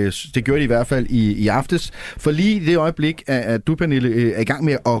 Det gjorde de i hvert fald i aftes. For lige i det øjeblik, at du, Pernille, er i gang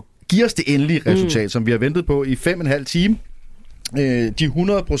med at give os det endelige resultat, som vi har ventet på i 5,5 timer, de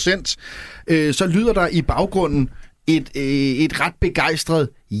 100%, så lyder der i baggrunden et ret begejstret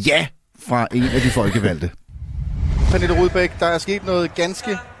ja fra en af de folkevalgte. Pernille Rudbæk, der er sket noget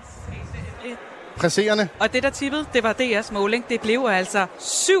ganske presserende. Og det, der tippede, det var DR's måling. Det blev altså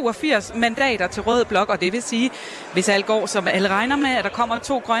 87 mandater til Rød Blok, og det vil sige, hvis alt går, som alle regner med, at der kommer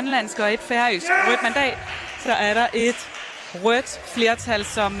 2 grønlandske og et færøsk rødt mandat, så er der et rødt flertal,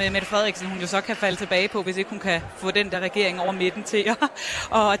 som Mette Frederiksen hun jo så kan falde tilbage på, hvis ikke hun kan få den der regering over midten til.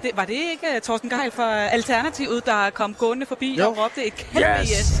 Og var det ikke Torsten Gejl fra Alternativet, der kom gående forbi og råbte et kæmpe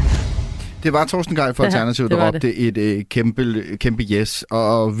yes? Det var Torsten Gejl fra Alternativet, der råbte et kæmpe yes,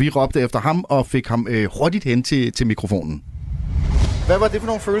 og vi råbte efter ham og fik ham hurtigt hen til mikrofonen. Hvad var det for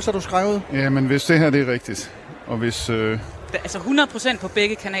nogle følelser, du skrev ud? Jamen, hvis det her det er rigtigt, og hvis... Altså 100% på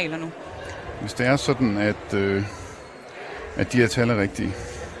begge kanaler nu. Hvis det er sådan, at de her tal er rigtige,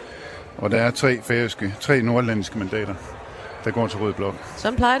 og der er 3 nordlandske mandater, der går til Rød Blok.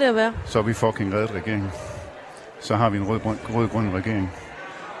 Sådan plejer det at være. Så er vi fucking reddet regeringen. Så har vi en rød-grøn regering.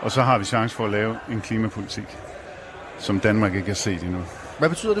 Og så har vi chance for at lave en klimapolitik, som Danmark ikke har set endnu. Hvad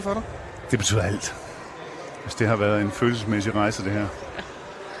betyder det for dig? Det betyder alt. Altså, det har været en følelsesmæssig rejse, det her.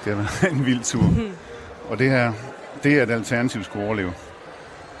 Det har været en vild tur. Og det her, det at Alternativet skulle overleve,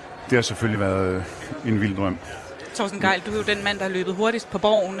 det har selvfølgelig været en vild drøm. Torsten Gejl, du er jo den mand, der har løbet hurtigst på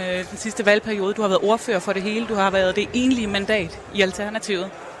Borgen den sidste valgperiode. Du har været ordfører for det hele. Du har været det enlige mandat i Alternativet.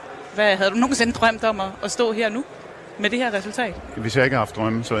 Havde du nogensinde drømt om at stå her nu med det her resultat? Hvis jeg ikke har haft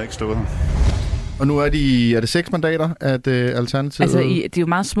drømme, så har jeg ikke stået her. Og nu er det 6 mandater, at Alternativet... Altså, det er jo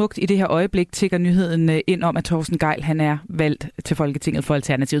meget smukt. I det her øjeblik tikker nyheden ind om, at Torsten Gejl, han er valgt til Folketinget for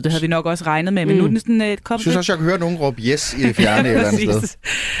Alternativet. Det havde vi nok også regnet med, men nu er den sådan kommet... Jeg synes også, jeg kan høre nogen råbe yes i det fjerne et eller andet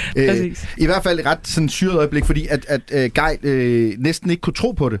sted. I hvert fald et ret sådan syret øjeblik, fordi at Gejl næsten ikke kunne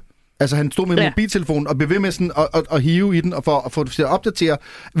tro på det. Altså, han stod med mobiltelefonen og blev ved med sådan at hive i den, og for at få det til at opdatere,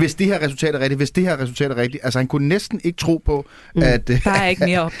 hvis det her resultat er rigtigt. Altså, han kunne næsten ikke tro på, at... Der er ikke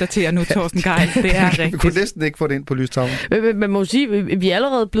mere at opdatere nu, Torsten Gejl. Det er rigtigt. Vi kunne næsten ikke få det ind på lystavlen. Men man må sige, vi er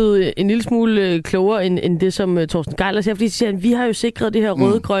allerede blevet en lille smule klogere end det, som Torsten Gejl siger, fordi de siger, at vi har jo sikret det her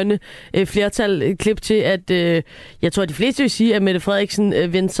røde-grønne flertal klip til, at jeg tror, at de fleste vil sige, at Mette Frederiksen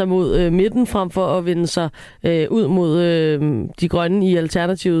vendte sig mod midten, frem for at vende sig ud mod de grønne i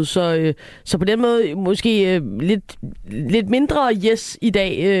Alternativet. Så på den måde måske lidt mindre yes i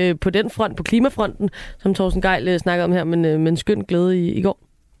dag på den front, på klimafronten, som Torsten Gejl snakkede om her, men en skøn glæde i går.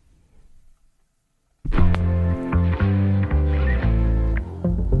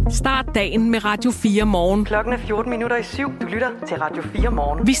 Start dagen med Radio 4 morgen. Klokken er 7:14. Du lytter til Radio 4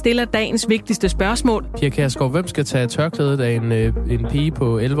 morgen. Vi stiller dagens vigtigste spørgsmål. Pia Kjærsgaard, hvem skal tage tørklædet af en pige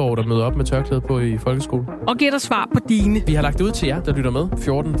på 11 år, der møder op med tørklædet på i folkeskolen? Og giver dig svar på dine. Vi har lagt ud til jer, der lytter med.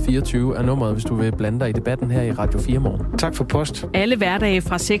 1424 er nummeret, hvis du vil blande dig i debatten her i Radio 4 morgen. Tak for post. Alle hverdage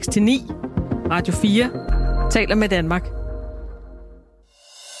fra 6 til 9. Radio 4 taler med Danmark.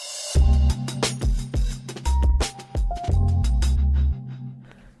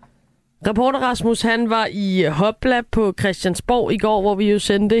 Reporter Rasmus, han var i Hopla på Christiansborg i går, hvor vi jo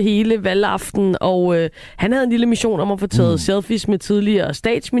sendte hele valgaften, og han havde en lille mission om at få taget selfies med tidligere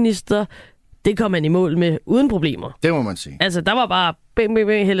statsminister. Det kom han i mål med uden problemer. Det må man sige. Altså, der var bare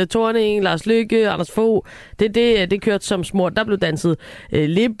Helle Thorning, Lars Løkke, Anders Fogh. Det kørte som smurt. Der blev danset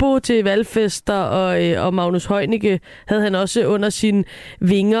limbo til valgfester, og Magnus Heunicke havde han også under sine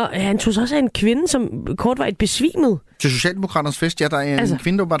vinger. Han tog så også en kvinde, som kortvarigt besvimede. Til Socialdemokraternes fest, der er en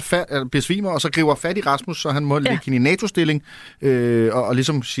kvinde, der bare besvimer, og så griber fat i Rasmus, så han må ligge hende i NATO-stilling, og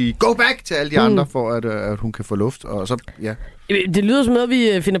ligesom sige, go back til alle de andre, for at hun kan få luft. Og så, Det lyder som noget,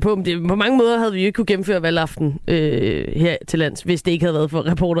 vi finder på, men på mange måder havde vi jo ikke kunne gennemføre valgaften her til lands, hvis det ikke havde været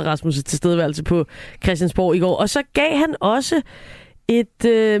for reporter Rasmus' tilstedeværelse på Christiansborg i går. Og så gav han også et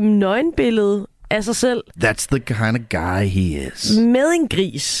nøgenbillede af sig selv. That's the kind of guy he is. Med en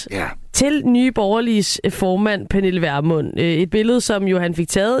gris. Ja. Til Nye Borgerliges formand, Pernille Vermund. Et billede, som jo han fik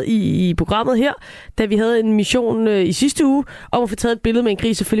taget i programmet her, da vi havde en mission i sidste uge, om at få taget et billede med en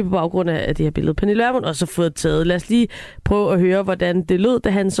gris, selvfølgelig på baggrund af det her billede. Pernille Vermund også har fået taget. Lad os lige prøve at høre, hvordan det lød, da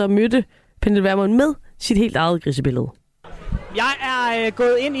han så mødte Pernille Vermund med sit helt eget grisebillede. Jeg er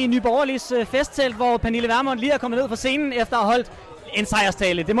gået ind i Nye Borgerliges festtelt, hvor Pernille Vermund lige er kommet ned fra scenen efter at have holdt en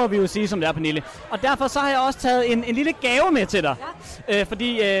sejrstale. Det må vi jo sige, som det er, Pernille. Og derfor så har jeg også taget en lille gave med til dig. Ja.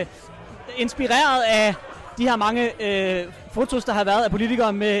 Fordi inspireret af de her mange fotos, der har været af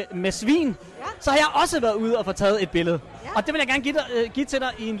politikere med svin, så har jeg også været ude og få taget et billede. Ja. Og det vil jeg gerne give til dig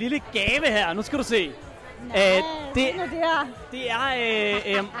i en lille gave her. Nu skal du se. Det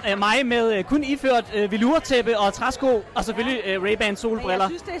er mig med kun iført velurtæppe og træsko, og selvfølgelig Ray-Ban solbriller. Jeg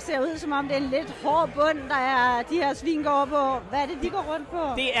synes, det ser ud som om det er en lidt hård bund, der er de her svin går på. Hvad er det, de går rundt på?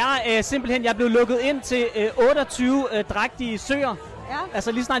 Det er simpelthen, jeg er blevet lukket ind til 28 drægtige søer. Ja.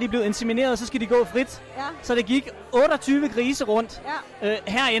 Altså lige snart de er blevet insemineret, så skal de gå frit. Ja. Så det gik 28 grise rundt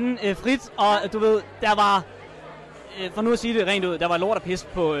herinde frit, og du ved, der var, for nu at sige det rent ud, der var lort og pis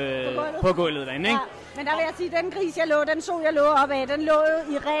på gulvet derinde, ikke? Ja. Men der vil jeg sige, den gris, jeg lå op af, den lå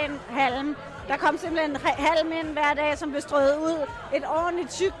jo i ren halm. Der kom simpelthen halm ind hver dag, som blev strøget ud. Et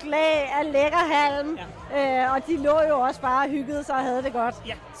ordentligt tykt lag af lækker halm. Ja. Og de lå jo også bare hyggede sig og havde det godt.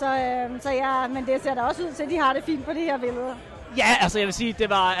 Ja. Men det ser da også ud til, at de har det fint på de her billeder. Ja, altså jeg vil sige, det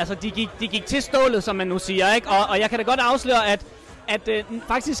var, altså, de gik til stålet, som man nu siger, ikke? Og jeg kan da godt afsløre, at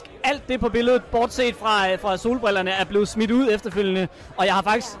faktisk alt det på billedet, bortset fra solbrillerne, er blevet smidt ud efterfølgende. Og jeg har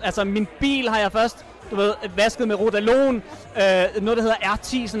faktisk, altså min bil har jeg først, vasket med Rodalon, noget der hedder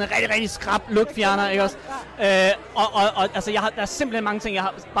R10, sådan en rigtig, rigtig skrab lugtfjerner, ikke også? Og altså, der er simpelthen mange ting, jeg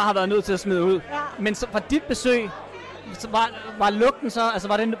bare har været nødt til at smide ud. Ja. Men så, fra dit besøg, så var lugten så, altså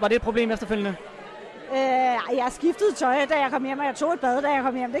var det et problem efterfølgende? Jeg skiftede tøj, da jeg kom hjem, og jeg tog et bad, da jeg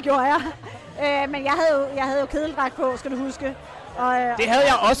kom hjem. Det gjorde jeg. Men jeg havde jo kedeldragt på, skal du huske. Og det havde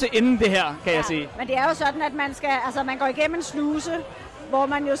jeg også inden det her, kan jeg sige. Men det er jo sådan, at man går igennem en sluse, hvor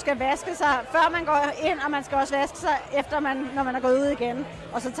man jo skal vaske sig, før man går ind, og man skal også vaske sig, når man er gået ud igen.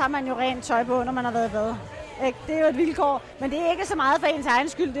 Og så tager man jo rent tøj på, når man har været i bad. Det er jo et vilkår, men det er ikke så meget for ens egen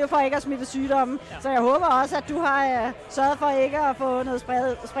skyld, det er jo for ikke at smitte sygdomme. Ja. Så jeg håber også, at du har sørget for ikke at få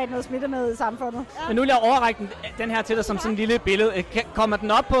spredt noget smitte med i samfundet. Ja. Men nu vil jeg overrække den her til dig som sådan en lille billede. Kommer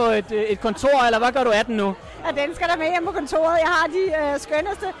den op på et kontor, eller hvad gør du af den nu? Ja, den skal der med hjem på kontoret. Jeg har de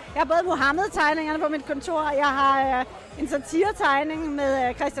skønneste. Jeg har både Mohammed-tegningerne på mit kontor, jeg har en satiretegning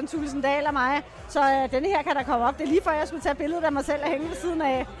med Christian Thulesen Dahl og mig. Så denne her kan der komme op. Det er lige før, jeg skulle tage billedet af mig selv og hænge ved siden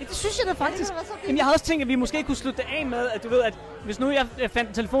af. Ja, det synes jeg da faktisk. Men jeg havde også tænkt, at vi måske kunne slutte det af med, at du ved, at hvis nu jeg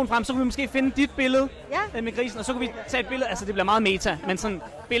fandt telefonen frem, så kunne vi måske finde dit billede med grisen, og så kunne vi tage et billede. Altså, det bliver meget meta, men sådan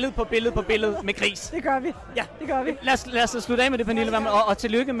billede på billede med gris. Det gør vi. Ja, det gør vi. Lad os slutte af med det, Pernille, og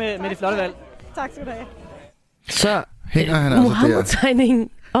tillykke med det flotte valg. Tak skal du have. Så hænger han altså Mohammed-tegningen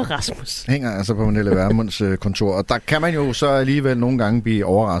og Rasmus hænger altså på Pernille Vermunds kontor. Og der kan man jo så alligevel nogle gange blive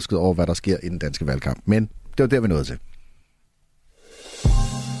overrasket over, hvad der sker i den danske valgkamp. Men det var der, vi nåede til.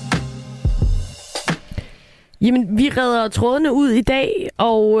 Jamen, vi redder trådene ud i dag,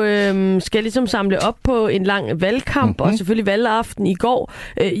 og skal ligesom samle op på en lang valgkamp, og selvfølgelig valgaften i går.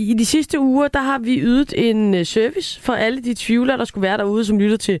 I de sidste uger, der har vi ydet en service for alle de tvivlere, der skulle være derude, som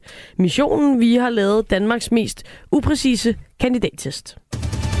lytter til missionen. Vi har lavet Danmarks mest upræcise kandidattest.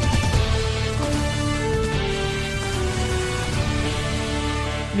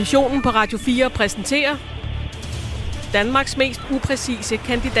 Missionen på Radio 4 præsenterer Danmarks mest upræcise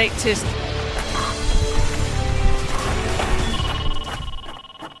kandidattest.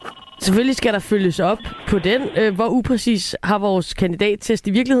 Selvfølgelig skal der følges op på den. Hvor upræcis har vores kandidattest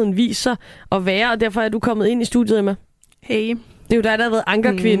i virkeligheden vist sig at være, og derfor er du kommet ind i studiet, Emma. Hey. Det er jo dig, der har været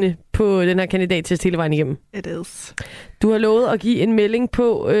ankerkvinde på den her kandidattest hele vejen igennem. It is. Du har lovet at give en melding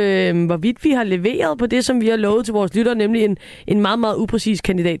på, hvorvidt vi har leveret på det, som vi har lovet til vores lyttere, nemlig en meget, meget upræcis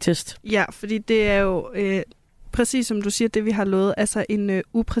kandidattest. Ja, fordi det er jo præcis som du siger, det vi har lovet, altså en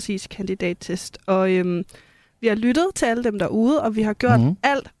upræcis kandidattest. Og vi har lyttet til alle dem derude, og vi har gjort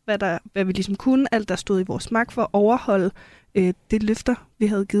alt, hvad vi ligesom kunne, alt der stod i vores magt for at overholde det løfter, vi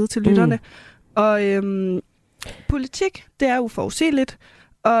havde givet til lytterne. Og politik, det er uforudsigeligt,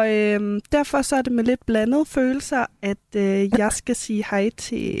 og derfor så er det med lidt blandede følelser, at jeg skal sige hej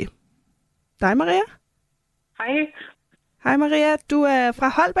til dig, Maria. Hej. Hej Maria, du er fra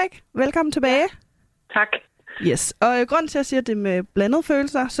Holbæk. Velkommen tilbage. Tak. Yes, og grunden til at sige, at det er med blandede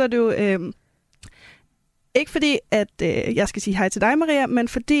følelser, så er det jo ikke fordi, at jeg skal sige hej til dig, Maria, men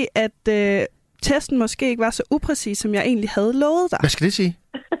fordi, at testen måske ikke var så upræcis, som jeg egentlig havde lovet dig. Hvad skal det sige?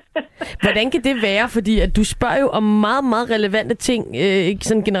 Hvordan kan det være? Fordi at du spørger jo om meget, meget relevante ting. Ikke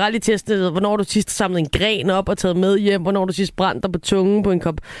sådan generelt i testet. Hvornår du sidst samlet en gren op og taget med hjem? Hvornår du sidst brændt dig på tungen på en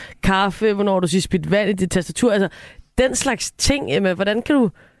kop kaffe? Hvornår du sidst spildt vand i dit tastatur? Altså, den slags ting, Emma. Hvordan kan du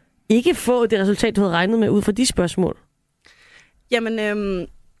ikke få det resultat, du havde regnet med ud fra de spørgsmål? Jamen,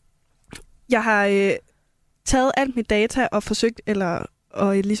 jeg har taget alt mit data og forsøgt,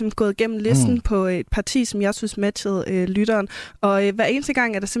 og ligesom gået igennem listen på et parti, som jeg synes matchede lytteren. Og hver eneste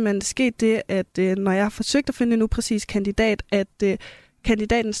gang er der simpelthen sket det, at når jeg har forsøgt at finde en upræcis kandidat, at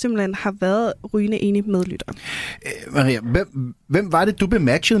kandidaten simpelthen har været rygende enig med lytteren. Maria, hvem var det, du blev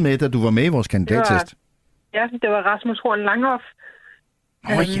matchet med, da du var med i vores kandidattest? Det var Rasmus Horn Langhoff.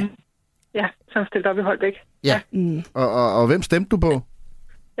 Ja, som stillede op i Holbæk. Ja. Og hvem stemte du på?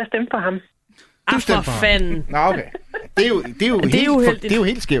 Jeg stemte på ham. For fanden. Nå, okay. Det er jo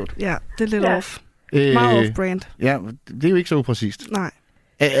helt skævt. Ja, det er lidt off. Meget off-brand. Ja, det er jo ikke så upræcist. Nej.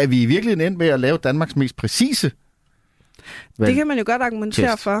 Er vi virkelig endt med at lave Danmarks mest præcise valg? Det kan man jo godt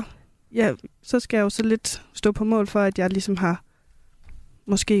argumentere for. Ja, så skal jeg jo så lidt stå på mål for, at jeg ligesom har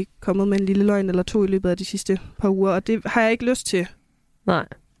måske kommet med en lille løgn eller to i løbet af de sidste par uger, og det har jeg ikke lyst til. Nej.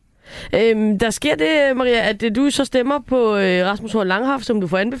 Der sker det, Maria, at du så stemmer på Rasmus Horn Langhoff, som du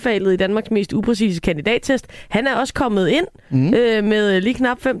får anbefalet i Danmarks mest upræcise kandidattest. Han er også kommet ind med lige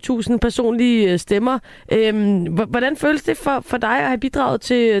knap 5.000 personlige stemmer. Hvordan føles det for dig at have bidraget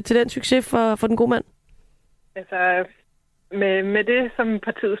til den succes for den gode mand? Altså, med det, som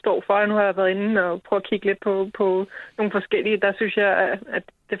partiet står for, nu har jeg været inde og prøvet at kigge lidt på nogle forskellige, der synes jeg, at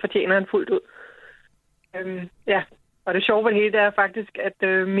det fortjener han fuldt ud. Og det sjove ved det hele er faktisk, at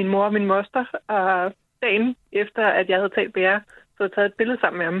min mor og min moster dagen efter, at jeg havde talt med jer, så havde taget et billede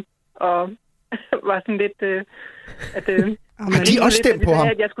sammen med ham. Og var sådan lidt, har de også stemt på ham?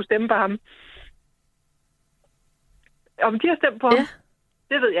 At jeg skulle stemme på ham. Om de har stemt på ham?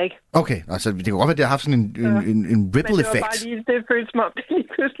 Det ved jeg ikke. Okay, altså det kan godt være, at det har haft sådan en ripple effect. Men det var bare lige, det føles som om, det lige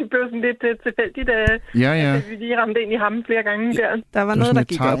pludselig blev sådan lidt tilfældigt, at vi lige ramte ind i ham flere gange der. Der var noget, der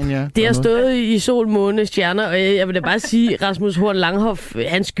gik op. Ja. Det har stået i sol, måne, stjerner, og jeg vil da bare sige, Rasmus Horn Langhoff,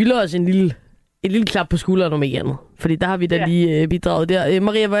 han skylder os en lille klap på skulderen om ikke andet. Fordi der har vi da lige bidraget der.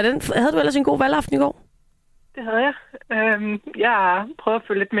 Maria, havde du ellers en god valgaften i går? Det havde jeg. Jeg prøvede at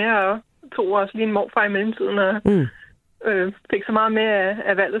følge lidt mere, og tog også lige en morfar i mellemtiden, og fik så meget med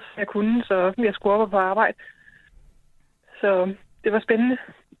af valget, som jeg kunne, så jeg skulle op og på arbejde. Så det var spændende.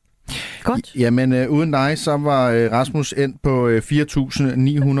 Godt. Jamen, uden dig, så var Rasmus endt på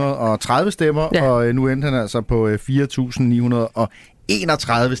 4.930 stemmer, og nu endte han altså på 4.931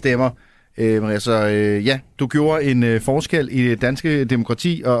 stemmer. Maria, så du gjorde en forskel i det danske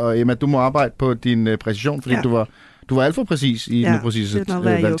demokrati, og Emma, du må arbejde på din præcision, fordi du var alt for præcis i den præcise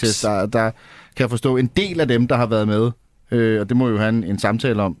valgtest. Der kan jeg forstå en del af dem, der har været med, og det må jo have en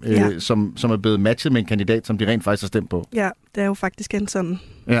samtale om, som er blevet matchet med en kandidat, som de rent faktisk har stemt på. Ja, det er jo faktisk en sådan.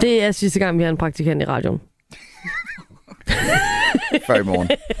 Ja. Det er sidste gang, vi har en praktikant i radioen. Før i morgen.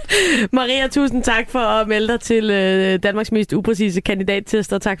 Maria, tusind tak for at melde dig til Danmarks mest upræcise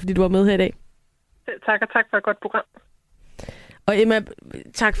kandidattest, og tak fordi du var med her i dag. Tak, og tak for et godt program. Og Emma,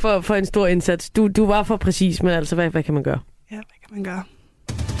 tak for en stor indsats. Du var for præcis, men altså, hvad kan man gøre? Ja, hvad kan man gøre?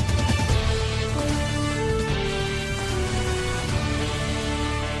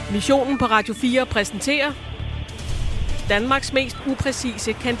 Missionen på Radio 4 præsenterer Danmarks mest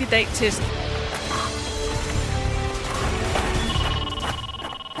upræcise kandidattest.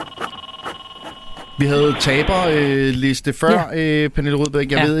 Vi havde taberliste før, Pernille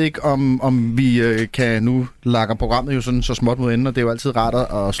Rudbæk. Jeg ved ikke, om vi kan nu lakke programmet jo sådan så småt mod enden, og det er jo altid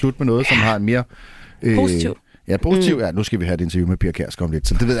rart at slutte med noget, som har en mere... positiv. Ja, positiv. Ja, nu skal vi have et interview med Pia Kjærsgaard om lidt,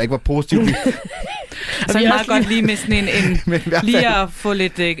 så det ved jeg ikke, hvor positivt vi... Så vi har godt lige med sådan lige at få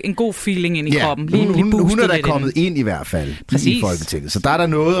lidt en god feeling ind i kroppen. Hun er da kommet ind i hvert fald i Folketinget, så der er der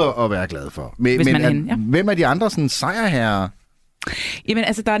noget at være glad for. Hvem er de andre sådan sejrherrer? Jamen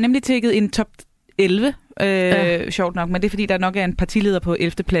altså, der er nemlig tækket en top 11, sjovt nok, men det er fordi, der nok er en partileder på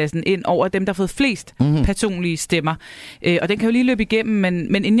 11. pladsen ind over dem, der har fået flest personlige stemmer. Og den kan jo lige løbe igennem,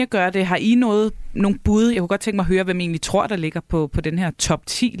 men inden jeg gør det, har I nogle bud? Jeg kunne godt tænke mig at høre, hvem I egentlig tror, der ligger på den her top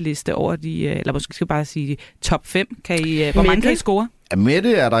 10-liste over de, eller måske skal jeg bare sige top 5. Hvor mange kan I score? Ja,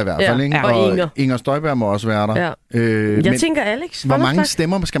 Mette er der i hvert fald, ikke? Og Inger Støjberg må også være der. Ja. Jeg tænker Alex. Hvor mange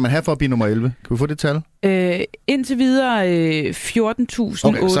stemmer skal man have for at blive nummer 11? Kan vi få det tal? Indtil videre 14.838.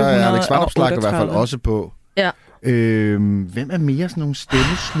 Okay, så er Alex Vanopslagh i hvert fald også på. Ja. Hvem er mere sådan nogle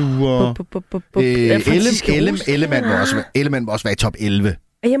stemmesluger? Ellemann må også være i top 11.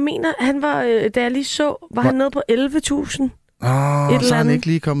 Jeg mener, han var, da jeg lige så, var han nede på 11.000. Så er han ikke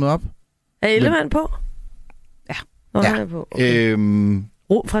lige kommet op. Er Ellemann på? Ja. Han er på. Okay.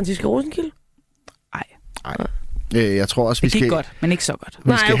 Franciska Rosenkilde? Nej. Jeg tror også, vi skal... Det gik godt, men ikke så godt.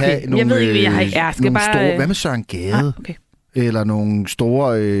 Vi skal have nogle, jeg ved ikke, jeg skal bare... store, hvad med Søren Gade? Okay. Eller nogle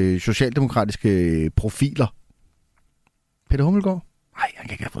store socialdemokratiske profiler? Peter Hummelgaard? Nej, han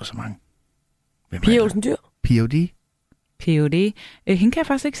kan ikke have fået så mange. Pia Olsen Dyhr? P.O.D.? P.O.D. Hende kan jeg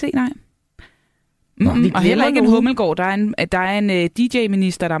faktisk ikke se, nej. Og heller ikke en Hummelgaard. Der er en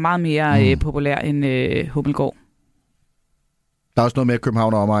DJ-minister, der er meget mere populær end Hummelgaard. Der er også noget med, at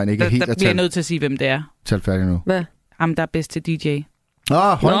København og omegn ikke er helt... Der bliver jeg nødt til at sige, hvem det er. Tal færdig nu. Hvad? Ham, der er bedst til DJ.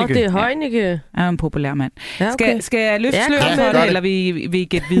 Heunicke. Det er Heunicke. Ja, en populær mand. Ja, okay. Skal jeg løfte sløret for det, eller vi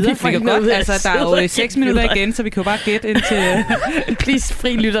gætte videre? Vi kan godt. Altså, der er jo 6 minutter igen, så vi kan jo bare gætte indtil... Please,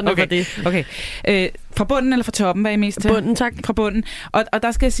 fri lytterne for det. Okay. Fra bunden eller fra toppen, hvad er I mest til? Bunden, tak. Fra bunden. Og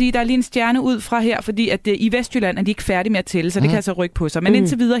der skal jeg sige, der er lige en stjerne ud fra her, fordi at i Vestjylland er de ikke færdige med at tælle, så det kan altså rykke på sig. Men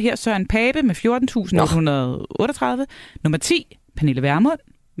indtil videre her, Søren Pape med 14.838. Nummer 10, Pernille Vermund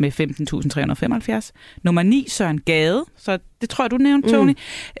med 15.375. Nummer 9, Søren Gade, så det tror jeg, du nævnte, Tony,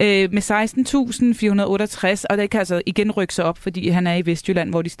 med 16.468, og det kan altså igen rykke sig op, fordi han er i Vestjylland,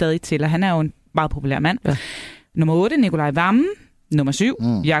 hvor de stadig tæller. Han er jo en meget populær mand. Ja. Nummer 8, Nikolaj Wammen. Nummer 7,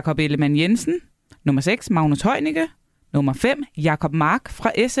 Jakob Ellemann Jensen. Nummer 6, Magnus Heunicke. Nummer 5, Jakob Mark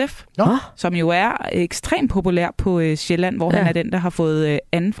fra SF, som jo er ekstremt populær på Sjælland, hvor han er den, der har fået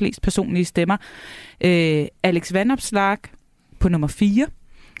anden flest personlige stemmer. Alex Vanopslagh på nummer 4.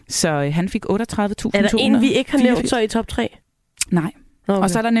 Så han fik 38.200. Er der en, vi ikke har nævnt så i top 3? Nej. Okay. Og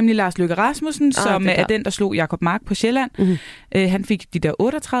så er der nemlig Lars Løkke Rasmussen, som er den, der slog Jakob Mark på Sjælland. Han fik de der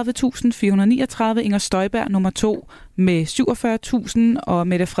 38.439. Inger Støjberg nummer 2 med 47.000. Og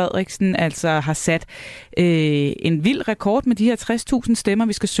Mette Frederiksen altså har sat en vild rekord med de her 60.000 stemmer.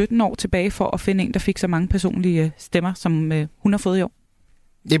 Vi skal 17 år tilbage for at finde en, der fik så mange personlige stemmer, som hun har fået i år.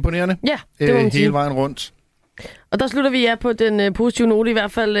 Imponerende. Ja, det var hele vejen rundt. Og der slutter vi på den positive note, i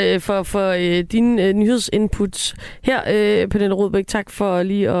hvert fald for dine nyhedsinputs her, Pernille Rudbæk. Tak for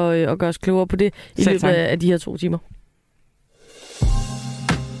lige at gøre os klogere på det i løbet af de her 2 timer.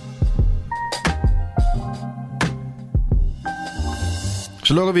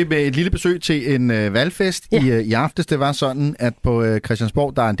 Så lukker vi med et lille besøg til en valgfest i aftes. Det var sådan, at på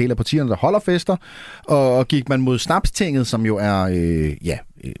Christiansborg, der er en del af partierne, der holder fester, og gik man mod Snapstinget, som jo er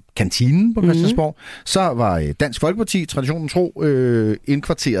kantinen på Christiansborg, så var Dansk Folkeparti, traditionen tro,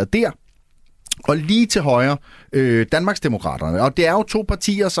 indkvarteret der. Og lige til højre, Danmarksdemokraterne. Og det er jo 2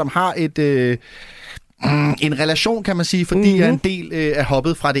 partier, som har en relation, kan man sige, fordi en del er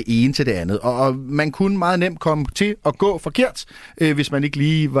hoppet fra det ene til det andet. Og man kunne meget nemt komme til at gå forkert, hvis man ikke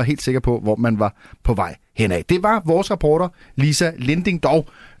lige var helt sikker på, hvor man var på vej henad. Det var vores reporter, Lisa Linding dog,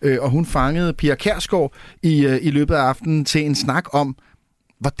 og hun fangede Pia Kjærsgaard i løbet af aftenen til en snak om,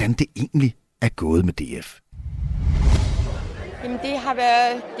 hvordan det egentlig er gået med DF. Jamen, det har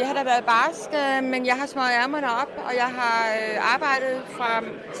da været barsk, men jeg har smøget ærmerne op, og jeg har arbejdet fra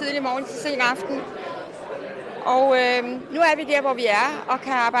tidlig morgen til sen aften. Og nu er vi der, hvor vi er, og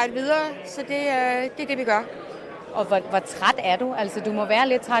kan arbejde videre, så det er det, vi gør. Og hvor træt er du? Altså, du må være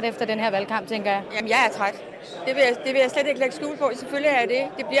lidt træt efter den her valgkamp, tænker jeg. Jamen, jeg er træt. Det vil jeg slet ikke lægge skjul på. Selvfølgelig er det.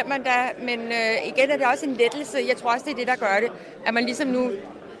 Det bliver man da, men igen er det også en lettelse. Jeg tror også, det er det, der gør det. At man ligesom nu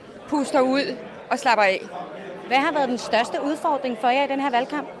puster ud og slapper af. Hvad har været den største udfordring for jer i den her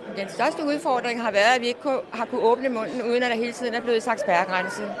valgkamp? Den største udfordring har været, at vi ikke har kunnet åbne munden, uden at der hele tiden er blevet sagt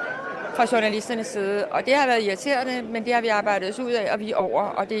spærregrænse fra journalisternes side. Og det har været irriterende, men det har vi arbejdet os ud af, og vi er over,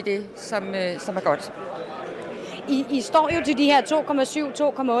 og det er det, som er godt. I står jo til de her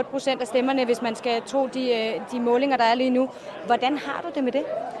 2,7-2,8% af stemmerne, hvis man skal tro de målinger, der er lige nu. Hvordan har du det med det?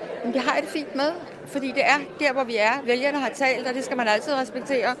 Det har jeg det fint med, fordi det er der, hvor vi er. Vælgerne har talt, og det skal man altid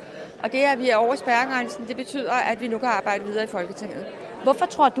respektere. Og det, at vi er over spærregrænsen, det betyder, at vi nu kan arbejde videre i Folketinget. Hvorfor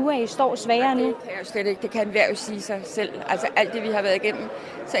tror du, at I står svagere nu? Det kan jeg jo slet ikke. Det kan enhver jo sige sig selv. Altså alt det, vi har været igennem.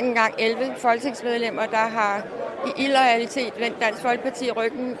 Så ikke engang 11 folketingsmedlemmer, der har i illoyalitet vendt Dansk Folkeparti i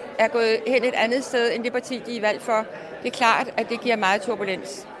ryggen, er gået hen et andet sted end det parti, de er valgt for. Det er klart, at det giver meget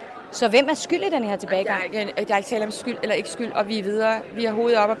turbulens. Så hvem er skyld i den her tilbagegang? Der er ikke tale om skyld eller ikke skyld, og vi er videre. Vi har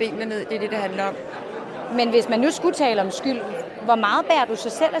hovedet op og benene ned. Det er det handler om. Men hvis man nu skulle tale om skyld, hvor meget bærer du så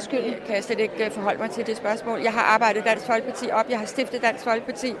selv af skylden? Kan jeg slet ikke forholde mig til det spørgsmål. Jeg har arbejdet Dansk Folkeparti op, jeg har stiftet Dansk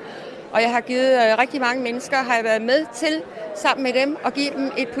Folkeparti, og jeg har givet rigtig mange mennesker, har jeg været med til sammen med dem, at give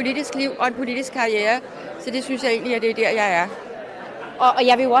dem et politisk liv og en politisk karriere. Så det synes jeg egentlig, at det er der, jeg er. Og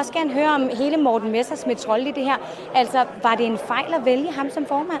jeg vil jo også gerne høre om hele Morten Messerschmidts rolle i det her. Altså, var det en fejl at vælge ham som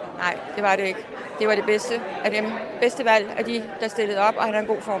formand? Nej, det var det ikke. Det var det bedste af dem. Bedste valg af de, der stillede op, og han er en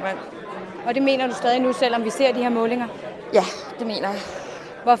god formand. Og det mener du stadig nu, selvom vi ser de her målinger? Ja, det mener jeg.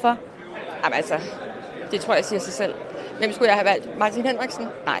 Hvorfor? Jamen altså, det tror jeg siger sig selv. Hvem skulle jeg have valgt? Martin Henriksen?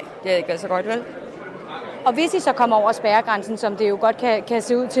 Nej, det havde ikke været så godt, vel? Og hvis I så kommer over spærregrænsen, som det jo godt kan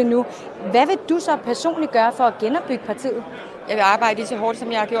se ud til nu, hvad vil du så personligt gøre for at genopbygge partiet? Jeg vil arbejde lige så hårdt,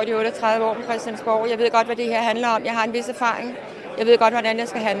 som jeg har gjort i 38 år på Christiansborg. Jeg ved godt, hvad det her handler om. Jeg har en vis erfaring. Jeg ved godt, hvordan jeg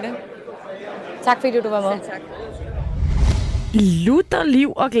skal handle. Tak fordi du var med. Selv tak. Lutter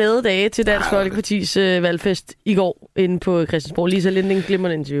liv og glade dage til Dansk Folkepartis valgfest i går inde på Christiansborg. Lisa Linding,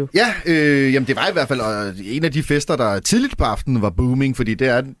 glimrende interview. Ja, jamen det var i hvert fald en af de fester, der tidligt på aftenen var booming, fordi det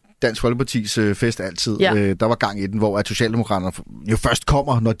er Dansk Folkepartis fest altid. Ja. Der var gang i den, hvor at Socialdemokraterne jo først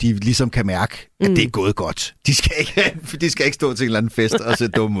kommer, når de ligesom kan mærke, at det er gået godt. De skal ikke stå til en eller anden fest og se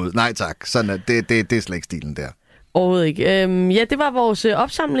dumme ud. Nej tak, sådan det er slet ikke stilen der. Overhovedet ikke. Ja, det var vores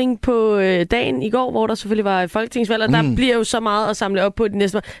opsamling på dagen i går, hvor der selvfølgelig var folketingsvalg, og der bliver jo så meget at samle op på det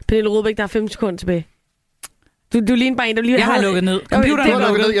næste. Pernille Rødbæk, der er 5 sekunder tilbage. Du ligner bare en, der lige Jeg har lukket ned. Computeren er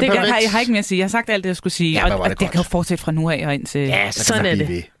lukket ned. Jeg har ikke mere at sige. Jeg har sagt alt det, jeg skulle sige. Ja, og det kan jo fortsætte fra nu af og ind til... Ja, sådan er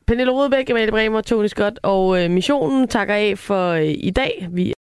det. Pernille Rødbæk, Amalie Bremer, Tony Scott og Missionen takker af for i dag. Vi